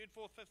 second gear, third,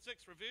 fourth, fifth,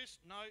 sixth, reverse.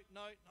 No.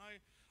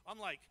 I'm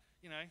like,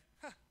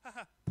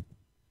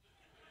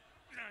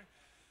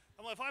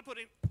 I'm like, if I put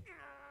in,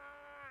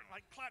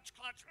 like clutch,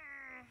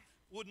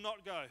 would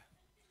not go.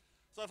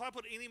 So if I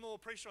put any more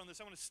pressure on this,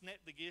 I'm going to snap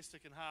the gear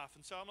stick in half.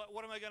 And so I'm like,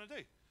 what am I going to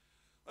do?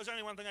 There's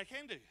only one thing I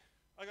can do.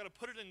 I got to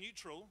put it in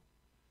neutral,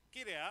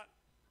 get out,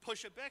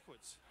 push it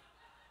backwards.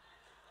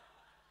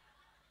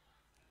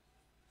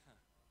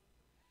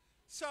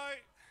 So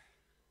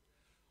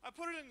I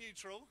put it in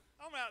neutral,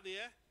 I'm out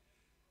there,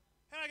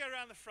 and I go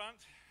around the front,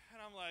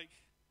 and I'm like,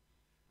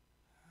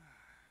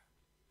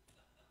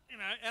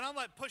 and I'm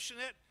like pushing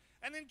it,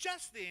 and then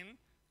just then,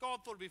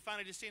 God thought it'd be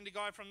funny to send a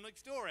guy from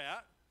next door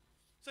out.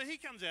 So he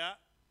comes out,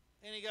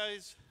 and he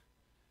goes,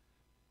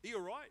 are you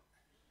all right?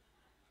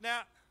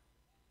 Now,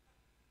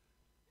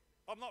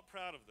 I'm not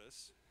proud of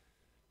this,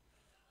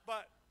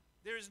 but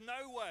there is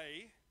no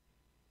way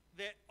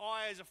that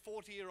I, as a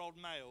 40-year-old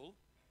male,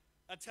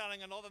 are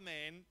telling another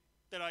man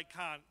that I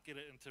can't get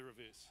it into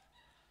reverse.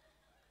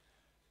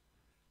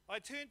 I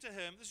turned to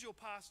him, this is your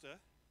pastor,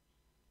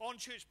 on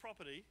church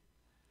property.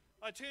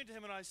 I turned to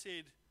him and I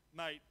said,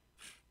 mate,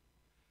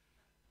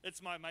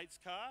 it's my mate's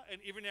car,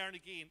 and every now and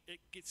again it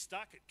gets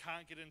stuck, it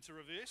can't get into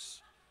reverse.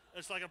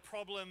 It's like a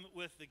problem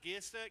with the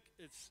gear stick.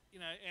 It's,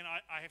 and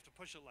I have to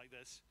push it like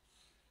this.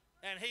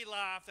 And he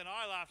laughed and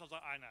I laughed. I was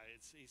like, I know,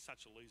 he's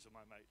such a loser,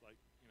 my mate,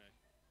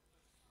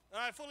 And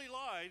I fully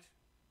lied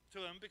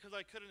to him because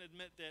I couldn't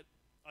admit that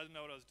I didn't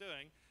know what I was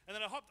doing. And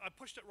then I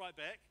pushed it right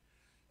back.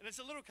 And it's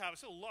a little car,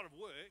 it's still a lot of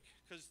work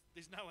because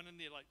there's no one in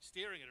there like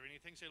steering it or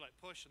anything. So you like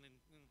push and then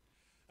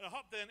I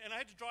hopped in and I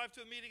had to drive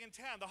to a meeting in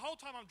town. The whole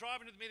time I'm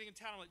driving to the meeting in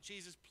town, I'm like,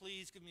 Jesus,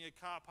 please give me a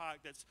car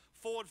park that's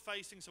forward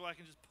facing so I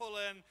can just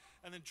pull in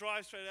and then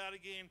drive straight out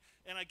again.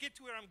 And I get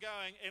to where I'm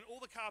going and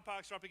all the car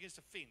parks are up against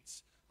a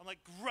fence. I'm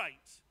like,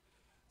 great.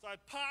 So I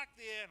park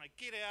there and I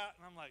get out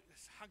and I'm like,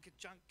 this hunk of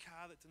junk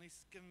car that Denise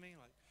has given me.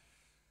 Like,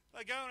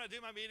 I go and I do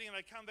my meeting and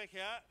I come back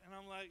out and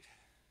I'm like,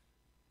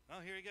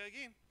 oh, here we go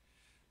again.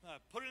 And I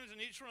put it into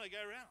neutral and I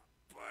go around,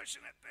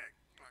 pushing it back.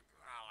 Like,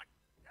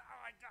 oh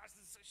my gosh,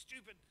 this is so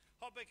stupid.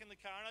 Hop back in the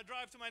car and I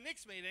drive to my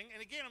next meeting.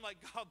 And again, I'm like,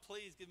 God,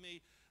 please give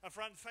me a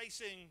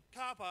front-facing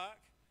car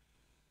park.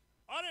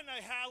 I don't know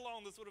how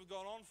long this would have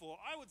gone on for.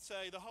 I would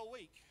say the whole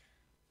week.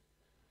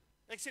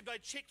 Except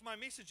I checked my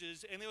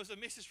messages and there was a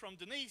message from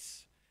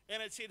Denise and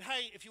it said,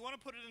 hey, if you want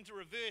to put it into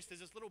reverse,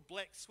 there's this little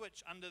black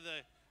switch under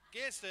the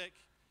gear stick.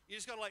 You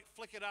just got to like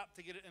flick it up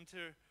to get it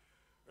into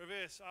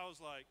reverse. I was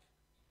like,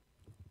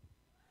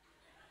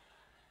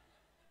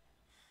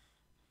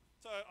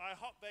 so I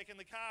hopped back in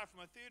the car for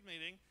my third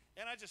meeting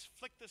and I just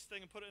flicked this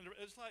thing and put it into,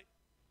 it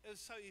was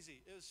so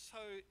easy. It was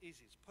so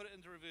easy. Just put it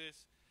into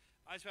reverse.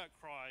 I just about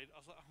cried. I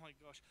was like, oh my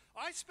gosh.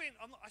 I spent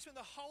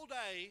the whole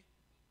day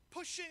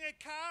pushing a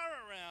car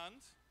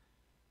around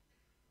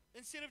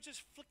instead of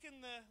just flicking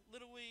the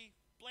little wee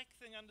black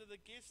thing under the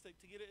gear stick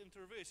to get it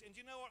into reverse. And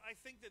you know what? I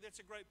think that that's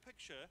a great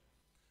picture.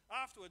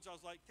 Afterwards, I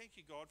was like, thank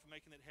you, God, for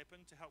making that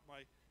happen to help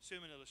my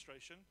sermon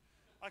illustration.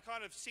 I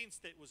kind of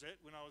sensed that was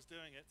it when I was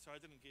doing it, so I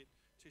didn't get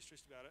too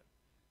stressed about it.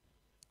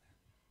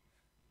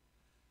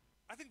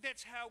 I think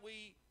that's how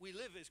we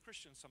live as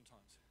Christians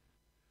sometimes.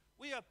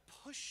 We are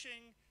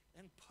pushing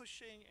and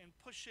pushing and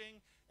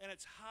pushing, and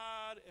it's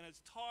hard and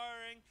it's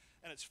tiring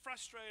and it's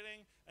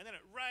frustrating, and then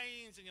it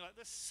rains and you're like,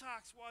 this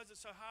sucks, why is it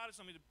so hard?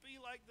 It's not meant to be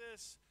like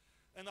this.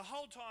 And the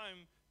whole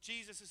time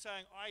Jesus is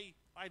saying,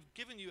 I've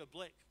given you a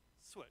black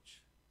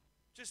switch.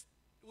 Just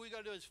all you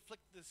got to do is flick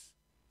this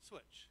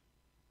switch,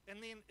 and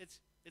then it's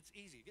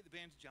easy. Get the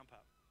band to jump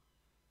up.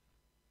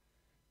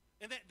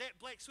 And that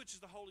black switch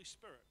is the Holy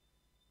Spirit.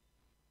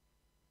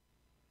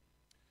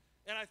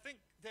 And I think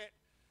that,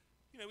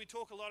 we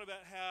talk a lot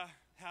about how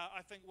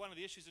I think one of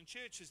the issues in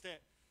church is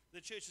that the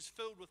church is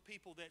filled with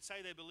people that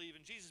say they believe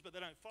in Jesus, but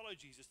they don't follow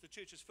Jesus. The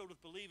church is filled with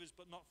believers,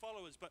 but not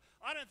followers. But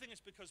I don't think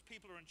it's because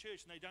people are in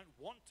church and they don't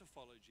want to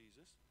follow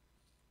Jesus.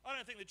 I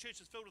don't think the church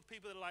is filled with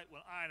people that are like,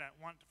 well, I don't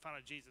want to follow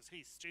Jesus.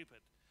 He's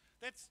stupid.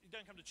 You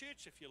don't come to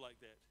church if you're like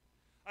that.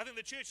 I think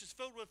the church is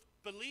filled with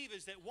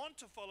believers that want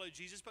to follow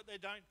Jesus, but they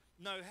don't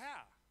know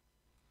how.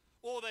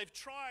 Or they've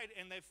tried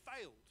and they've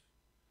failed.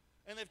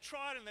 And they've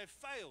tried and they've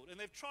failed. And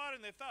they've tried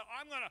and they've failed.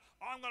 I'm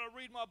gonna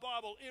read my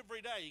Bible every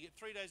day. You get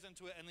 3 days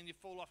into it and then you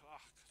fall off.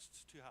 Oh,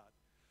 it's too hard.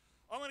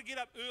 I'm gonna get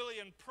up early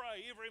and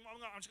pray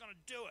I'm just gonna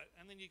do it.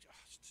 And then it's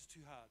just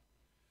too hard.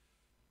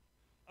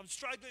 I'm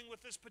struggling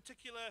with this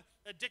particular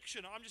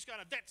addiction.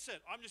 That's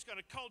it. I'm just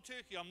gonna cold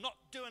turkey. I'm not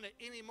doing it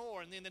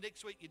anymore. And then the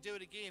next week you do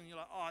it again and you're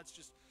like, oh, it's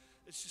just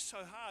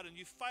so hard. And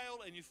you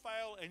fail and you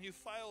fail and you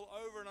fail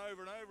over and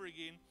over and over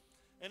again.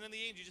 And in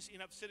the end, you just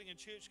end up sitting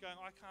in church going,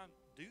 I can't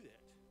do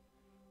that.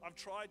 I've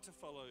tried to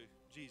follow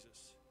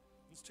Jesus.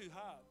 It's too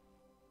hard.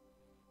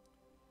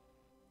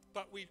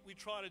 But we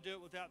try to do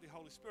it without the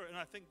Holy Spirit. And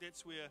I think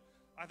that's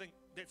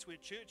where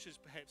churches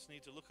perhaps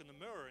need to look in the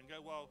mirror and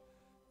go, well,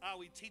 are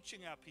we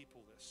teaching our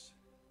people this?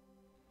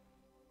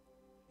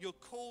 You're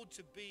called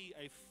to be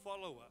a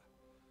follower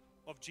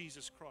of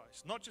Jesus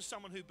Christ, not just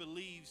someone who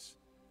believes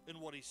in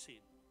what he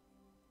said.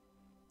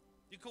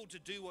 You're called to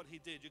do what he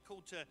did. You're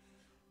called to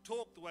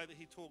talk the way that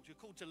he talked. You're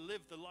called to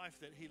live the life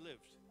that he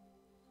lived.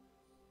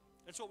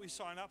 That's what we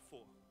sign up for.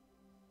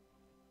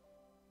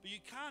 But you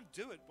can't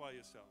do it by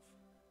yourself.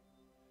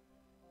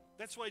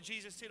 That's why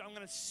Jesus said, I'm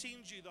going to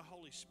send you the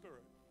Holy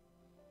Spirit.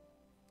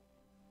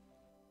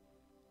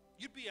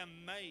 You'd be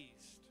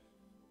amazed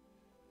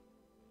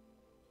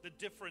the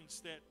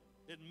difference that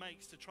it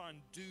makes to try and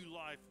do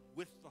life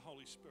with the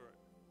Holy Spirit.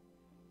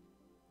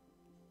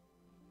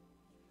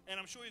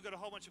 And I'm sure you've got a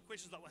whole bunch of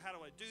questions like, well, how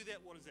do I do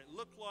that? What does that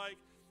look like?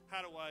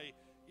 How do I,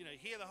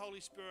 hear the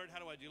Holy Spirit? How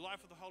do I do life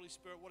with the Holy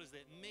Spirit? What does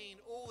that mean?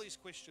 All these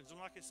questions. And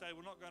like I say,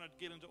 we're not going to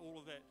get into all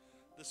of that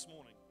this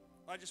morning.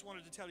 I just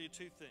wanted to tell you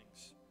two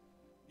things.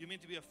 You're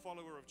meant to be a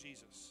follower of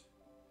Jesus,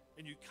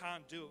 and you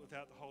can't do it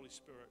without the Holy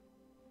Spirit.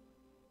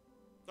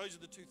 Those are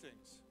the two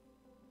things.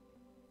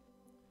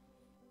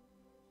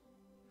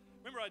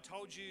 Remember I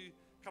told you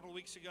a couple of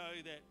weeks ago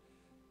that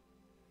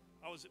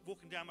I was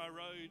walking down my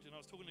road and I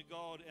was talking to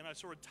God, and I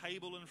saw a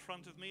table in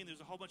front of me, and there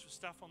was a whole bunch of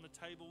stuff on the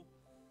table.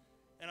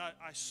 And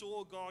I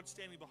saw God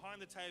standing behind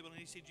the table, and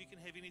he said, you can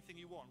have anything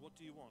you want. What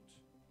do you want?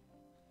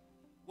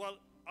 Well,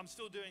 I'm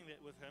still doing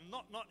that with him.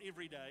 Not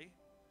every day,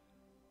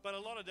 but a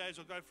lot of days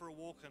I'll go for a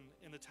walk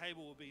and the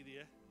table will be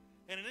there.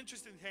 And an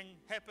interesting thing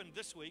happened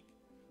this week.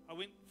 I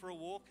went for a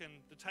walk and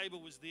the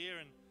table was there,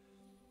 and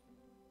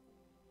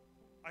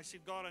I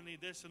said, God, I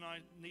need this and I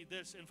need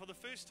this. And for the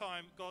first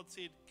time, God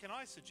said, can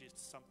I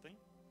suggest something?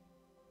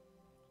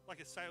 Like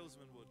a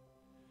salesman would.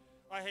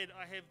 I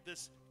have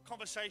this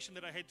conversation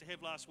that I had to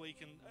have last week,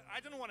 and I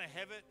didn't want to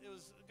have it. It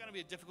was going to be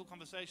a difficult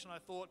conversation, I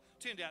thought.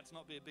 Turned out to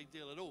not be a big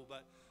deal at all,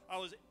 but I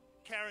was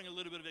carrying a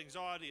little bit of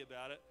anxiety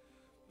about it.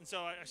 And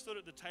so I stood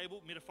at the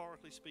table,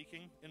 metaphorically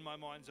speaking, in my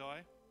mind's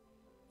eye,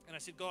 and I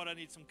said, God, I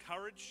need some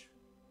courage.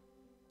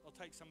 I'll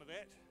take some of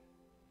that.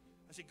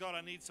 I said, God,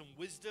 I need some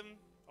wisdom.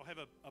 I'll have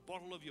a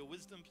bottle of your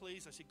wisdom,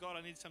 please. I said, God,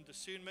 I need some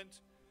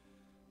discernment.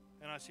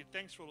 And I said,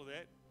 thanks for all of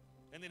that.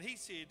 And then he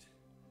said,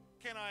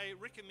 can I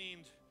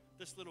recommend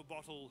this little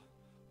bottle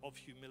of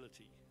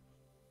humility?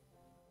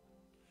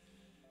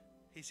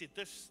 He said,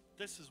 this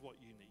is what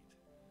you need.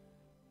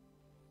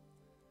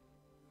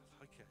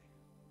 Okay.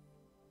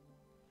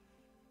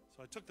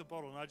 So I took the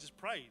bottle and I just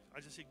prayed. I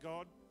just said,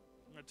 God,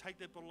 I'm going to take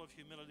that bottle of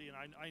humility, and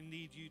I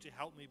need you to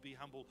help me be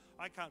humble.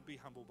 I can't be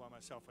humble by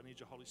myself. I need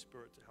your Holy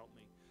Spirit to help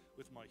me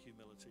with my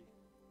humility.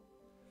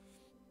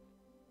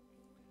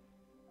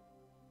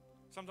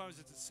 Sometimes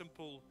it's as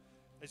simple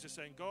as just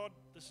saying, God,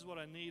 this is what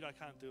I need. I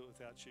can't do it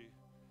without you.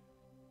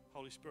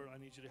 Holy Spirit, I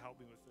need you to help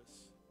me with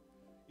this.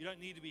 You don't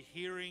need to be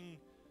hearing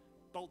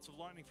bolts of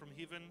lightning from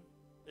heaven.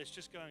 It's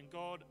just going,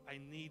 God, I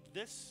need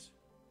this.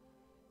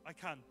 I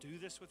can't do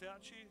this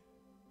without you.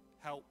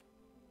 Help.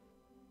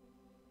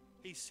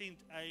 He sent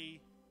a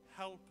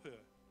helper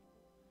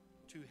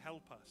to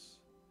help us.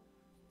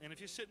 And if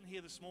you're sitting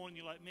here this morning,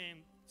 you're like, man,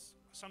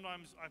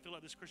 sometimes I feel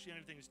like this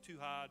Christianity thing is too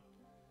hard.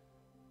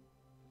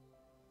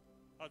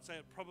 I'd say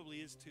it probably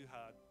is too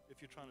hard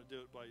if you're trying to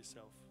do it by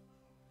yourself.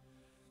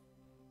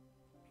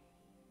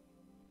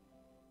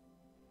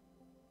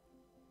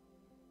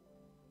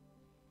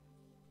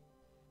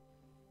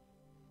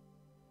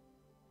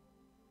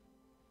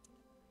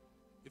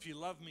 If you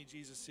love me,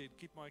 Jesus said,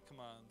 keep my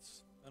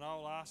commands, and I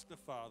will ask the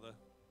Father,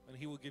 and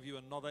he will give you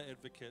another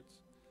advocate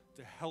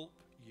to help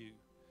you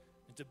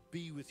and to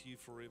be with you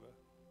forever,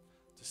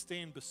 to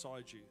stand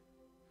beside you,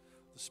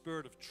 the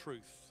Spirit of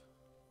truth.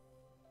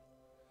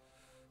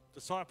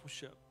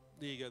 Discipleship,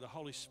 there you go, the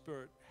Holy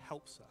Spirit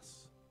helps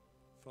us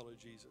follow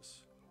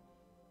Jesus.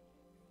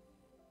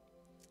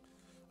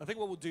 I think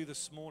what we'll do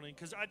this morning,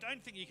 because I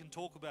don't think you can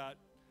talk about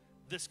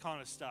this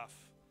kind of stuff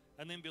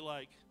and then be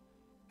like,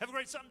 have a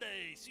great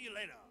Sunday, see you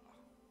later.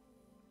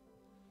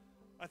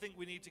 I think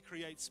we need to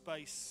create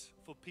space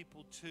for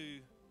people to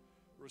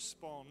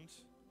respond.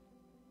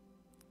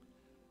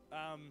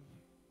 I'm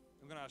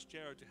going to ask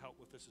Jared to help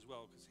with this as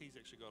well, because he's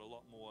actually got a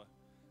lot more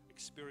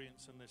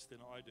experience in this than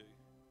I do.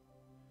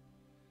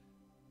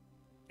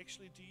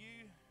 Actually, do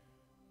you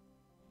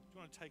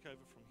want to take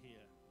over from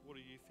here? What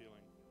are you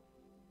feeling?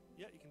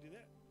 Yeah, you can do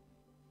that.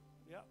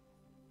 Yeah.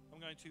 I'm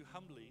going to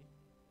humbly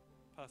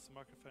pass the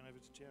microphone over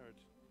to Jared,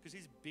 because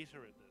he's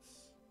better at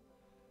this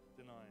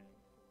than I am.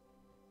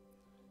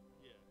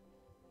 Yeah.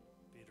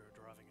 Better at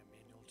driving a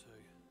manual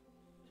too.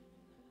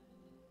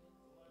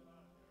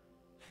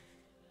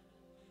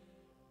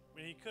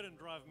 When he couldn't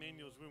drive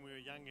manuals when we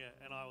were younger,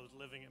 and I was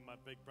living in my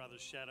big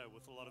brother's shadow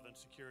with a lot of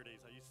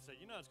insecurities, I used to say,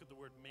 it's got the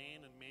word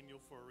man and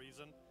manual for a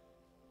reason.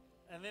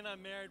 And then I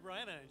married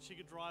Raina, and she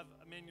could drive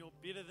a manual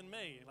better than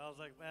me. And I was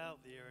like, well,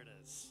 there it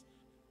is.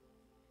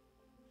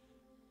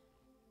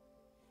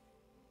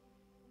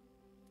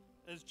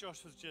 As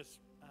Josh was just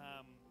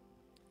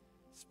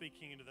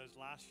speaking into those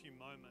last few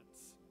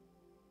moments,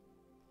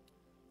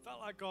 felt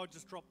like God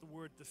just dropped the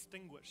word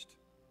distinguished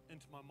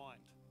into my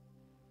mind.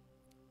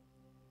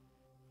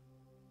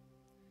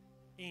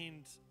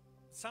 And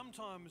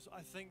sometimes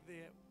I think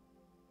that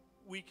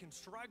we can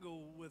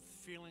struggle with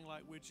feeling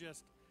like we're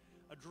just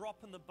a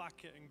drop in the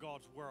bucket in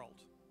God's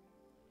world.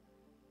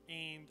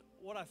 And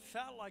what I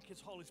felt like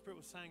His Holy Spirit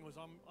was saying was,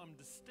 I'm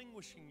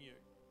distinguishing you.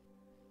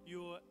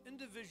 You're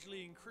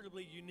individually,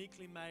 incredibly,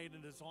 uniquely made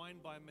and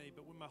designed by me,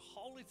 but when my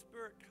Holy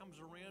Spirit comes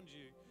around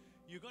you,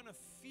 you're going to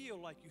feel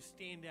like you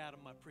stand out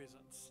in my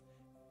presence.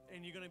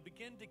 And you're going to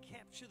begin to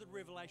capture the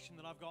revelation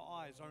that I've got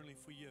eyes only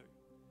for you.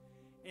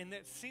 And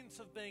that sense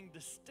of being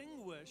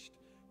distinguished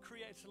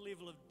creates a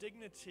level of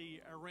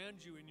dignity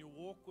around you in your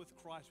walk with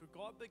Christ, where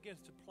God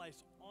begins to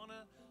place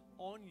honor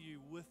on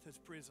you with His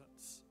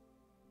presence.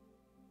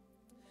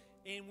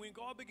 And when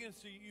God begins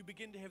to, you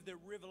begin to have that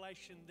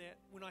revelation that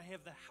when I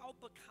have the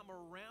helper come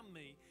around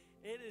me,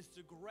 it is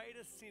the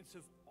greatest sense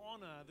of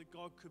honor that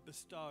God could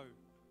bestow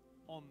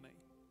on me.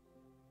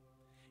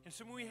 And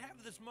so when we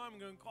have this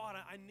moment going, God,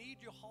 I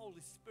need your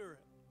Holy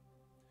Spirit.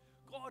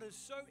 God is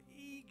so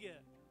eager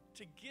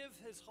to give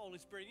His Holy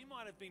Spirit. You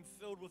might have been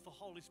filled with the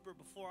Holy Spirit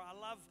before. I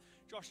love,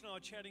 Josh and I were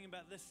chatting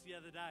about this the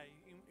other day.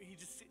 He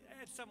just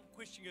had some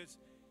question, goes,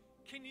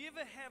 can you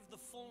ever have the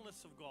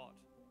fullness of God?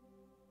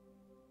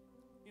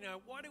 You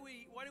know, why do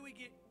we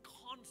get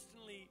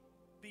constantly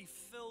be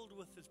filled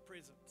with His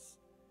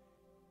presence?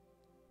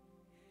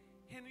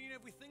 And you know,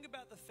 if we think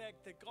about the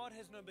fact that God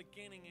has no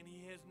beginning and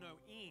He has no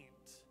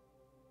end,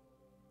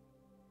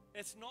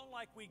 it's not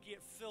like we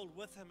get filled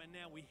with Him and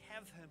now we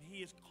have Him.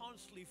 He is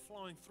constantly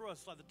flowing through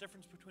us, like the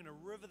difference between a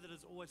river that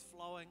is always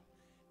flowing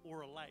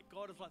or a lake.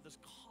 God is like this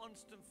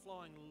constant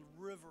flowing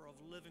river of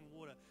living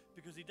water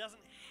because He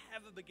doesn't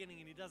have a beginning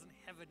and He doesn't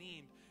have an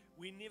end.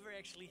 We never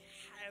actually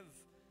have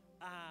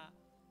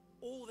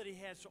all that He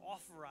has to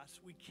offer us.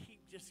 We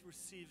keep just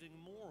receiving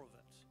more of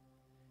it.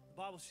 The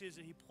Bible says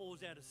that He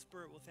pours out His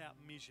Spirit without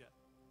measure.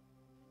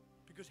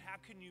 Because how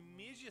can you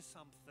measure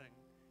something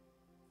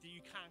that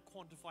you can't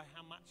quantify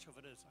how much of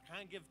it is? I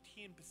can't give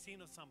 10%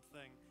 of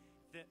something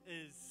that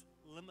is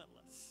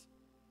limitless.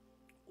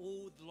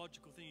 All the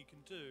logical thing you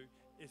can do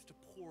is to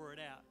pour it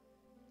out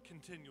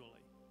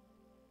continually.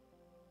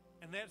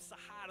 And that's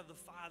the heart of the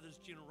Father's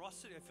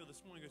generosity. I feel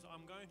this morning. He goes,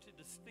 I'm going to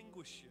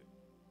distinguish you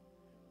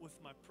with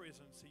my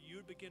presence, so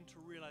you begin to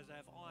realize I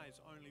have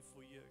eyes only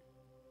for you.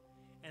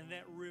 And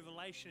that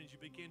revelation, as you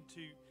begin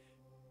to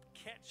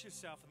catch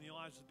yourself in the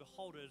eyes of the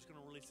beholder, is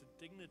going to release a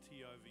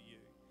dignity over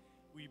you,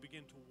 where you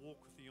begin to walk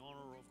with the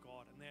honor of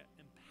God, and that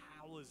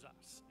empowers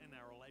us in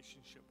our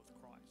relationship with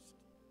Christ.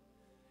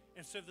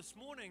 And so this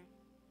morning,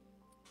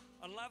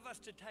 I'd love us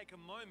to take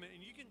a moment,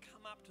 and you can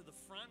come up to the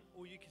front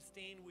or you can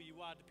stand where you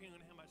are, depending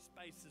on how much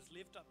space is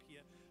left up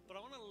here. But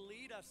I want to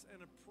lead us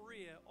in a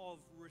prayer of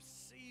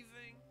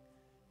receiving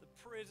the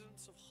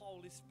presence of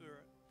Holy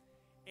Spirit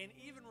and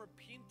even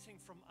repenting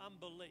from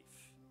unbelief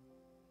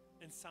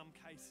in some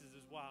cases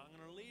as well. I'm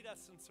going to lead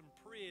us in some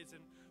prayers,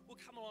 and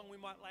we'll come along. We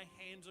might lay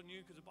hands on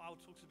you because the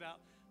Bible talks about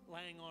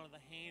laying on of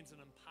the hands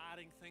and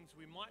imparting things.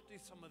 We might do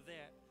some of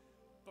that.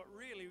 But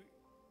really,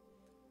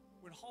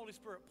 when Holy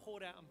Spirit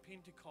poured out on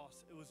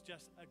Pentecost, it was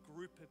just a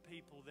group of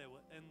people that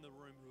were in the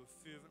room who were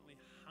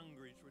fervently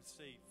hungry to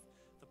receive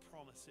the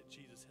promise that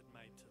Jesus had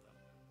made to them.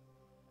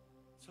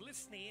 So let's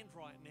stand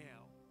right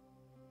now.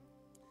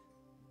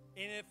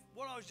 And if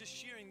what I was just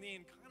sharing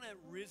then kind of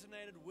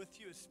resonated with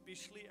you,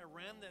 especially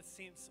around that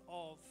sense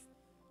of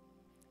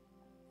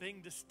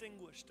being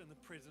distinguished in the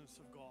presence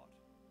of God,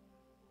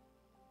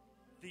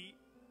 the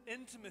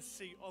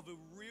intimacy of a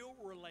real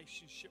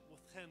relationship with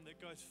Him that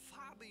goes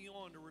far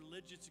beyond a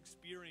religious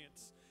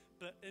experience,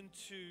 but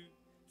into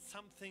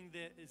something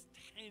that is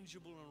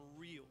tangible and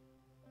real.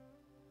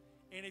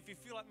 And if you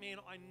feel like, man,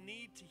 I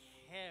need to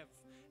have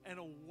an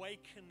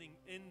awakening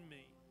in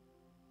me,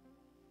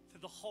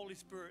 that the Holy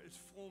Spirit is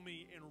for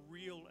me and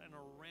real and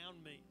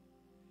around me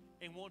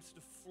and wants to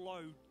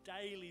flow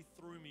daily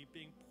through me,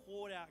 being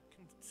poured out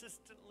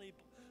consistently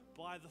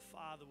by the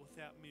Father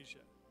without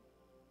measure.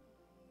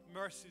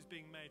 Mercy is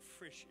being made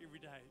fresh every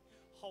day.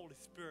 Holy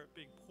Spirit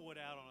being poured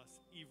out on us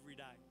every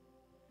day.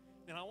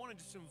 And I want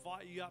to just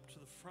invite you up to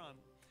the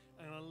front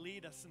and I'm going to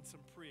lead us in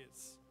some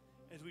prayers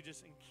as we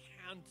just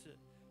encounter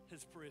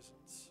His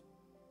presence.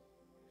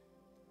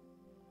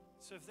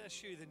 So if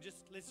that's you, then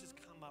let's just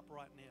come up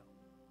right now.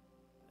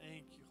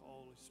 Thank you,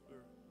 Holy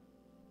Spirit.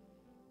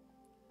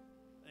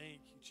 Thank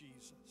you,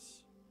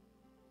 Jesus.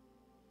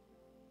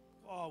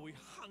 Oh, we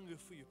hunger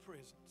for your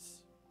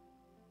presence.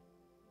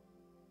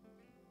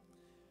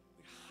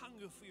 We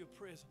hunger for your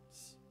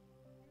presence.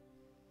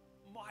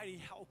 Mighty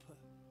helper.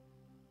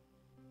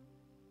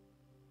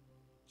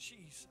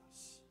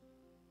 Jesus.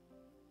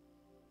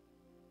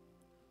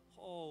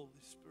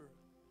 Holy Spirit.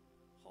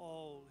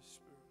 Holy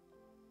Spirit.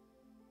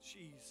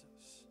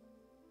 Jesus.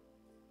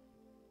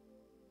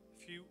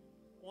 If you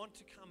want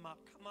to come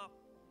up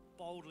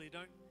boldly.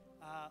 Don't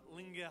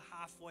linger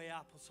halfway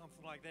up or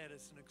something like that.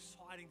 It's an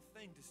exciting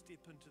thing to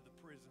step into the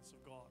presence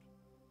of God.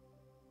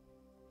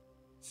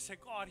 Say,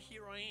 God,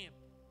 here I am.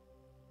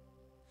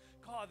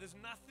 God, there's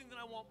nothing that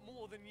I want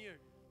more than you.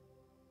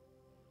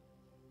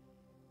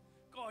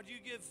 God, you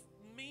give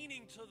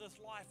meaning to this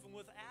life, and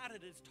without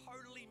it, it's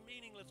totally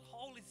meaningless.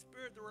 Holy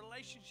Spirit, the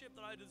relationship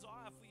that I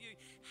desire for you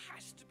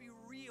has to be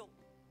real.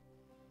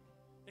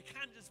 It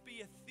can't just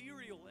be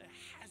ethereal. It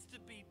has to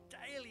be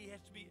daily. It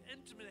has to be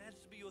intimate. It has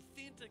to be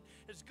authentic.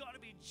 It's got to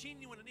be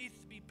genuine. It needs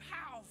to be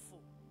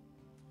powerful.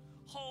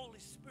 Holy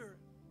Spirit.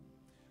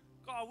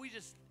 God, we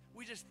just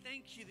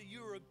thank you that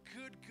you're a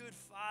good, good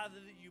Father,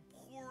 that you're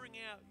pouring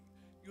out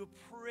your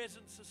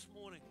presence this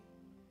morning.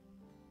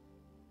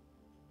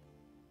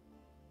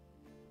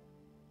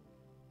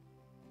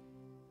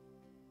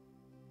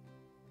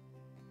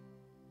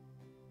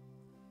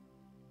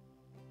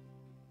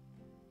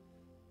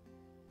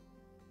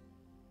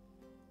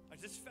 I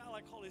just felt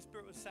like Holy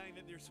Spirit was saying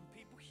that there's some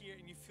people here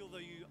and you feel though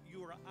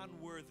you are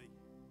unworthy.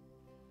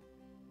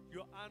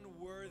 You're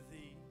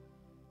unworthy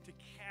to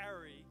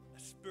carry a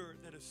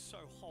spirit that is so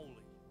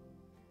holy.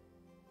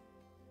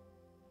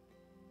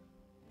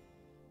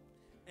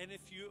 And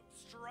if you're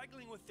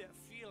struggling with that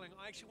feeling,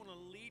 I actually want to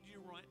lead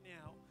you right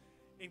now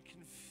in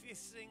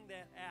confessing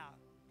that out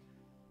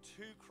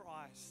to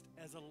Christ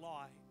as a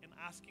lie and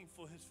asking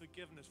for his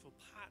forgiveness for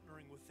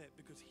partnering with that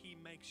because he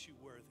makes you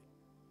worthy.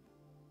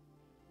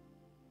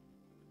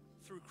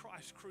 Through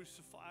Christ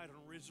crucified and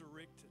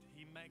resurrected,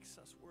 he makes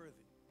us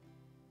worthy.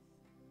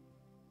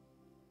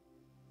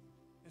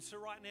 And so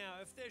right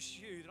now, if that's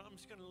you, then I'm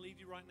just going to lead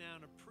you right now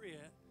in a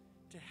prayer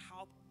to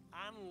help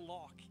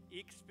unlock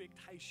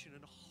expectation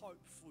and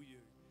hope for you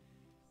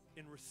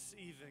in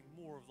receiving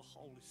more of the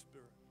Holy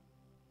Spirit.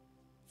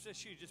 If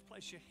that's you, just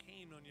place your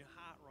hand on your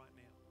heart right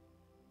now.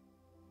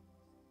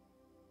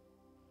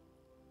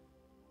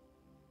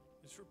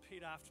 Just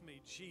repeat after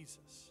me,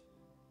 Jesus,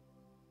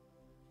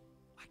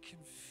 I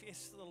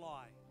confess the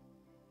lie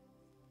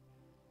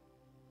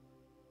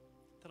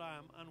that I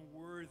am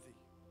unworthy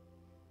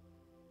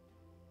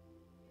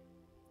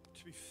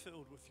to be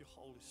filled with your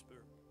Holy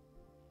Spirit.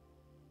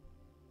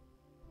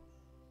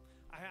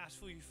 I ask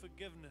for your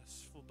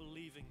forgiveness for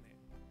believing that.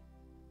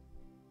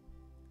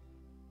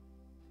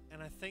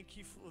 And I thank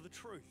you for the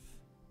truth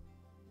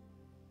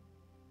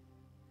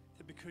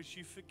that because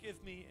you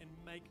forgive me and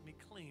make me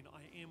clean,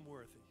 I am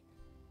worthy.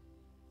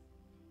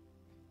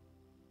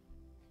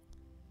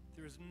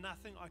 There is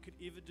nothing I could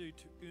ever do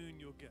to earn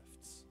your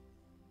gifts.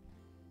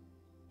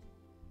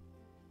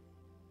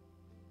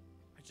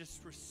 I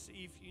just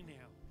receive you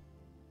now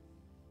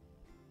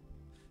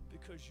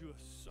because you are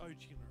so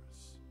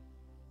generous.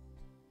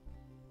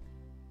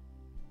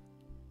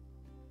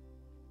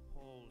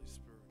 Holy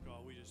Spirit,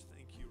 God, we just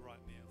thank you right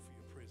now for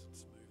your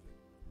presence moving.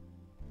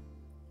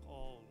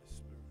 Holy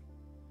Spirit,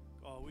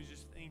 God, we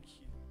just thank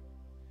you.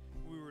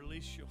 We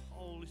release your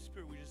Holy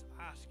Spirit. We just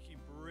ask you,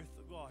 breath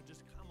of God,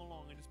 just come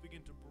along and just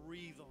begin to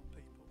breathe on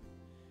people.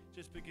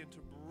 Just begin to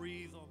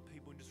breathe on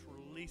people and just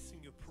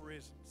releasing your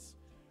presence.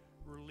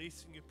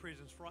 Releasing your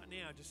presence. Right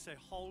now, just say,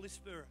 Holy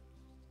Spirit.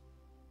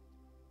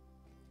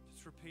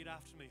 Just repeat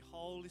after me,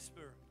 Holy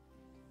Spirit.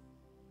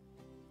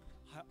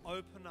 I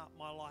open up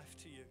my life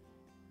to you.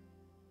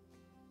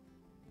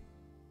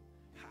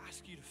 I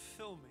ask you to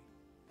fill me.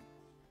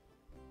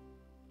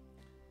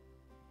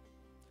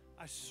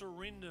 I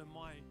surrender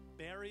my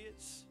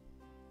barriers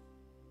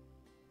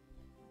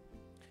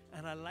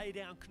and I lay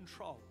down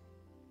control.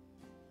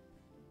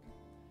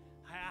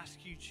 I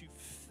ask you to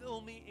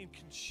fill me and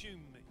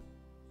consume me.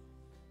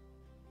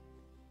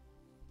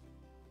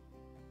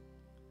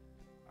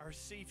 I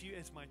receive you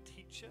as my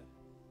teacher,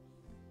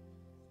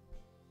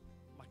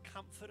 my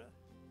comforter,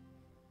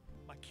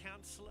 my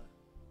counselor,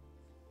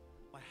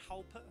 my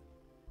helper,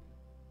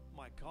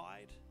 my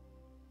guide.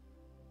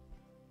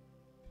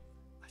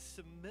 I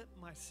submit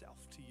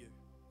myself to you.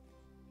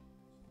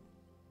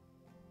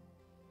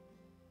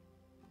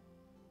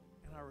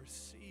 And I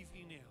receive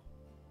you now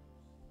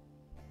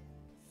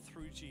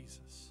through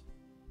Jesus.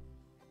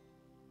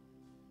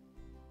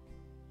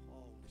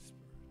 Holy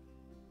Spirit.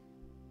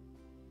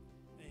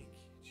 Thank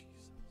you,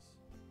 Jesus.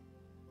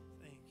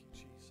 Thank you,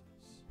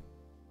 Jesus.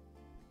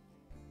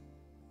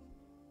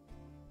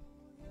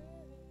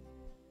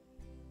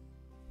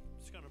 I'm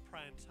just going to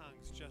pray in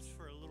tongues just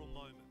for a little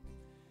moment.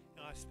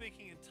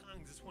 Speaking in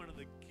tongues is one of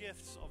the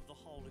gifts of the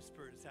Holy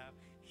Spirit. It's our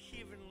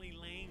heavenly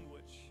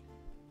language.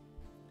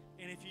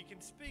 And if you can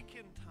speak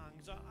in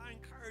tongues, I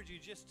encourage you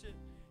just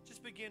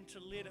begin to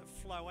let it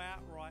flow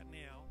out right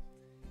now.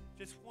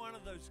 Just one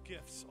of those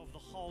gifts of the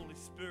Holy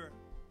Spirit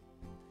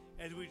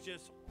as we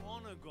just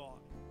honor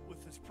God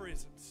with His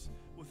presence,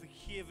 with a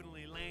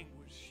heavenly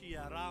language.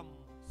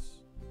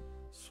 Shiaramos,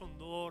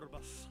 sondor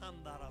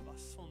basandara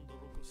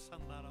basondoro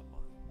sandarama.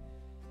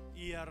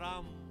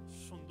 Iaram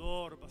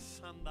sondor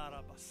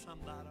basandara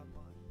basandara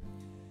mai.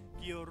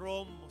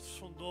 Giorom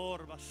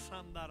sondor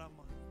basandara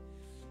mai.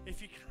 If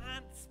you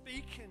can't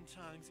speak in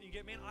tongues and you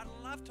get, man, I'd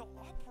love to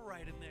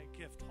operate in that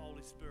gift,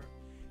 Holy Spirit,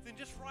 then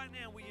just right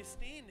now where you're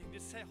standing,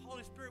 just say,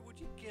 Holy Spirit, would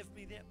you give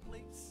me that,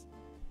 please?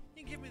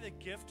 You give me the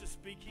gift of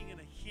speaking in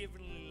a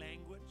heavenly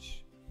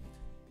language.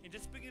 And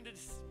just begin to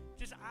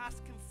just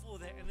ask Him for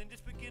that, and then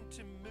just begin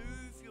to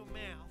move your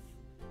mouth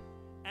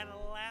and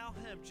allow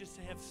Him just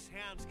to have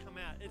sounds come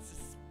out. It's a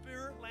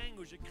spirit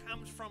language. It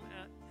comes from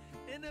our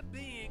inner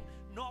being,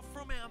 not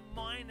from our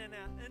mind and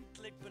our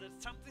intellect, but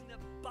it's something that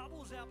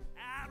bubbles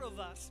out of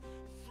us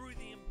through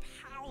the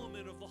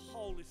empowerment of the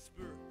Holy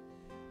Spirit.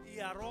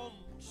 Iarom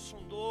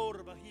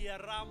sondor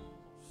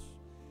bahiaramos.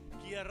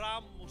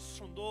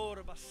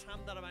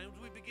 As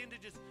we begin to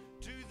just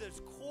do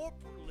this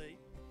corporately,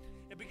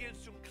 it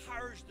begins to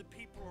encourage the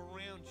people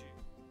around you.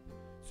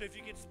 So if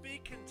you can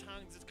speak in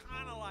tongues, it's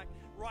kind of like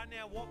right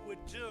now what we're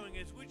doing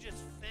is we're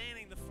just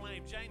fanning the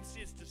flame. James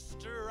says to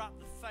stir up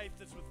the faith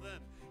that's within,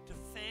 to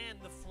fan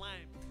the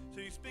flame. So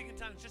you speak in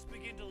tongues, just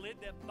begin to let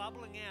that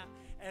bubbling out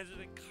as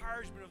an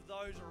encouragement of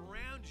those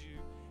around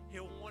you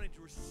who are wanting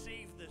to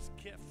receive this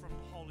gift from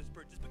the Holy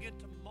Spirit. Just begin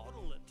to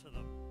model it to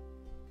them.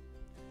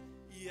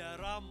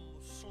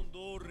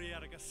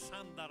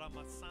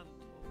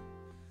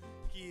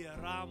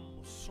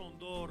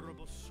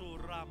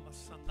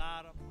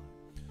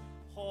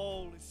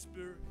 Holy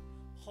Spirit,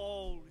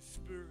 Holy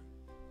Spirit,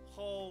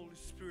 Holy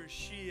Spirit.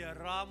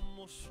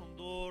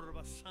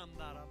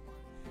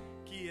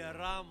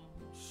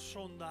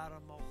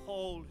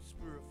 Holy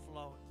Spirit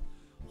flowing.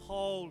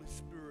 Holy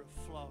Spirit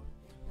flowing.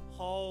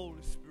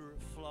 Holy Spirit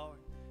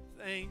flowing.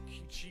 Thank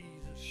you,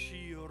 Jesus.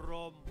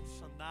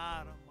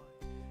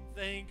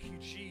 Thank you,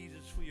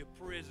 Jesus, for your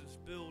presence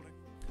building.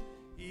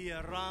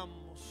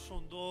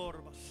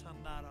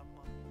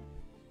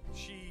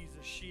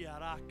 Jesus,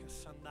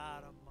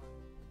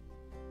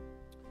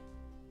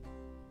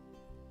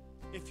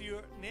 if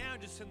you're now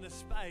just in this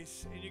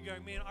space and you're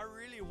going, man, I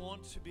really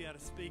want to be able to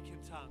speak in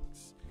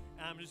tongues,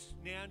 and I'm just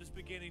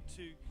beginning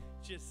to,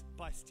 just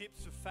by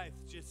steps of faith,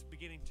 just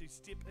beginning to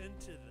step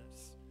into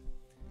this.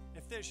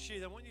 If that's you,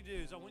 then what you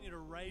do is I want you to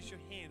raise your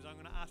hands. I'm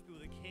going to ask people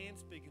that can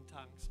speak in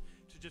tongues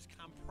to just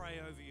come pray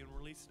over you and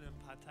release an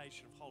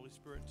impartation of Holy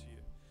Spirit to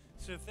you.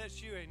 So if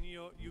that's you and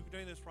you're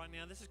doing this right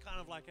now, this is kind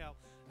of like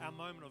our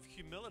moment of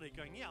humility,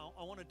 going, yeah,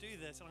 I want to do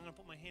this, and I'm going to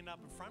put my hand up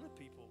in front of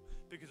people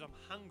because I'm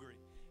hungry.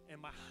 And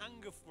my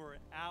hunger for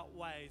it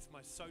outweighs my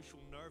social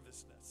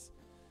nervousness.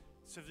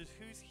 So if there's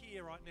who's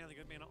here right now, they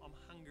go, man, I'm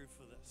hungry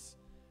for this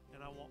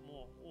and I want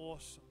more.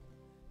 Awesome.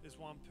 There's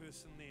one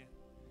person there.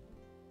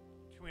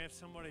 Can we have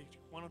somebody,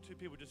 one or two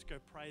people just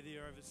go pray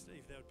there over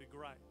Steve? That would be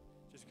great.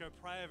 Just go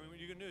pray over him. What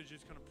you're going to do is you're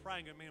just going to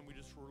pray and go, man, we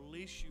just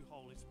release you,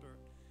 Holy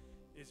Spirit.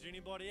 Is there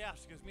anybody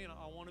else who goes, man,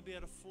 I want to be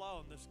able to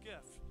flow in this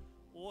gift?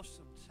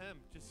 Awesome. Tim,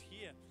 just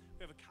here.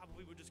 We have a couple of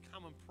people just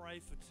come and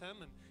pray for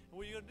Tim, and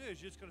what you're going to do is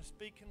you're just going to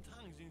speak in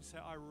tongues and you say,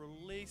 I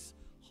release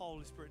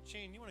Holy Spirit.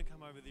 Jean, you want to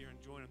come over there and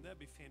join him?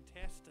 That'd be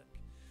fantastic.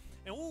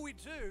 And what we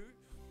do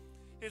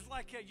is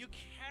like you're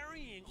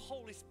carrying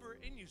Holy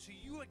Spirit in you, so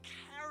you are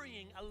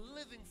carrying a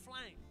living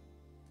flame.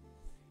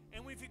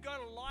 And if you go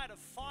to light a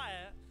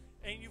fire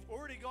and you've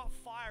already got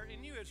fire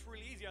in you, it's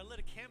really easy. I lit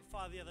a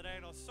campfire the other day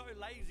and I was so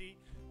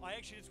lazy, I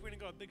actually just went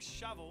and got a big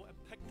shovel and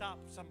picked up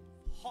some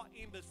hot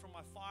embers from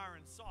my fire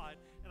inside,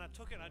 and I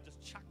took it and I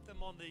just chucked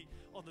them on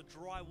the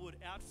dry wood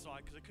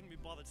outside because I couldn't be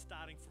bothered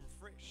starting from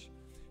fresh.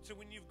 So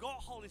when you've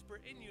got Holy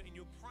Spirit in you and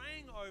you're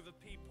praying over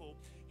people,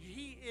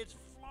 He is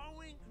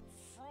flowing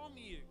from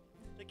you.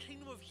 The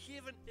kingdom of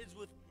heaven is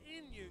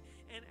within you,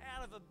 and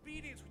out of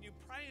obedience, when you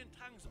pray in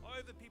tongues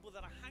over people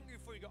that are hungry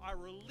for you, go, I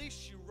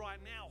release you right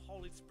now,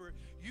 Holy Spirit.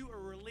 You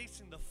are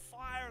releasing the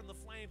fire and the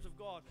flames of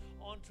God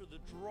onto the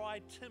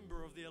dry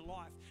timber of their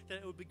life, that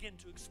it will begin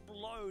to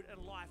explode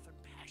in life and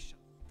passion.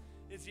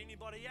 Is there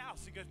anybody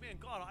else who goes, man,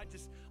 God,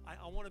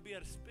 I want to be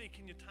able to speak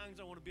in your tongues.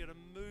 I want to be able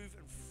to move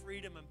in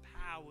freedom and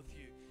power with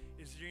you.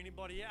 Is there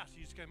anybody else?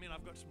 You just go, man,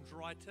 I've got some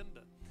dry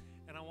timber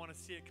and I want to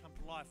see it come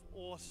to life.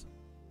 Awesome.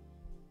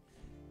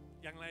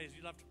 Young ladies,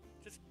 you love to,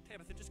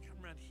 Tabitha, just come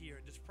around here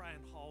and just pray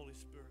in Holy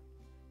Spirit.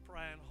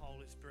 Pray in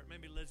Holy Spirit.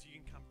 Maybe Liz, you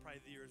can come pray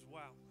there as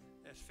well.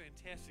 That's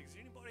fantastic. Is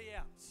there anybody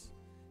else?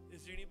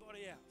 Is there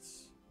anybody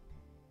else?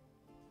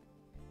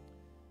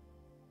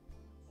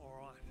 All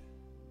right.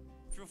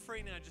 Feel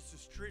free now just to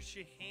stretch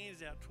your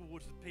hands out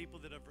towards the people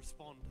that have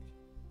responded.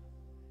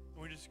 And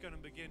we're just going to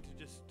begin to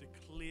just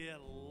declare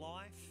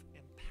life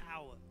and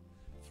power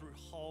through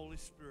Holy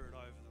Spirit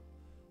over them.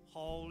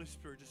 Holy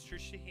Spirit, just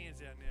stretch your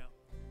hands out now.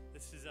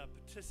 This is a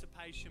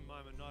participation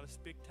moment, not a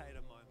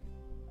spectator moment.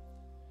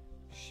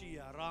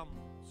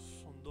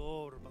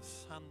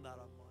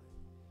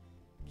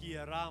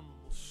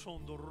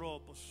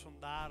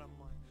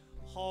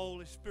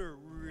 Holy Spirit,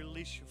 we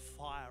release your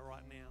fire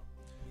right now.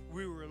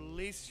 We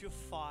release your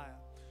fire.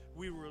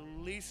 We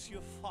release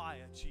your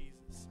fire,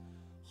 Jesus.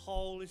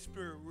 Holy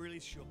Spirit,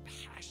 release your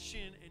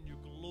passion and your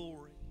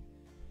glory.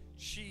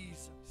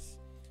 Jesus,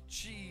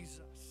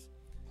 Jesus.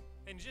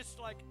 And just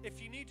like if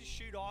you need to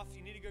shoot off,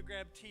 you need to go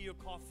grab tea or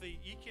coffee,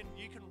 you can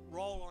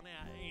roll on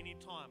out at any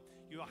time.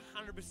 You're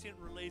 100%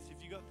 released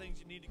if you've got things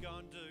you need to go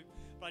and do.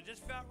 But I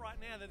just felt right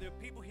now that there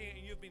are people here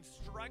and you've been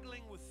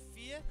struggling with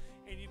fear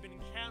and you've been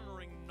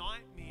encountering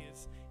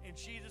nightmares. And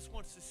Jesus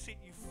wants to set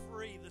you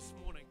free this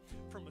morning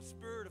from a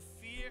spirit of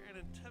fear and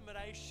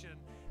intimidation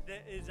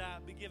that is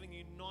be giving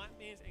you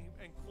nightmares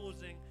and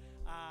causing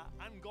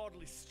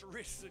ungodly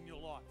stress in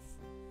your life.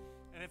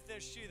 And if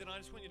that's you, then I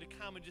just want you to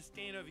come and just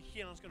stand over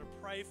here, and I'm just going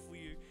to pray for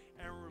you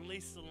and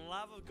release the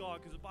love of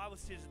God, because the Bible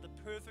says that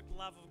the perfect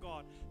love of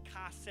God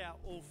casts out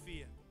all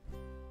fear.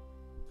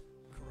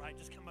 Great,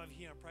 just come over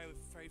here and pray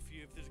for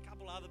you. If there's a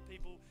couple other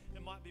people,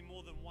 it might be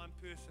more than one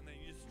person that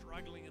you're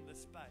struggling in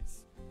this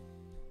space.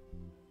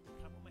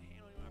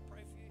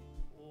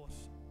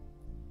 Awesome.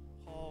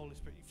 Holy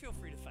Spirit, you feel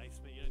free to face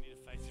me. You don't need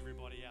to face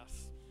everybody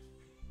else.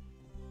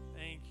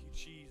 Thank you,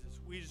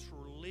 Jesus. We just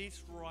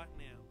release right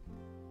now.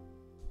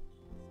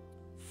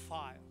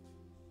 Fire.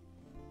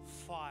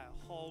 Fire.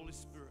 Holy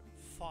Spirit.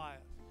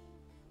 Fire.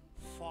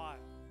 Fire.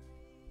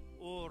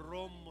 Oh,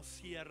 Romo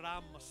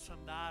Sierrama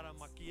Sandara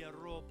Makia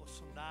Robo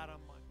Sandara.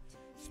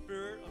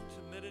 Spirit of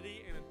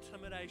timidity and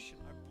intimidation,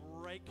 I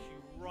break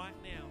you right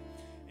now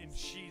in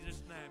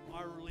Jesus' name.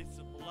 I release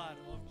the blood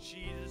of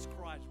Jesus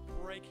Christ,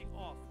 breaking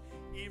off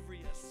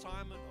every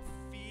assignment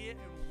of fear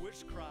and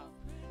witchcraft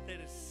that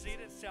has set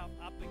itself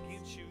up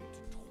against you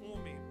to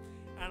torment.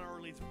 And I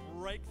release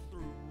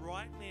breakthrough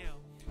right now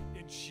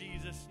in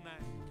Jesus'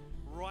 name.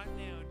 Right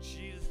now in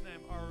Jesus'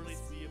 name, I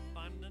release the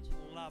abundant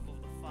love of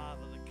the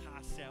Father that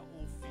casts out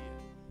all fear.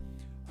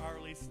 I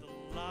release the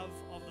love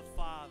of the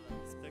Father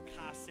that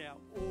casts out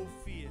all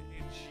fear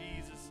in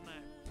Jesus'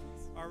 name.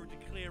 I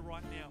declare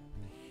right now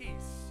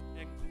peace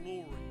and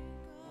glory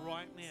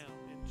right now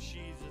in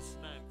Jesus'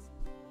 name.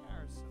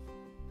 Harrison,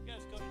 you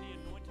guys got any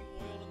anointing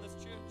oil in this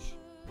church?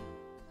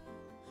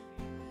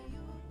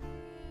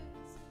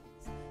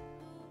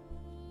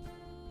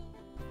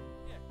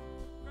 Yeah,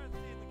 go and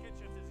see in the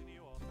kitchen if there's any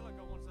oil. I feel like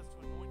God wants us to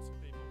anoint some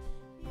people.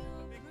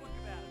 But be quick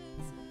about it.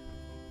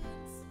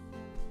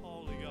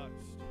 Holy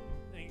Ghost.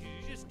 Thank you.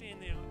 You just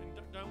stand there and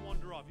don't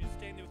wander off. You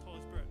stand there with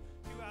Holy Spirit.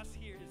 Who else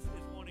here is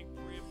wanting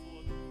prayer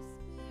for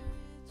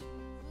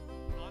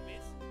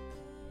nightmares?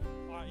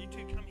 Alright, you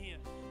two come here.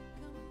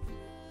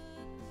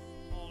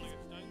 Holy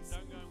Ghost,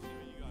 don't go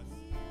anywhere, you guys.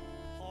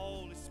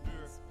 Holy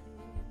Spirit,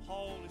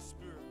 Holy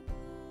Spirit,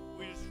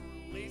 we just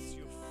release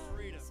your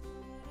freedom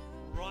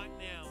right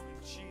now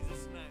in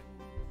Jesus' name.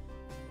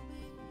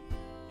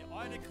 Yeah,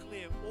 I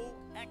declare all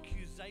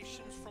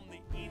accusations from the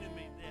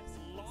enemy, that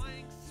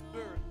lying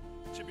spirit,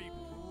 to be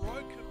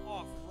broken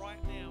off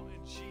right now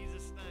in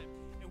Jesus' name.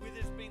 And where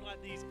there's been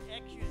like these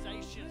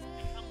accusations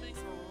coming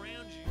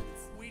around you,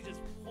 we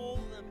just pull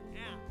them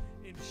out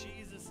in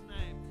Jesus'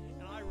 name.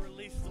 And I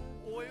release the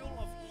oil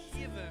of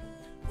heaven,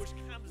 which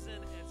comes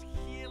in as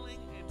healing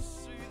and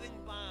soothing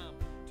balm,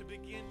 to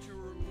begin to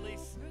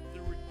release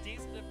the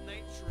redemptive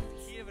nature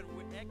of heaven,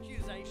 where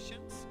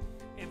accusations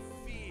and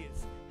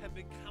fears have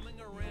been coming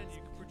around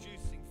you,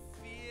 producing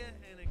fear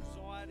and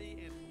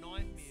anxiety and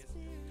nightmares.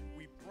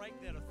 We break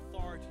that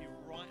authority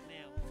right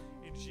now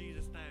in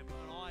Jesus' name.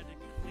 And I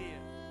declare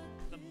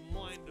the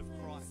mind of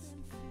Christ,